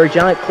 but for a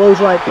giant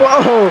clothesline.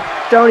 Whoa!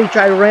 Tony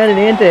tried running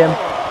into him.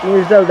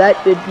 Seems as though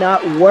that did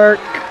not work.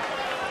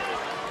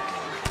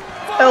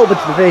 Elbow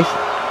to the face.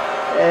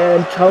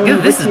 And Tony,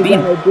 this is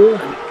gonna do?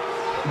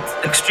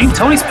 Xtreme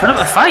Tony's put up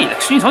a fight.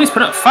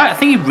 I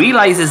think he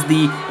realizes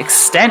the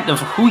extent of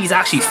who he's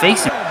actually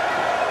facing.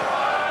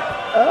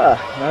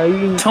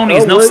 Tony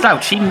is no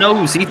slouch. He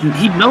knows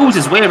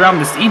his way around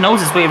this. He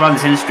knows his way around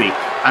this industry,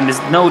 and there's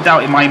no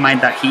doubt in my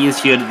mind that he is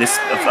here.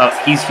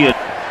 He's here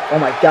Oh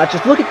my god,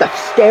 just look at the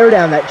stare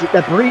down, that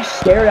brief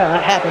stare down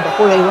that happened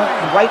before they went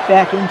right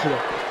back into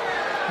it.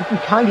 You can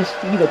kind of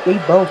see that they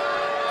both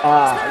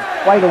are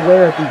quite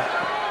aware of the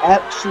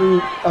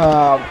absolute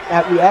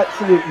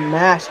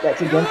mass that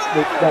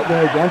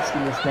they're against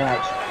in this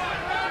match.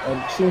 And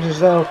it seems as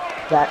though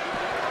that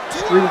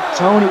Xtreme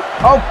Tony,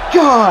 oh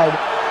god,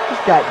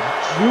 just got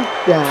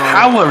juked down.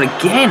 Power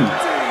again.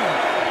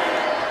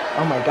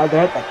 Oh my god,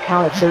 they're at the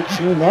count of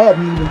 13. They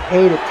haven't even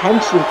paid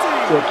attention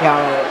to a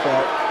counter like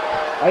that.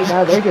 Right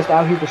now, they're just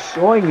out here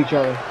destroying each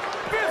other.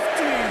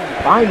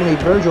 Finally,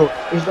 Virgil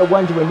is the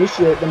one to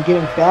initiate them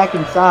getting back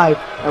inside.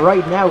 And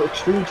right now,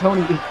 Xtreme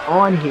Tony is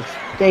on his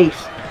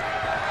face.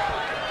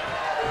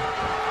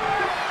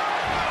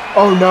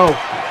 Oh no.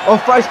 Oh,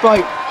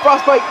 Frostbite.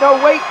 Frostbite, no,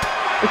 wait.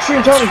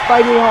 Xtreme Tony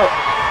fighting out.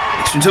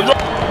 Extreme Tony.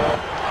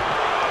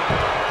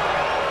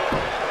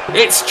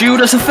 It's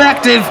Judas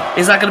effective.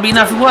 Is that going to be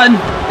enough for one?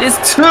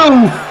 It's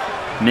two.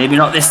 Maybe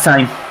not this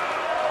time.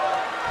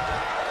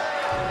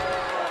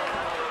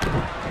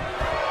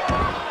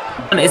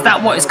 Is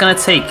that what it's going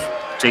to take,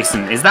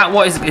 Jason? Is that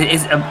what is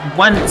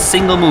one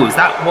single move? Is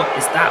that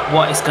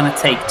what it's going to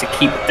take to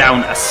keep down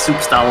a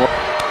superstar?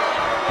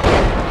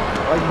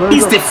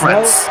 He's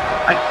different.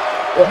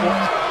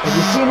 Have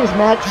you seen his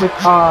match with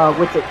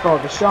what's it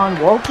called, Deshaun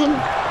Walton?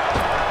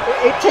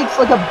 It takes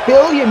like a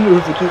billion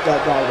moves to keep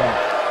that guy down.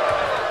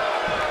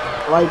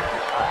 Like,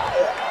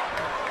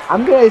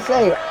 I'm gonna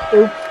say,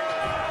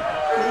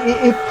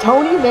 if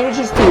Tony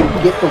manages to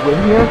get the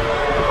win here,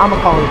 I'm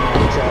gonna call it an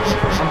upset.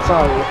 I'm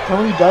sorry, if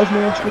Tony does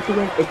manage to get the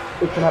win,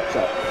 it's an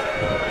upset.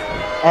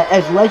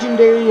 As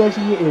legendary as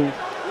he is,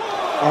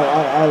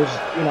 as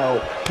you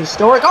know,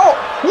 historic. Oh,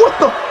 what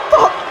the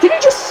fuck? Did he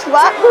just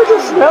slap Virgil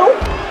Snow?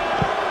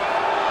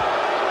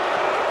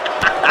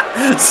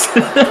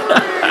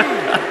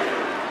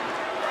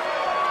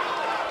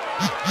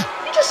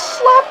 He just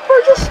slapped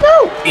Virgil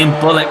Snow. In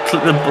Bullet,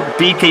 the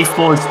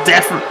BK4 is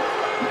definitely.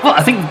 Well,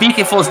 I think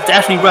BK4 is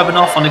definitely rubbing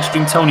off on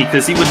Xtreme Tony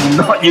because he would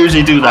not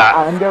usually do that.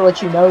 I'm gonna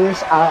let you know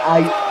this.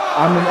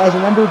 As a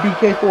member of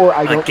BK4,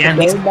 I don't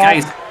condone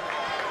that.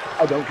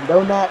 I don't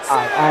condone that.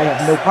 I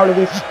have no part of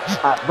this.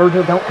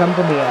 Virgil, don't come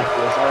for me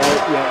after this. All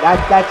right?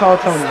 Yeah, that's all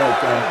Tony right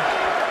there.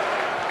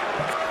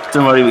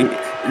 Don't worry.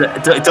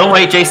 Don't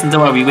worry, Jason.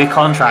 Don't worry. We're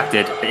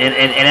contracted. In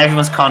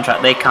everyone's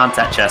contract, they can't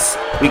touch us.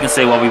 We can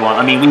say what we want.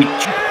 I mean, we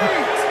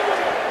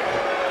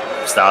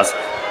stars.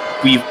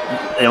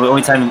 The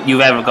only time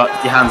you've ever got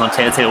your hands on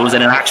Taylor was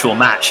in an actual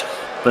match,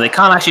 but they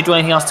can't actually do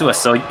anything else to us.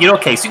 So you're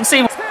okay. So you can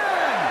say.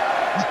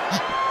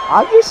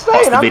 I'm just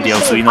saying. Watch the video,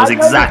 so he knows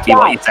exactly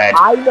what you said.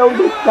 I know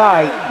this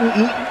guy.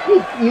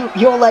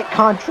 He'll let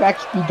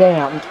contracts be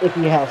damned if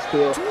he has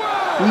to.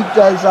 He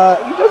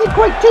doesn't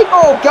quite take.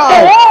 Oh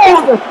God!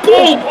 Oh,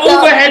 boom!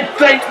 Overhead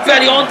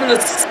belly onto the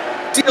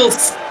steel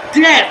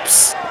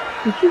steps.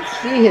 Did you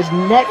see his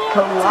neck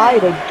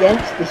collide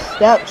against the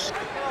steps?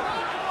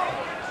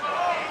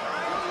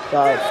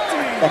 Well,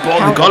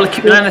 we've got to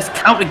keep an eye on this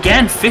count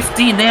again.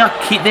 15. They are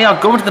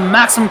going to the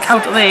maximum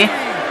count there.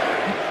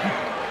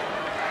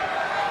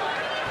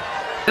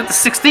 At the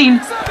 16.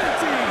 17.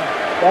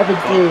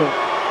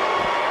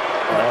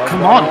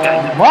 Come on,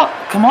 guys. What?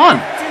 Come on.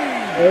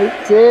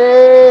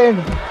 18.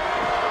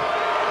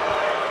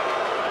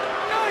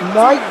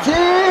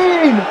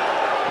 19.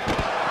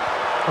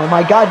 Oh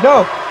my God,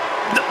 no.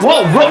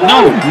 Whoa,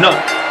 no.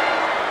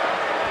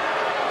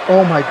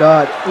 Oh my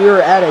God,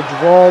 we're at a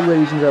draw,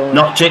 ladies and gentlemen.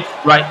 No, Jake,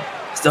 right.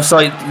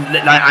 Sorry,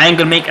 I am going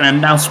to make an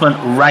announcement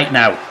right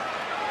now.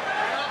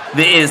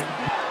 There is...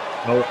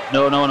 No.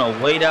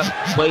 Wait up.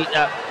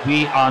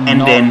 We are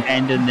not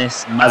ending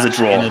this match as a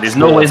draw. There's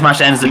no way this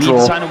match ends as a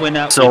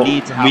draw. So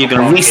we're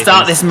going to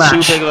restart this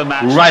match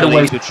right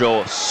away.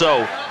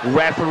 So,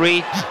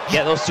 referee,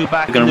 get those two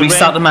back. We're going to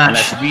restart the match.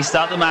 Let's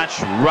restart the match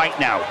right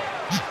now.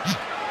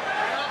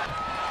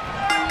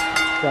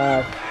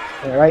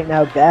 And right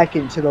now back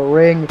into the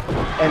ring,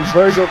 and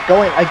Virgil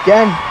going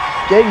again,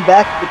 getting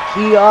back to the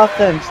key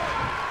offense,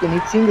 and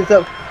it seems as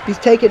though he's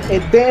taking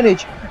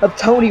advantage of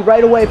Tony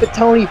right away, but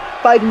Tony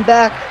fighting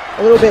back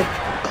a little bit,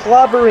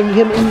 clobbering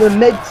him in the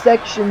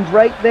midsections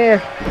right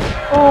there.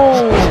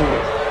 Oh!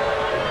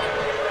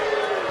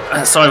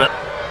 Sorry about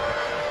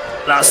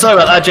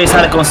that, Jace.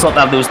 Had to go and sort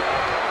that. There was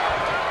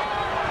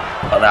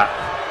about that.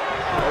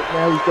 Right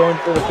now he's going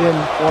for the pin.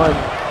 One.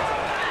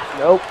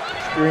 Nope.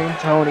 Xtreme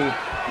Tony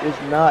is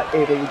not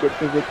able to get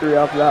the victory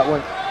off of that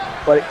one.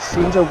 But it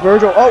seems like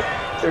Virgil... Oh!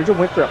 Virgil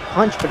went for a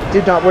punch, but it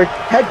did not work.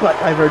 Headbutt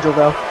by Virgil,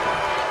 though.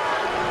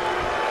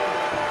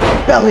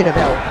 Belly to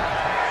belly.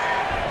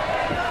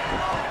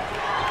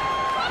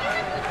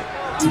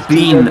 It's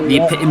been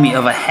the epitome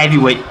of a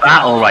heavyweight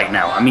battle right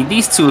now. I mean,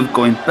 these two are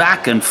going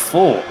back and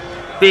forth.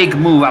 Big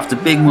move after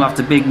big move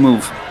after big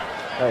move.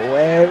 Oh,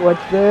 wait,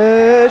 what's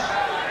this?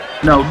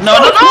 No!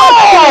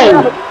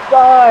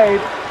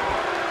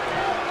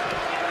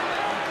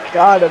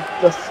 God,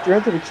 the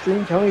strength of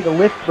Xtreme Tony to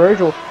lift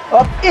Virgil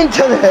up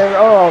into there.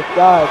 Oh,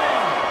 God.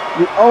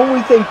 The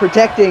only thing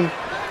protecting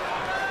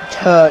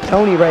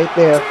Tony right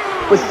there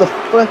was the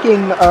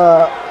fucking,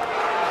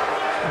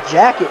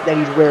 jacket that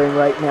he's wearing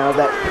right now.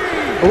 That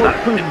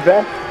bulletproof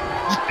vest.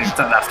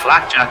 That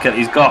flak jacket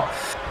he's got.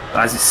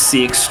 As you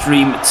see,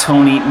 Xtreme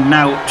Tony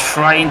now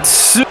trying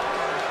to.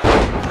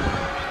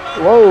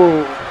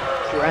 Whoa!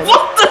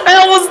 What the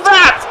hell was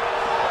that?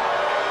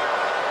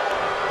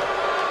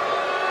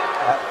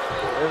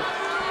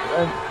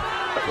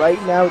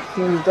 Right now it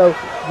seems as though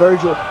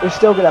Virgil is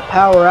still gonna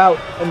power out,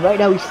 and right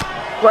now he's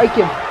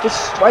striking,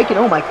 just striking.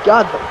 Oh my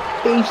God, the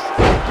face,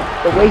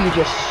 the way you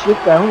just shook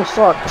that, I almost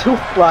saw a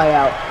tooth fly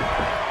out.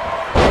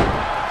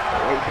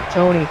 Right,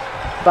 Tony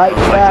fighting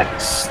back.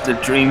 The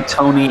Dream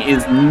Tony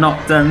is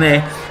not done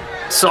there.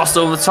 Sauce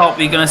over the top.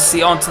 You're gonna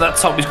see onto that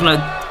top. He's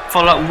gonna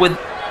follow up with.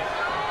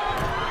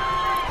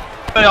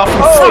 Off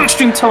from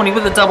Xtreme Tony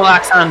with a double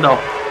axe handle.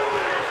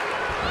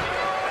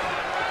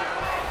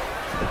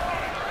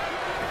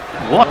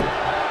 What?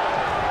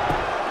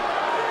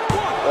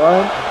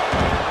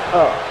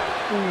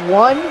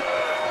 One?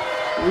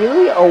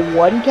 Really? A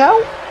 1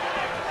 count?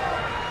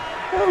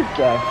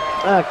 Okay.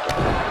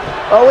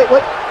 Oh wait,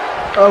 what?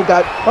 Oh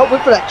God! Oh,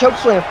 wait for that choke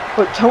slam,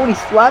 but Tony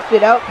slapped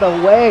it out the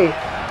way.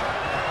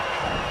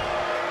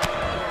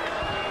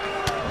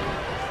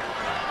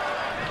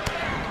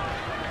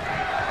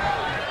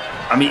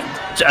 I mean,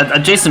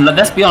 Jason,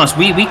 let's be honest.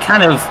 We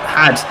kind of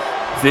had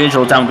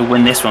Virgil down to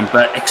win this one,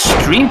 but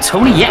Xtreme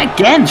Tony yet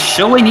again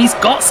showing he's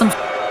got some.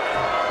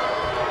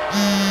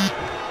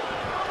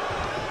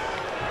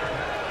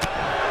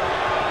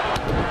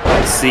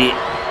 Let's see,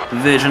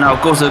 Virgil now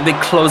goes to a big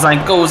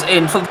clothesline, goes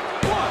in for.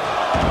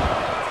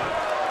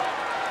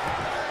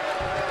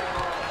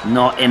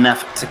 Not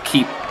enough to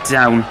keep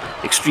down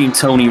Xtreme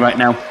Tony right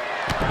now.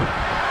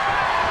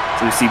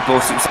 So we see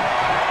both.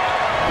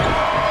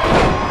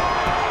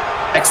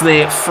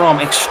 There from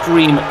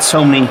Xtreme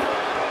Tony.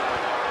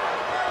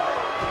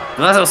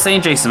 But as I was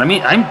saying, Jason, I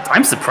mean,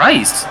 I'm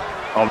surprised.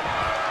 Oh.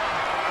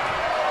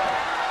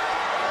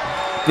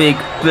 Big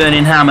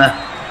burning hammer.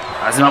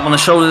 Has him up on the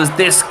shoulders.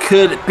 This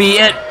could be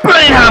it.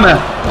 Burning hammer.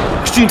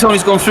 Xtreme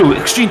Tony's gone through.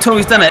 Xtreme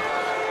Tony's done it.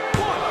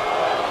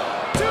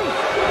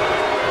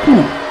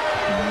 Ooh.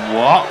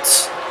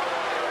 What?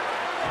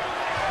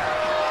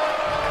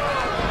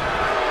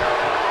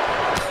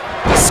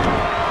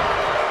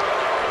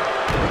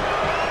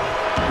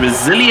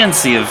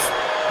 Resiliency of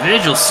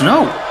Virgil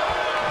Snow.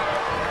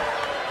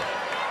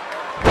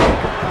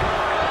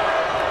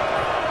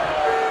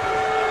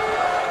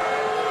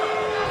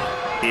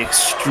 The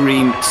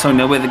Xtreme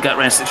Tony with the gut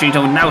wrench. Xtreme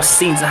Tony now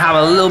seems to have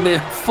a little bit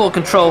of full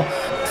control.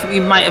 I think we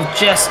might have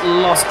just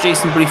lost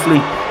Jason briefly.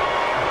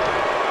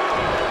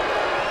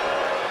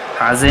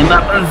 Has him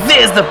up, and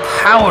there's the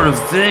power of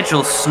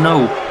Virgil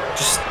Snow,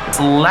 just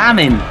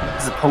slamming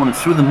his opponent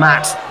through the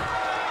mat.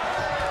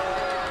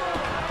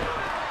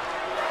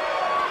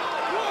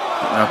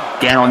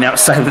 Again on the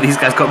outside, but these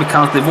guys got to be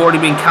counted. They've already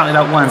been counted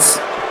out once.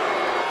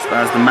 So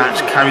as the match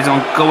carries on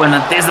going,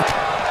 and there's the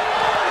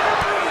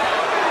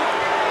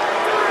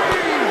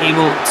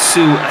able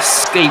to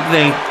escape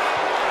there.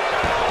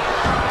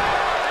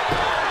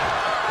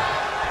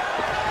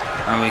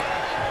 And we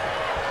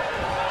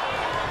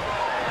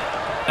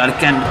and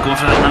again going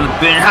for another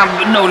burn hammer,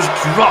 but no, just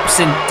drops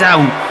him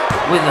down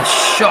with a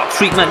shock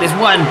treatment. There's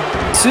 1,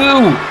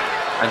 2.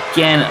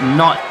 Again,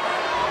 not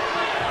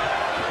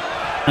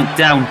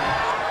down.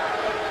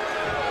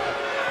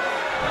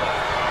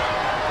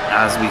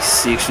 As we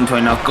see Xtreme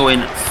Tony now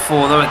going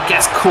for the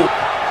gets caught.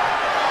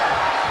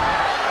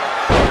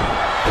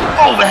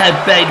 Overhead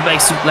big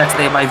suplex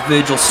there by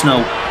Virgil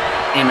Snow.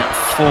 In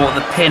for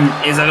the pin.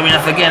 Is that going to be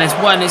enough again? It's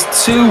 1, it's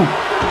 2.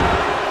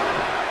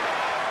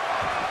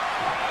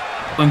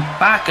 Going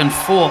back and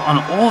forth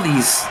on all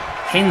these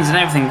pins and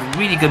everything.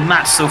 Really good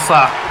match so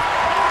far.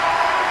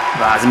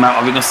 But as a matter,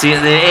 are we going to see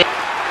it there?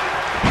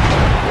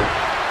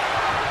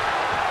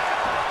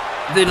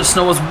 Virgil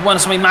Snow has won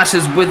so many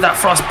matches with that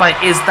frostbite.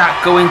 Is that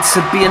going to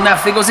be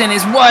enough? It goes in.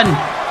 It's 1,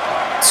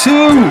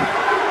 2.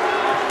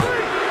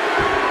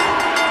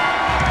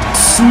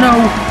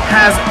 Snow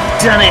has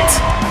done it.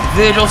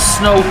 Virgil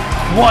Snow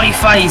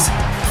qualifies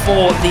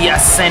for the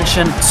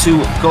Ascension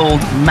to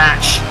Gold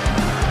match.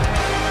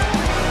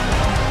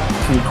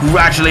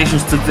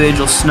 Congratulations to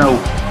Virgil Snow.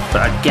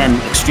 But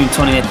again, Xtreme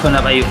Tony, they're putting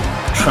up a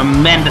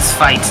tremendous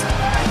fight.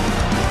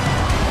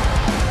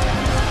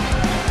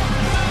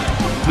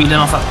 Reading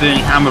off that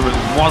burning hammer, but it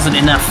wasn't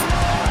enough,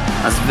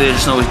 as Virgil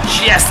Snow was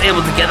just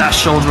able to get that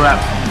shoulder up.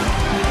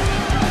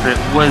 But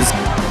it was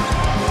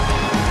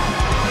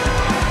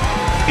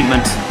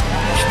treatment.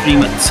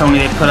 Xtreme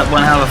Tony, they put up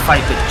one hell of a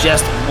fight, but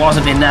just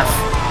wasn't enough.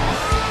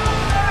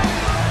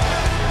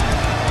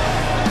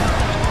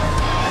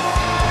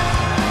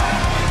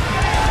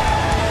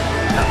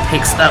 That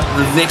picks up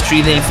the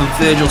victory there for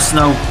Virgil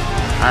Snow.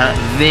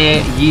 There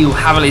you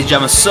have it, ladies and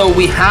gentlemen. So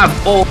we have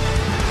all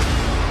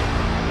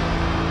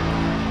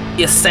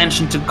the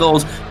Ascension to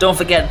Gold. Don't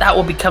forget, that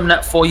will be coming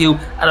up for you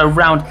at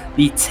around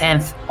the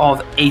 10th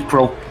of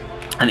April,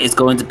 and it's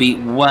going to be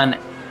one.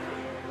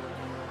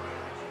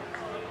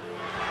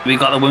 We've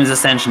got the Women's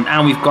Ascension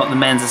and we've got the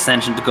Men's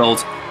Ascension to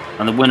Gold,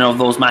 and the winner of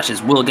those matches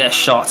will get a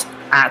shot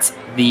at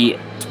the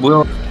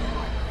World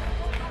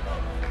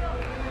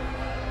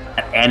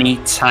at any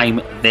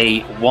time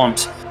they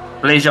want.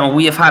 Ladies and gentlemen,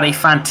 we have had a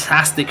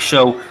fantastic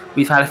show.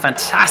 We've had a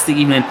fantastic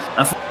evening.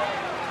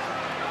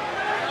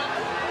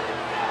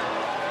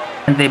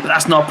 But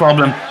that's not a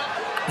problem.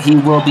 He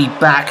will be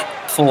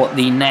back for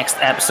the next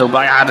episode.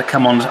 But I had to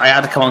come on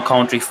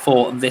commentary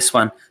for this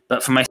one.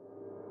 But for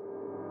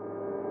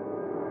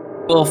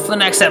the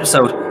next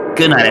episode,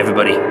 good night,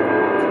 everybody.